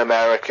it in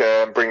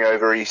America and bring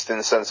over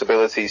Eastern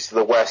sensibilities to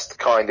the West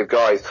kind of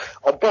guys.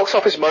 On Box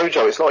Office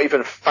Mojo, it's not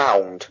even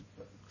found.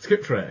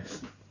 Skip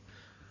Trace.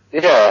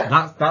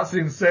 Yeah. That's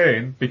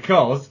insane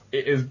because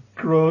it has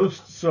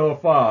grossed so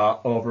far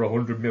over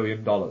 $100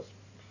 million.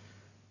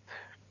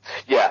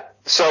 Yeah.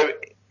 So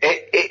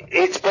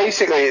it's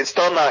basically, it's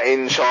done that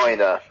in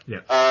China.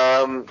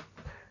 Yeah.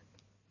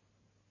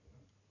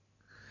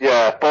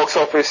 Yeah, Box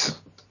Office,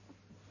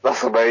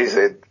 that's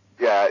amazing.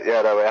 Yeah,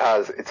 no, it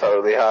has. It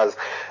totally has.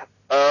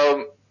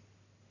 The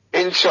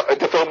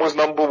film was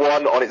number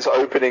one on its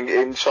opening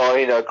in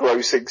China,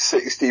 grossing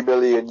 $60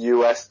 million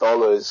US.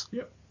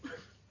 Yep.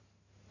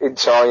 In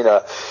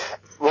China.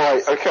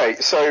 Right, okay,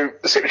 so,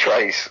 Skip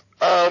Trace.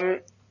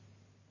 Along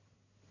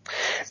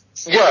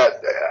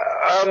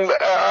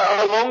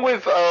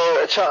with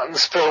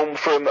Chatton's film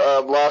from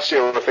last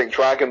year, I think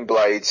Dragon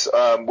Blades,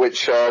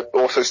 which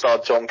also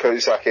starred John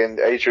Cusack and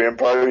Adrian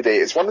Brody.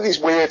 It's one of these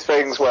weird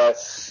things where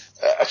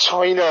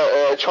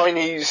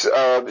Chinese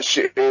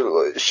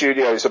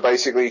studios are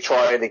basically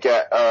trying to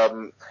get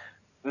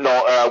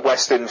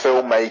Western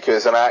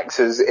filmmakers and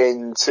actors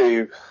in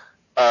to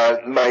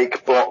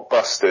make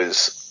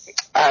blockbusters,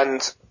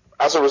 and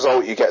as a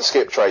result, you get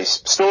Skip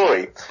Trace.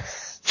 Story: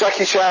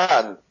 Jackie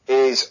Chan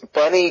is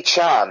Benny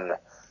Chan.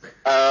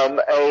 I'm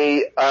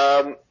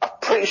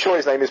pretty sure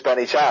his name is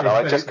Benny Chan.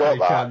 I just got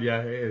that. Chan,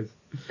 yeah, it is.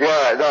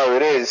 Yeah, no,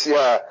 it is,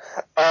 yeah.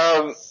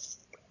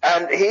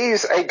 And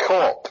he's a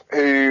cop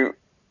who,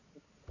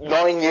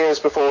 9 years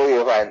before the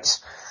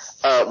events,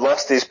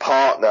 lost his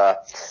partner.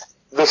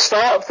 The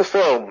start of the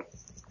film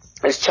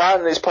is Chan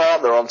and his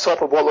partner on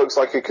top of what looks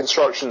like a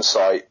construction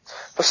site.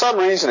 For some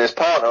reason, his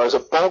partner has a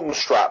bomb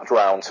strapped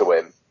around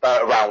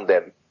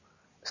him.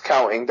 It's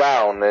counting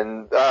down,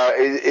 and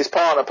his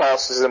partner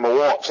passes him a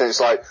watch, and it's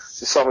like,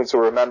 this is something to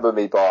remember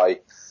me by.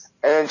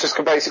 And then just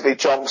basically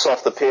jumps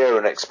off the pier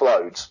and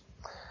explodes.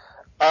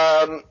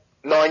 9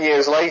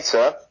 years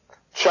later,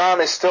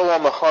 Chan is still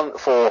on the hunt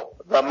for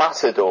the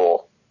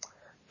Matador,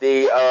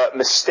 the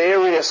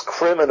mysterious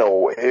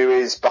criminal who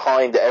is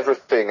behind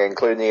everything,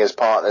 including his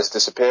partner's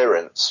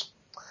disappearance.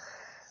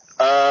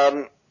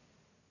 Now,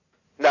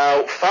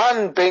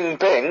 Fan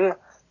Bingbing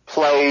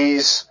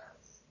plays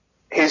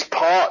his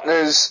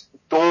partner's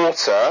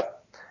daughter,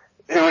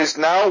 who is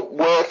now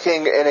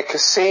working in a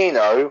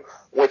casino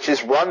which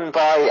is run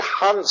by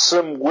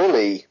Handsome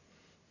Willie.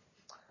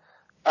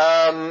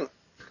 Johnny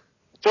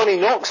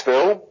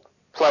Knoxville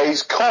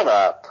plays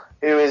Connor,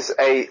 who is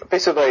a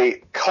bit of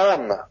a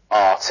con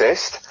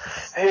artist,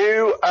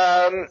 who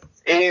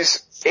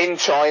is in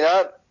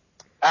China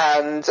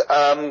and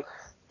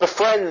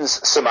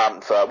befriends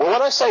Samantha. Well,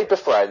 when I say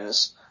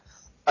befriends,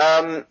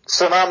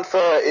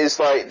 Samantha is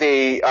like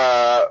the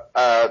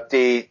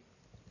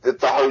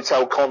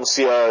hotel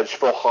concierge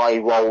for high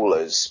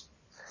rollers.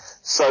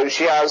 So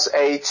she has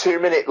a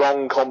 2-minute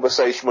long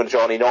conversation with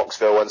Johnny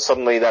Knoxville, and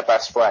suddenly they're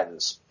best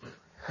friends.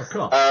 Of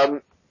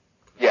course.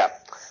 Yeah.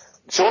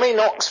 Johnny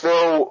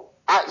Knoxville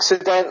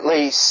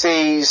accidentally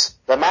sees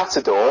the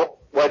Matador.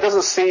 Well, he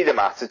doesn't see the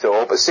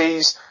Matador, but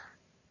sees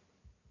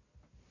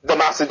the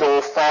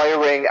Matador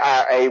firing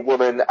at a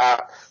woman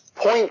at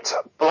point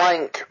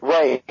blank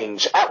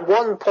range. At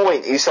one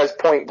point, he says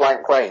point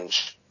blank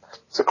range.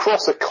 It's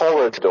across a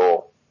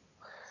corridor.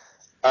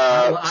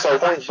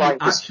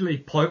 Actually,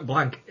 point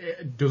blank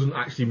doesn't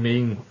actually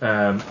mean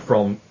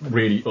from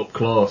really up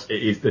close.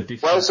 It is the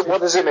distance.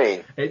 What does it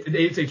mean?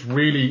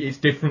 It's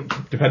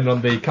different depending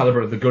on the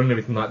caliber of the gun and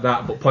everything like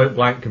that. But point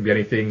blank can be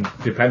anything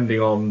depending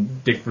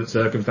on different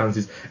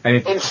circumstances.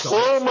 In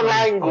film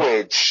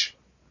language,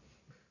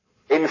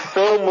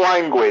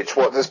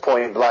 what does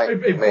point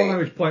blank mean? In film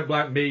language, point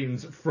blank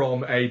means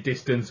from a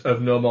distance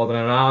of no more than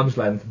an arm's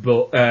length.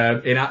 But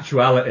in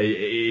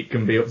actuality, it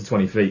can be up to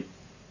 20 feet.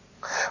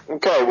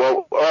 Okay,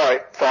 well,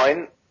 alright,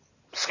 fine.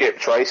 Skip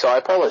Trace, I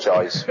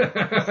apologise.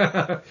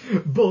 But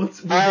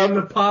within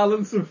the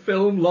parlance of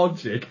film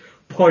logic,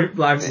 point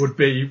blank would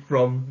be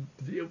from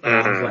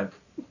arm's length.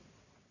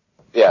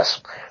 Yes.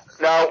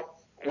 Now,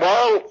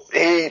 while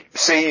he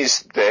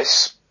sees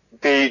this,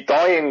 the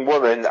dying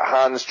woman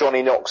hands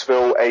Johnny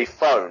Knoxville a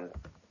phone.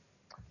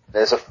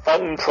 There's a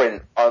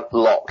thumbprint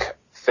lock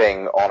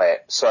thing on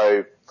it,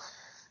 so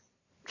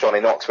Johnny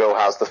Knoxville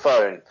has the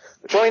phone.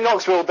 Johnny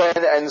Knoxville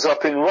then ends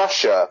up in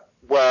Russia,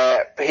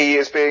 where he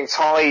is being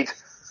tied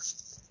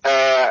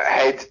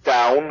head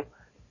down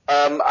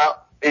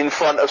in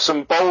front of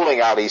some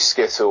bowling alley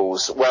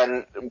skittles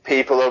when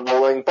people are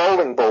rolling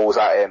bowling balls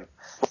at him.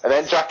 And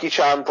then Jackie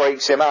Chan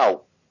breaks him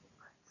out.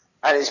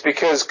 And it's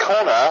because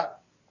Connor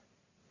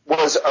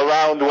was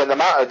around when the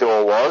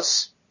Matador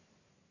was,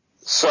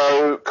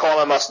 so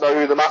Connor must know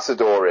who the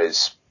Matador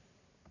is,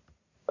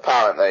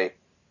 apparently.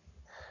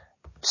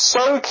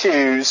 So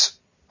cues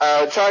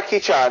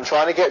Jackie Chan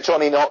trying to get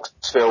Johnny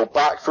Knoxville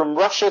back from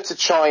Russia to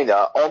China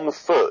on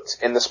foot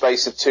in the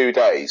space of 2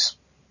 days.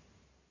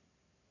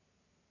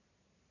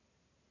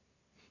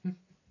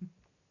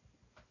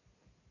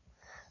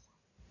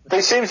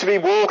 They seem to be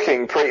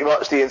walking pretty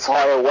much the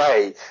entire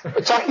way,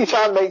 but Jackie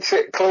Chan makes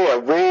it clear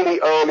really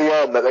early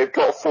on that they've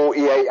got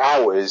 48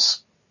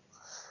 hours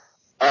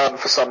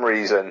for some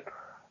reason.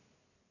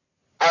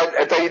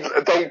 And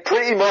they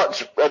pretty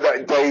much,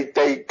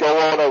 they go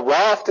on a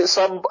raft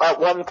at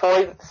one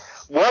point.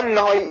 One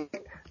night,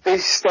 they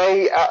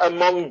stay at a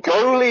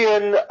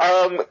Mongolian,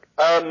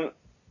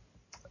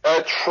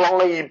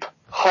 tribe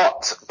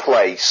hut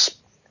place,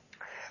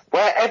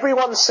 where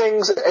everyone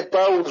sings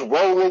Adele's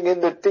Rolling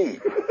in the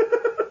Deep.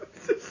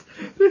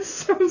 This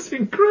sounds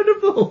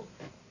incredible.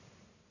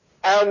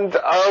 And,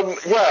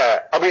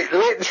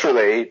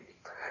 literally,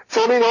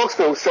 Johnny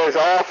Knoxville says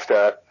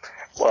after,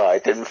 well, I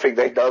didn't think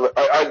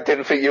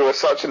you were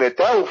such an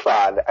Adele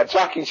fan. And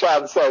Jackie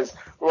Chan says,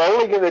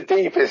 Rolling in the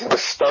Deep is a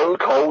stone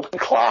cold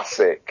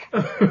classic.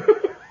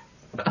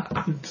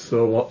 I'm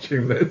so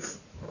watching this.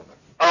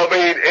 I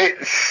mean,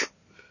 it's,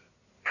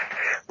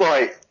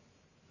 right,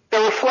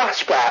 there are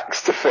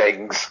flashbacks to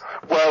things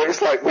where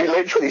it's like, we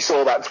literally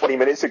saw that 20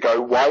 minutes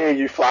ago, why are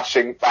you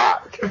flashing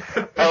back?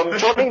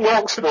 Johnny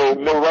Knoxville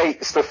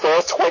narrates the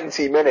first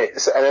 20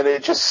 minutes and then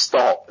it just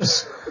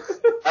stops.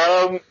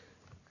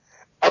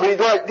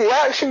 The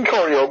action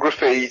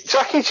choreography,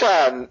 Jackie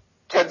Chan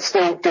can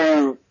still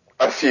do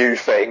a few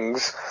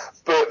things,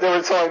 but there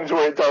are times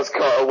where it does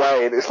cut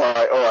away and it's like,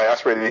 alright,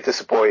 that's really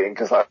disappointing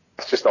because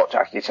that's just not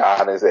Jackie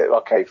Chan, is it?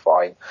 Okay,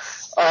 fine.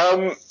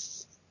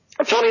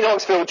 Johnny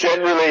Knoxville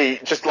generally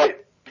just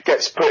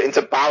gets put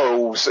into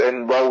barrels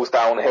and rolls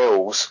down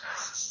hills.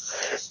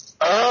 It's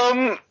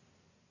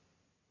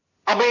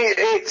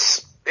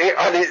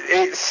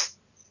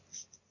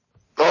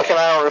like an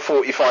hour and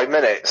 45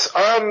 minutes.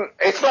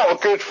 It's not a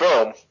good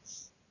film.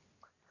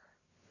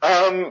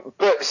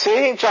 But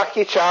seeing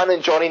Jackie Chan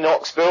and Johnny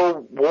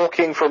Knoxville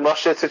walking from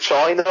Russia to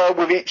China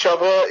with each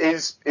other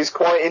is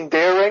quite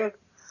endearing.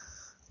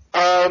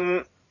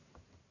 And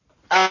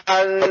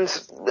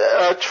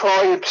a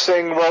tribe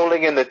sing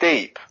Rolling in the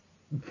Deep.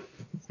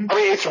 I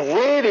mean, it's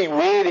really,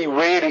 really,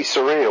 really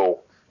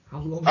surreal. How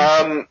long?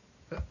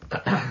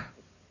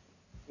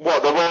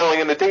 What, the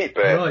Rolling in the Deep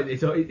bit? Right,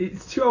 it's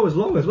 2 hours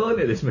long as well,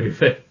 isn't it, this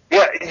movie?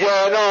 Yeah,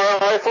 no,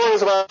 I thought it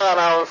was about an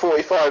hour and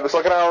 45. It's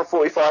like an hour and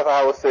 45,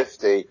 hour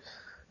 50.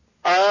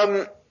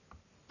 But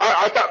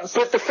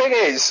the thing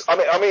is,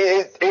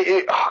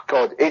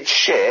 it's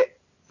shit.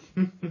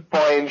 But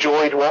I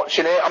enjoyed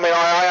watching it. I mean,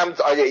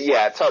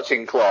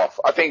 touching cloth.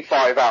 I think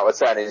 5 out of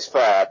 10 is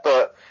fair,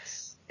 but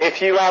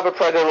if you have a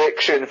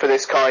predilection for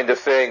this kind of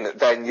thing,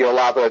 then you'll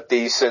have a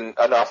decent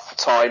enough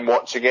time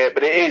watching it,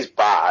 but it is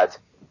bad.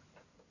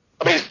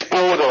 I mean, it's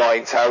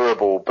borderline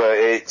terrible, but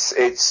it's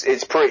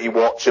pretty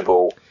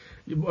watchable.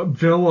 Do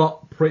you know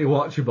what? Pretty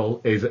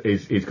watchable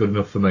is good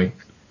enough for me.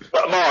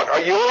 But Mark,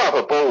 you'll have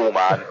a ball,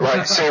 man.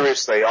 Like,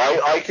 seriously,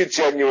 I could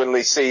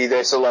genuinely see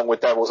this along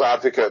with Devil's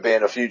Advocate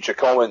being a future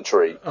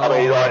commentary.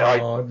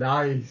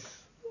 Nice.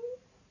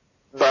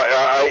 But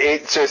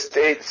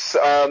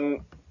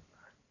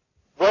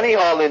Rennie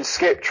Harlin's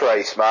Skip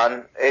Trace,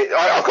 man.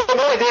 I've got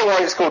no idea why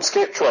it's called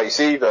Skip Trace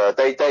either.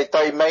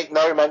 They make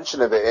no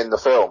mention of it in the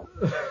film.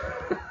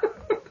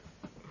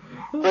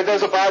 But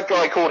there's a bad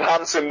guy called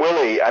Handsome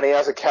Willie, and he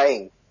has a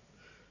cane.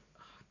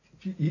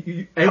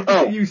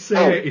 Everything you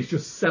say is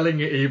just selling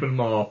it even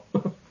more.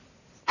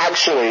 And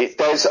Actually,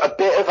 there's a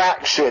bit of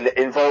action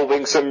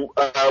involving some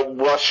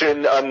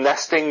Russian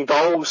nesting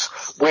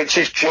dolls, which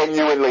is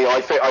genuinely,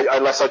 I think,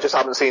 unless I just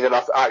haven't seen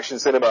enough action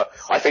cinema,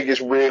 I think is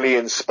really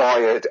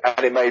inspired,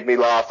 and it made me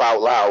laugh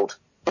out loud.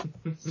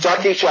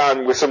 Jackie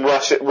Chan with some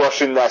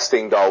Russian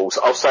nesting dolls.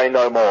 I'll say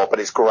no more, but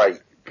it's great.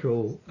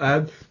 Cool.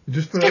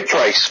 Just Skip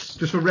Trace.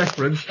 Just for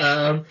reference,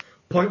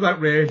 point blank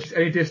range is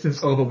any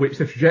distance over which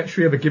the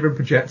trajectory of a given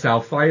projectile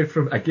fired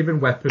from a given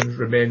weapon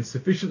remains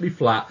sufficiently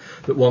flat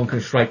that one can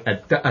strike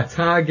a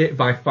target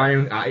by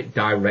firing at it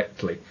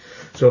directly.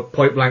 So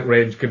point blank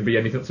range can be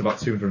anything to about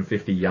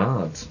 250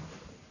 yards.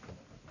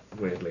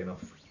 Weirdly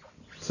enough.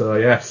 So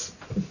yes.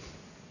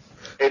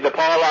 In the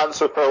parlance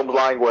of film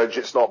language,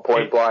 it's not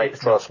point blank,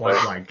 trust me.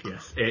 Point blank,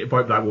 yes.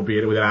 Point blank will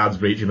be within arm's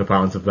reach in the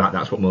parlance of that.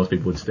 That's what most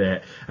people would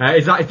state.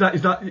 Is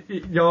that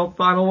your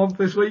final one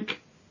for this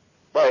week?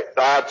 Right,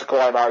 I had to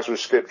climax with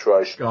Skip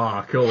Trace.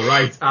 Oh, cool.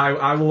 Right,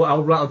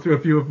 I'll rattle through a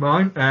few of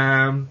mine.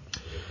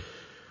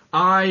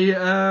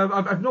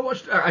 I've not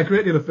watched a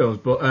great deal of films,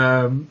 but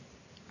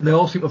they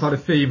all seem to have had a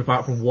theme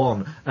apart from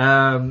one.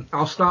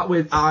 I'll start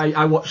with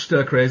I watched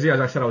Stir Crazy, as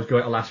I said I was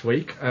going to last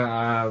week.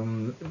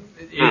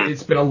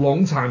 It's been a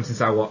long time since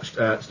I watched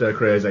Stir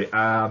Crazy.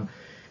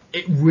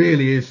 It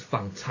really is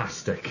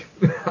fantastic.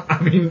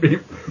 I mean,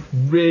 it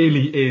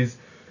really is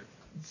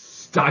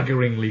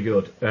staggeringly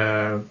good.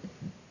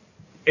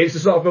 It's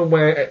the sort of film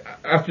where,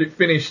 after it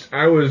finished,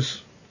 I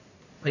was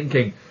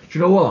thinking, do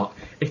you know what?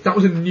 If that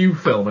was a new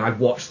film and I'd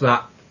watched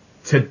that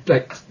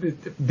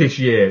this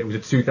year, it was a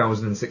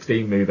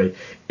 2016 movie,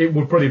 it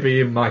would probably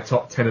be in my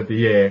top 10 of the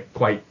year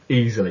quite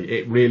easily.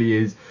 It really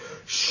is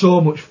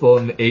so much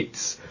fun.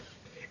 It's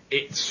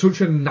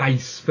such a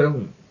nice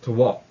film to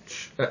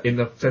watch, in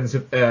the sense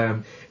of,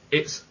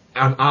 it's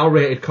an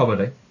R-rated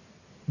comedy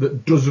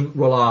that doesn't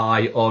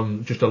rely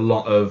on just a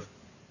lot of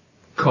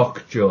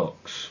cock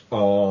jokes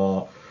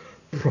or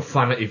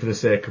profanity for the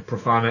sake of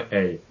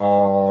profanity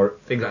or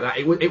things like that.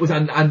 It was a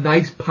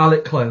nice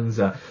palate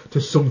cleanser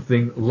to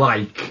something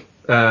like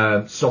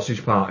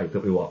Sausage Party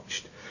that we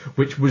watched,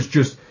 which was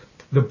just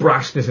the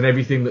brassness and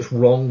everything that's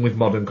wrong with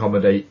modern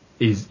comedy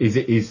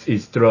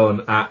is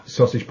thrown at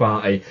Sausage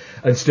Party,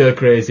 and Stir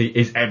Crazy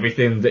is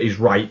everything that is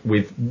right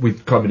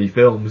with comedy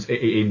films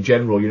in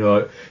general. You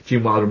know,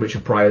 Gene Wilder and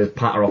Richard Pryor's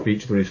patter off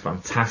each other is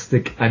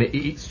fantastic, and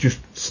it's just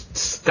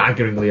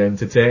staggeringly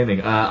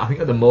entertaining. I think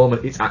at the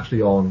moment it's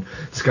actually on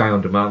Sky On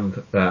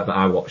Demand that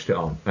I watched it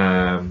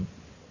on.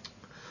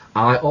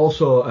 I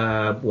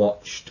also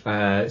watched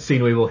See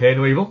No Evil, Hear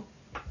No Evil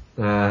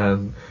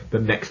the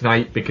next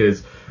night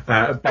because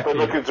I've been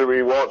looking to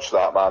rewatch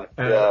that, man.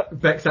 Yeah.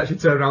 Bex actually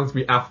turned around to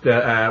me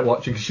after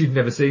watching, because she'd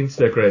never seen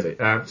Stir Crazy.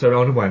 Turned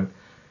around and went,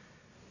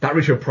 "That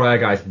Richard Pryor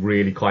guy's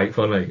really quite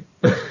funny."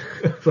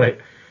 It's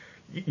like,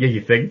 yeah, you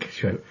think?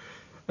 She went,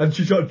 and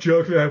she sort of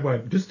jokingly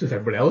went, does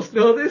everyone else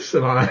know this?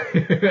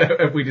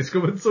 Have we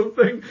discovered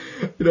something?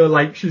 You know,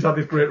 like, she's had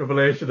this great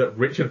revelation that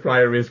Richard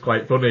Pryor is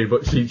quite funny,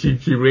 but she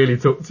really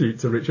took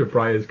to Richard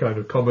Pryor's kind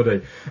of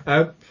comedy.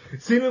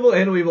 See No Evil,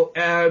 Hear No Evil.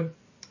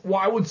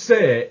 What I would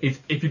say is,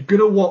 if you're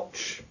gonna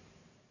watch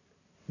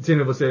See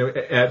No Evil,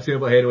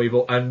 Hear No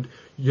Evil, and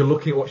you're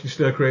looking at watching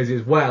Stir Crazy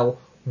as well,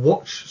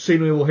 watch See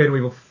No Evil, Hear No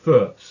Evil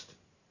first.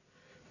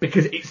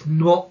 Because it's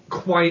not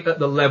quite at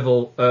the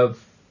level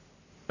of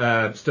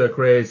Stir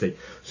Crazy.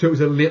 So it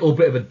was a little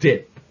bit of a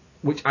dip,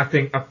 which I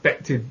think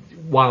affected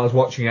while I was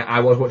watching it.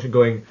 I was watching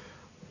going,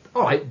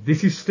 alright,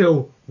 this is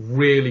still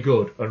really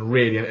good and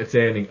really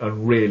entertaining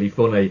and really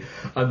funny.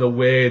 And the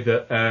way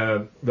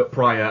that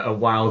Pryor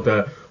and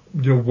Wilder,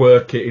 you know,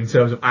 work it in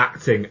terms of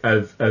acting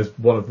as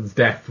one of them's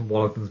deaf and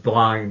one of them's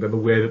blind, and the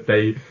way that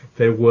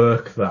they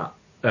work that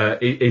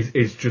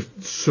is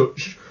just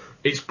such,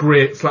 it's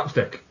great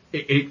slapstick.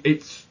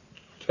 It's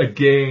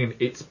again,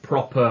 it's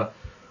proper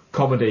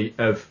comedy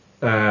of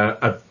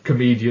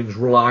comedians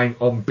relying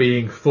on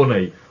being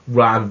funny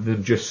rather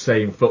than just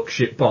saying fuck,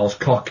 shit, balls,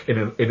 cock in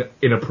an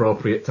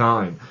inappropriate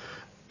time,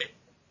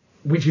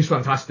 which is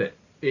fantastic.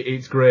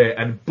 It's great,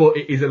 but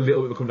it is a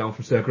little bit come down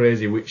from Stir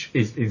Crazy, which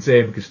is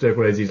insane because Stir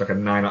Crazy is like a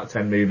 9 out of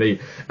 10 movie,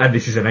 and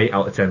this is an 8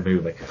 out of 10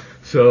 movie.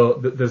 So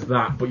there's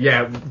that. But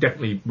yeah,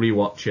 definitely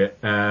rewatch it.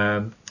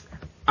 And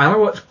I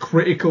watched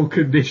Critical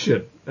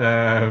Condition,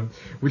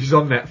 which is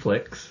on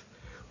Netflix,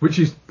 which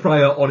is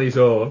Pryor on his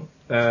own.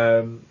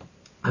 Have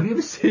you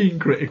ever seen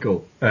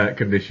Critical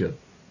Condition?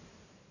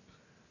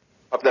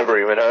 I've never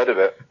even heard of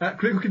it.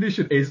 Critical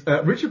Condition is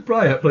Richard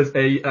Pryor plays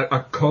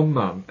a con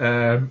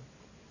man.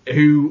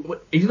 Who,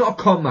 he's not a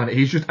con man,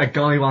 he's just a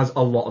guy who has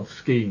a lot of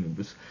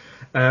schemes.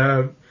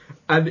 And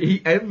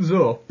he ends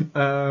up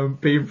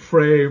being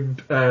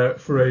framed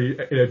for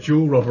a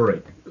jewel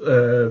robbery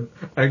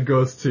and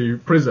goes to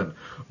prison,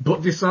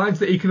 but decides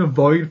that he can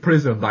avoid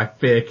prison by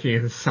faking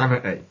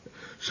insanity.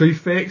 So he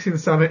fakes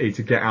insanity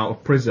to get out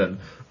of prison,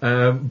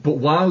 but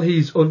while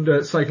he's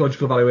under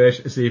psychological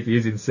evaluation to see if he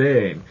is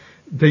insane,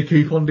 they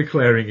keep on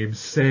declaring him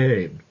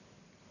sane.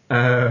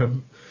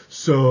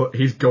 So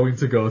he's going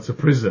to go to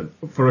prison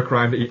for a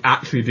crime that he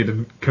actually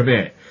didn't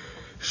commit.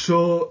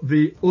 So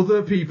the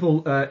other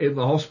people in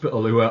the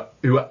hospital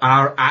who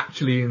are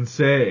actually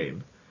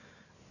insane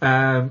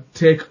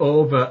take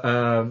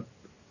over.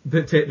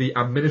 They take the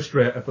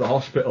administrator for the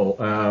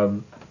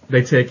hospital.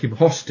 They take him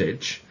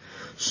hostage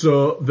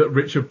so that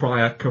Richard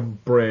Pryor can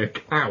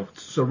break out.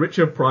 So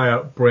Richard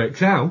Pryor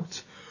breaks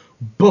out,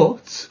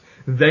 but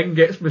then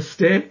gets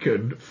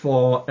mistaken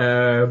for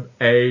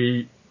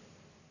a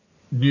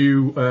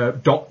new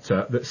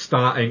doctor that's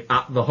starting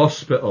at the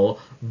hospital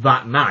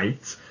that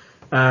night.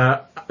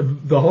 The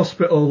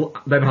hospital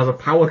then has a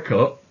power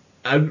cut,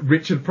 and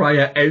Richard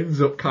Pryor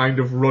ends up kind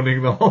of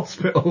running the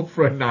hospital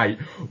for a night,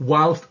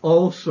 whilst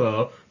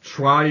also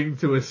trying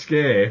to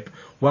escape,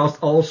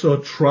 whilst also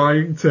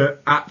trying to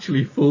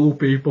actually fool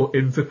people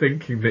into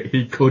thinking that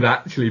he could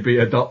actually be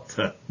a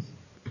doctor.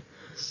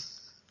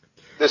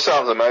 This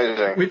sounds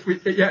amazing.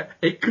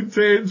 It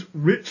contains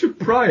Richard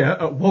Pryor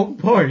at one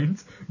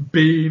point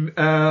being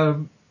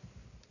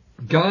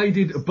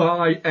guided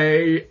by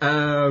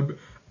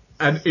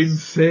an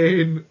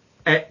insane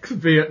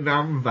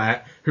ex-Vietnam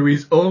vet who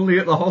is only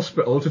at the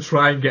hospital to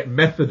try and get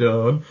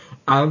methadone,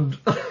 and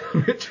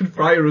Richard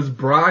Pryor has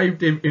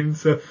bribed him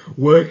into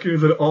working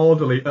as an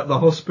orderly at the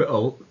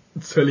hospital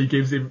so he'll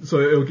give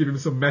him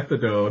some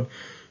methadone,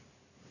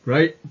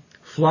 right?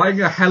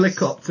 Flying a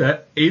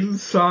helicopter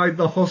inside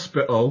the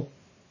hospital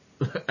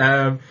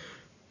to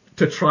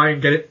try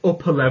and get it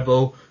up a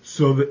level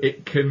so that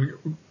it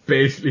can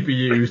basically be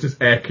used as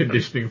air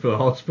conditioning for the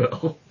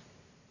hospital.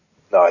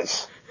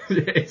 Nice.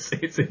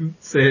 It's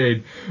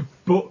insane,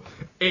 but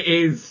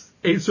it's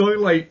only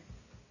like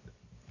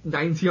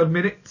 90 odd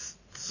minutes,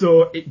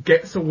 so it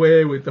gets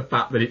away with the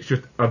fact that it's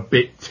just a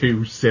bit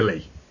too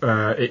silly.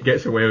 It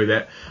gets away with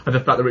it, and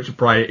the fact that Richard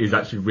Pryor is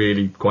actually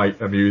really quite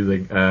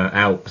amusing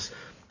helps.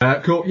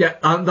 Cool, yeah,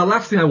 and the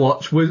last thing I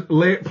watched was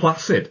Lake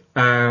Placid,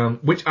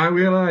 which I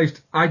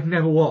realised I'd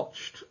never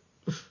watched.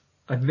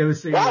 I'd never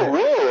seen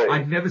really?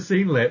 I'd never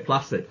seen Lake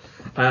Placid.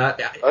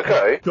 Okay.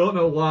 I don't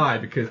know why,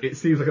 because it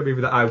seems like a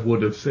movie that I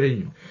would have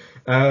seen.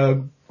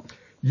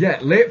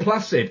 Lake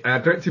Placid,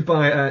 directed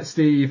by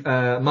Steve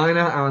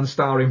Miner and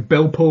starring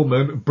Bill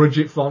Pullman,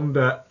 Bridget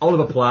Fonda,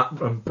 Oliver Platt,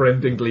 and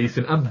Brendan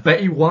Gleeson, and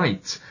Betty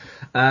White.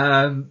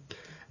 A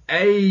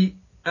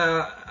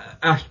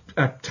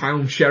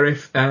town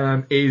sheriff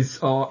is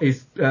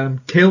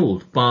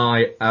killed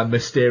by a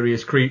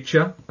mysterious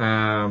creature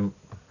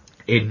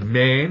in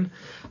Maine,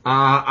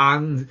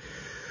 and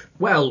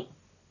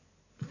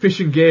Fish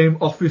and Game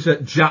Officer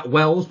Jack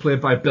Wells,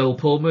 played by Bill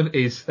Pullman,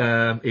 is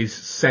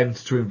sent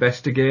to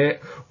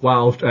investigate,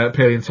 whilst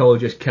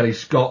paleontologist Kelly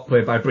Scott,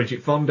 played by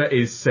Bridget Fonda,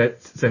 is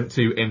sent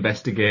to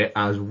investigate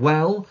as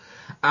well.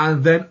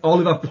 And then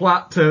Oliver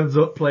Platt turns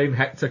up playing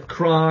Hector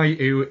Cry,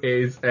 who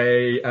is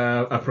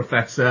a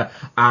professor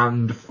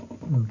and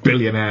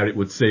billionaire, it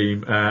would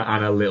seem,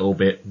 and a little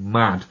bit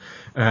mad.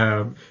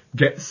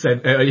 Gets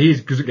sent. He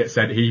doesn't get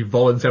sent. He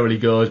voluntarily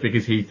goes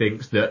because he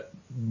thinks that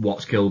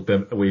what's killed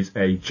them was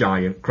a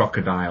giant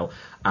crocodile.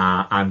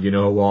 And you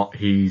know what?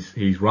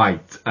 He's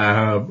right.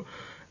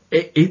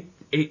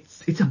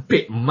 It's a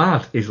bit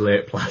mad, is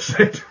Lake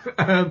Placid.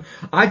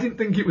 I didn't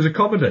think it was a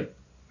comedy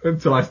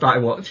until I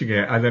started watching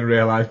it, and then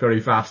realised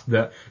very fast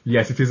that,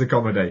 yes, it is a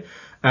comedy.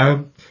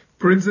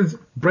 For instance,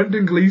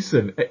 Brendan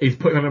Gleeson is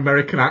putting an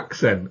American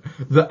accent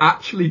that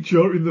actually,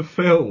 during the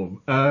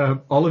film,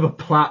 Oliver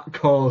Platt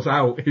calls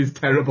out his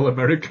terrible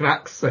American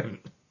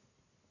accent.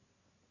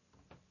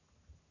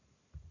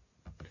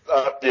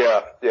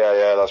 Yeah,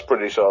 that's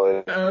pretty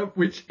solid.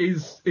 Which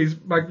is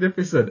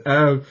magnificent.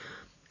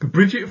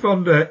 Bridget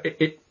Fonda,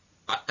 it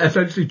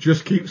essentially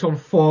just keeps on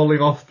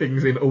falling off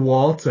things into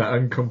water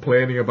and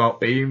complaining about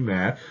being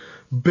there.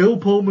 Bill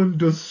Pullman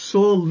does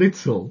so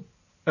little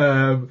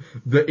that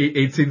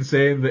it's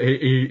insane that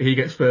he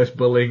gets first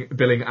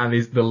billing and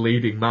is the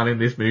leading man in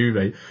this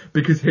movie,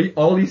 because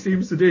all he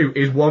seems to do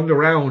is wander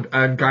around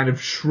and kind of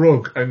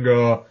shrug and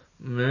go,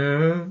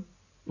 nah,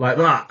 like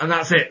that, and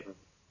that's it.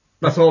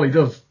 That's all he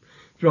does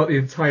throughout the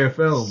entire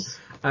film.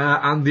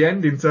 And the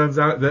ending turns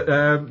out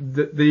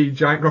that the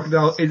giant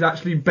crocodile is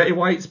actually Betty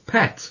White's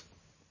pet.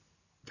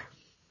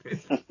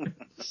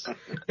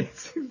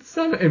 It's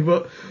insanity,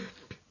 but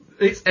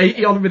it's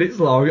 80 odd minutes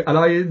long, and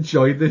I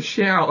enjoyed the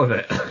shit out of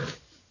it.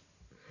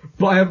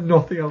 But I have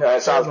nothing else. Yeah,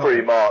 it sounds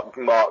pretty Mark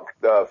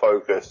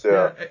focused.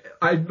 Yeah.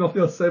 I have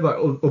nothing else to say about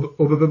it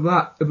other than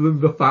that. Other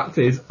than the fact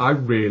is, I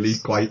really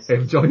quite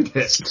enjoyed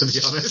it, to be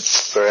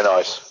honest. Very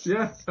nice.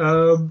 Yeah.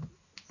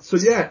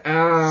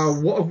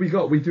 What have we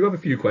got? We do have a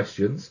few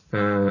questions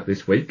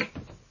this week.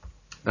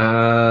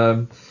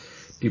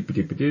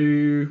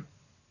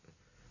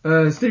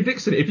 Steve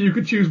Dixon, if you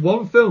could choose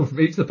one film from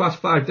each of the past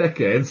 5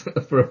 decades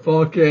for a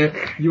 4K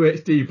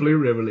UHD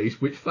Blu-ray release,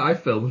 which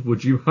 5 films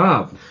would you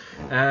have?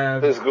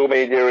 Physical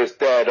media is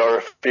dead. I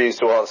refuse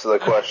to answer the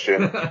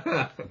question.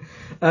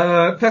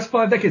 Past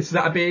 5 decades, so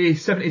that'd be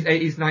 70s,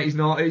 80s, 90s,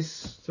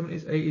 90s.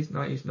 70s, 80s,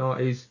 90s,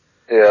 90s.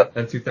 Yeah.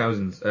 And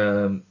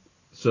 2000s.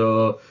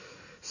 So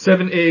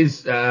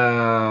 70s,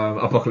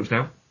 Apocalypse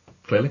Now,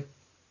 clearly.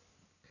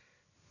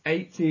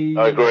 80s.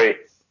 I agree.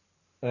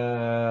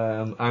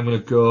 I'm going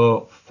to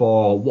go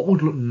for what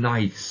would look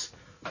nice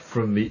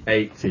from the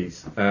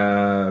 80s.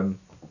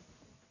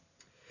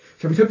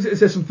 So I'm tempted to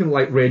say something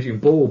like Raging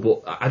Bull,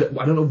 but I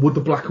don't know, would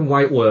the black and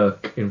white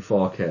work in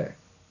 4K?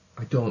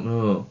 I don't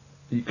know.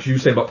 Because you were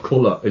saying about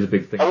colour is a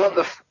big thing. I want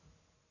the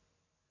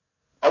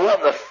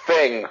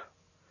Thing.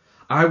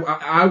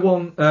 I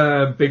want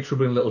Big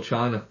Trouble in Little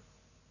China.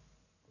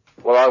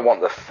 Well, I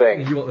want the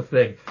Thing. You want the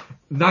Thing.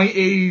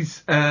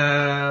 90s,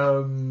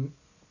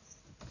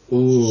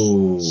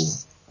 ooh.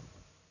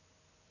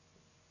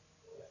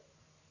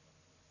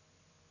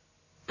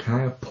 Can I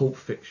have Pulp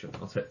Fiction?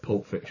 I'll take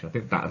Pulp Fiction. I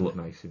think that'd look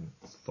nice in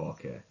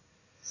 4K.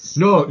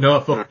 No,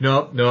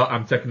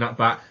 I'm taking that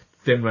back.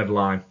 Thin Red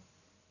Line.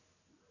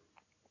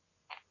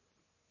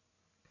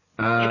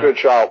 It's a good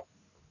shout.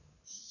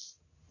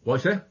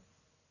 What's it?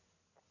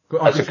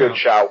 That's a good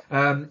shout.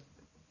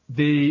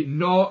 The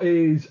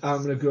noughties,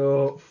 I'm going to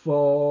go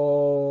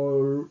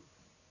for...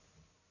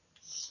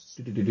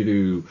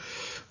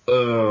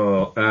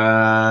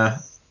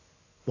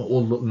 what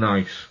will look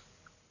nice?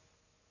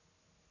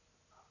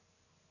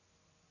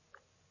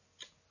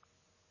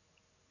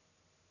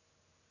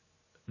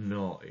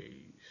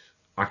 Noughties.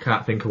 I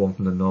can't think of one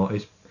from the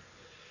noughties.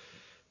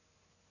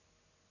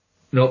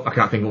 Nope, I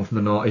can't think of one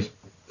from the noughties.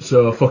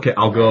 So, fuck it,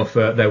 I'll go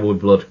for There Will Be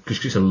Blood,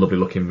 because it's a lovely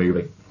looking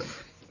movie.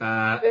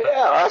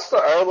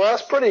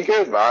 That's pretty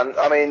good, man.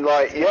 I mean,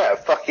 like, yeah,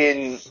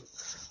 fucking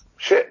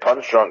shit.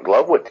 Punch Drunk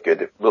Love looked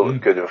good in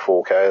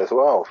 4K as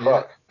well.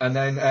 Fuck. Yeah. And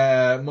then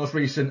most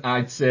recent,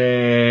 I'd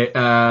say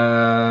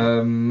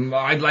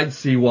I'd like to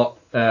see what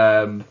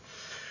Hateful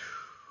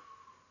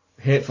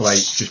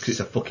Eight, just because it's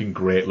a fucking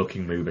great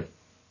looking movie.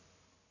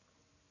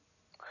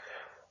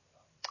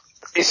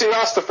 You see,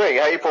 that's the thing.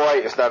 Hateful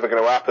Eight is never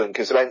going to happen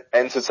because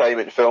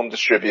entertainment film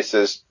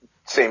distributors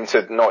seem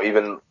to not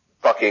even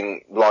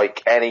fucking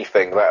like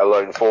anything, let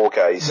alone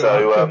 4K.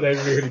 So they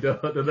really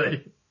don't, do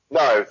they?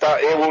 No,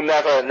 it will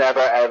never,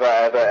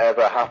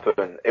 ever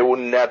happen. It will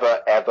never,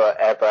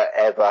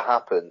 ever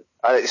happen.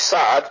 And it's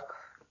sad,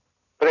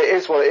 but it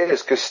is what it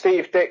is, because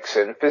Steve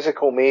Dixon,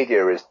 physical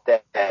media, is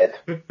dead.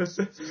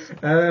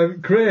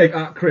 Craig,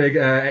 at Craig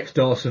X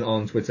Dawson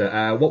on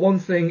Twitter, what one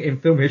thing in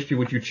film history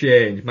would you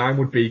change? Mine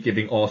would be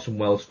giving Orson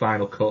Welles'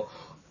 final cut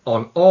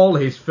on all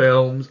his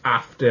films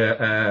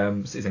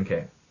after Citizen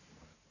Kane.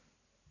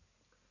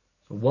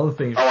 So one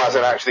thing... Oh, as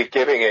in actually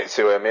giving it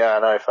to him, yeah,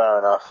 no, fair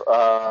enough.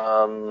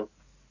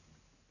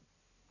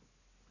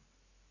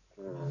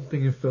 One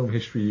thing in film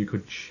history you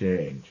could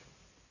change.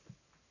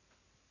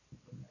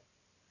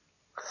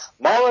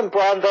 Marlon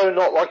Brando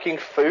not liking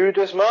food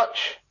as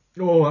much?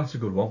 Oh, that's a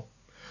good one.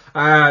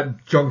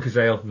 John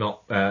Cazale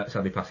not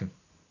sadly passing.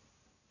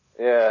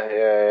 Yeah.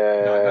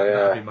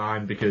 That'd be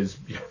mine because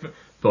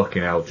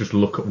fucking hell, just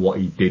look at what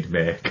he did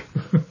make.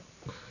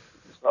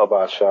 It's not a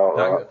bad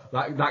shout.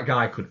 That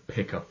guy could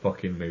pick a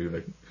fucking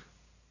movie.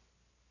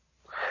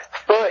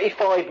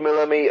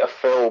 35mm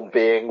film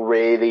being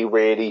really,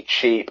 really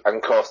cheap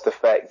and cost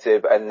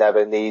effective and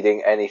never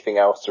needing anything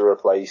else to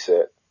replace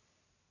it.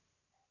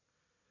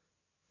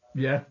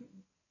 Yeah.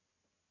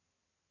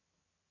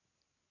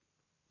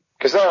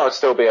 Because then I'd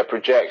still be a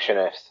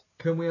projectionist.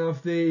 Can we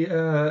have the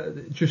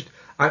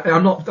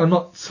I'm not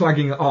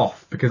slagging it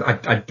off because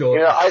I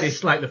don't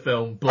dislike the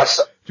film, but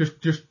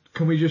just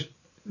can we just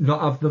not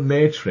have The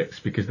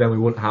Matrix, because then we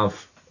wouldn't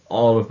have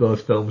all of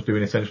those films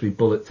doing essentially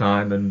bullet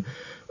time and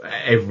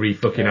every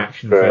fucking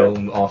action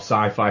film or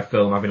sci-fi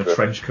film having a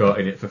trench coat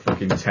in it for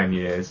fucking 10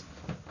 years.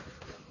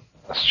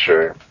 That's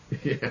true.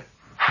 Yeah.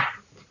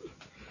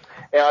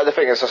 Yeah, the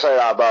thing is, I say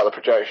that about the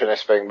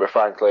projectionist thing, but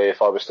frankly,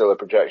 if I was still a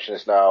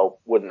projectionist now,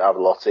 wouldn't have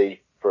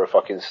Lottie for a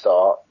fucking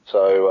start.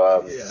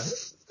 So,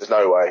 there's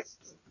no way.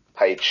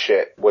 Paid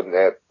shit, wouldn't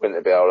it be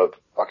able to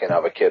fucking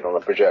have a kid on a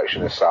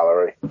projectionist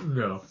salary?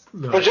 No.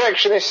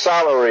 Projectionist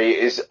salary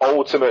is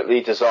ultimately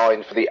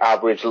designed for the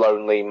average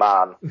lonely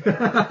man.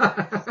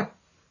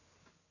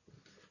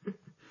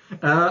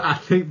 I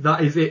think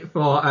that is it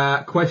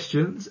for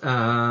questions.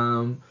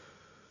 Ian,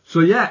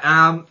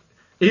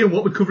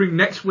 what we're covering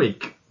next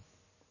week?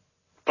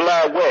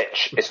 Blair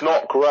Witch. It's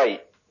not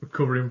great. We're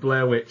covering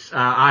Blair Witch.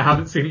 I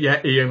haven't seen it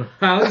yet. Ian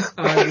has.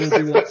 I will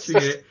be watching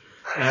it.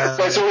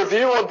 There's a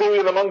review on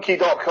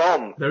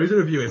doingthemonkey.com. There is a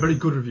review, a very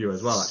good review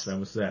as well, actually, I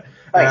must say.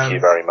 Thank you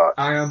very much.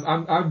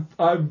 I'm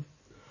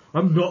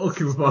not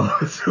looking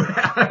forward to it.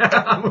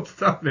 I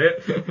must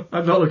admit,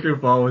 I'm not looking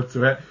forward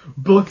to it.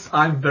 But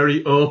I'm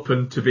very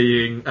open to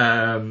being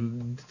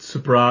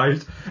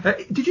surprised.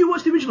 Did you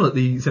watch the original at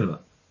the cinema?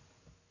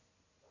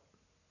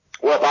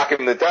 Well, back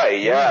in the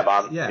day, yeah,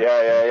 man.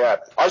 Yeah.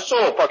 I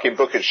saw fucking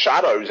Book of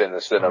Shadows in the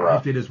cinema. I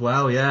did as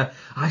well, yeah.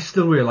 I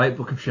still really like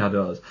Book of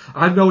Shadows.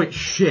 I know it's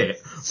shit,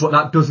 but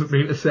that doesn't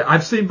mean to say...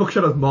 I've seen Book of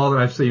Shadows more than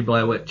I've seen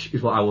Blair Witch,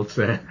 is what I would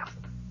say.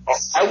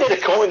 I did a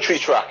commentary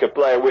track of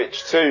Blair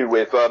Witch 2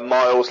 with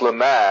Miles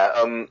Lemaire.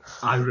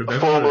 I remember.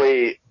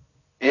 Formerly...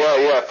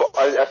 Yeah,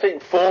 I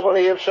think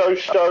formerly of Show,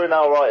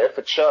 now writer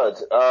for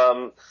Chud.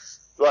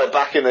 like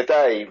back in the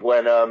day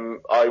when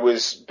I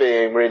was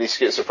being really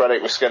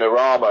schizophrenic with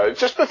Skinorama,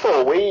 just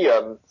before we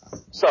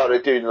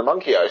started doing the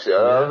Monkey House,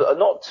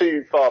 not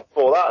too far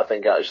before that, I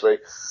think, actually.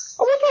 I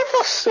wonder if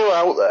that's still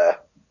out there.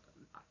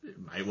 It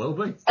may well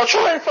be. I'll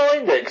try and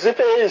find it, because if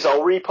it is,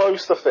 I'll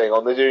repost the thing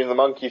on the Doing the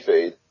Monkey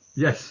feed.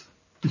 Yes.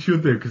 You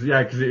should do, because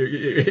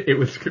it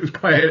was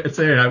quite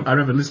entertaining. I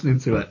remember listening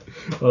to it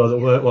while I was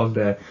at work one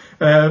day.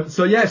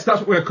 So yes, that's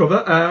what we're going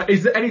to cover.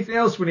 Is there anything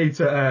else we need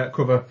to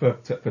cover for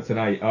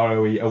tonight, or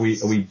are we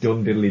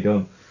done diddly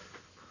done?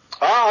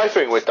 I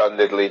think we're done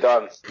diddly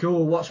done.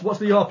 Cool. What's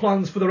your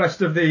plans for the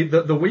rest of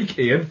the week,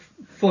 Ian?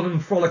 Fun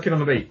and frolicking on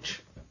the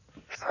beach.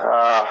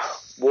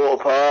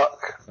 Water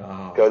park.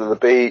 Go to the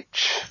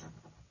beach.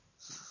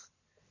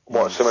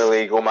 Watch some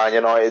illegal Man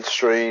United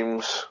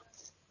streams.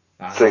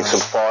 Drink some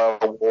fire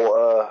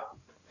water.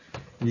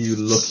 You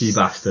lucky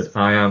bastard.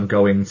 I am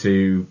going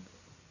to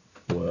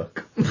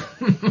work. Mate,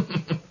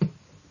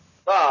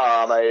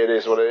 it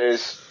is what it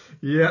is.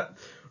 Yeah.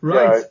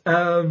 Right.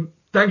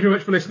 Thank you very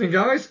much for listening,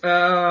 guys.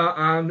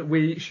 And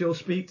we shall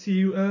speak to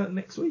you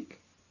next week.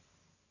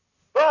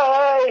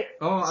 Bye!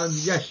 Oh, and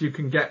yes, you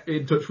can get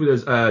in touch with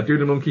us,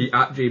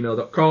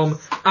 dudeandmonkey@gmail.com,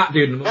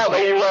 @dudeandmonkey. Not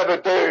that you ever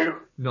do.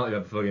 Not you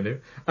ever fucking do.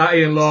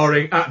 Ian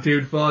Loring,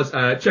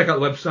 @DudeFoz. Check out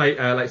the website.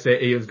 Like I say,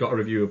 Ian's got a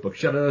review of Buck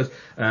Shadows.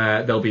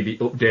 There'll be the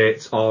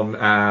updates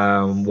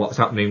on what's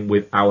happening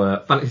with our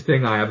fantasy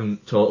thing. I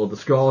haven't totaled the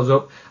scores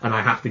up, and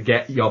I have to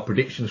get your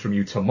predictions from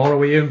you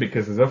tomorrow, Ian,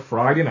 because there's a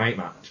Friday night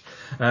match.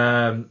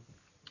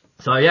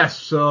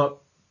 So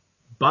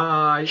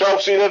bye.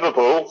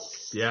 Chelsea-Liverpool.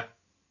 Yeah.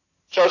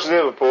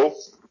 Chelsea-Liverpool.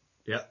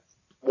 Yeah.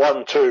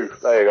 1-2.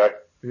 There you go.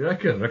 You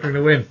reckon? We're going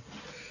to win.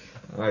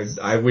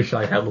 I wish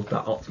I held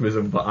that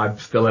optimism, but I'm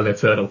still an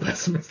eternal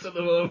pessimist at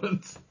the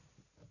moment.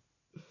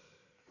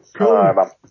 Cool. Alright, man.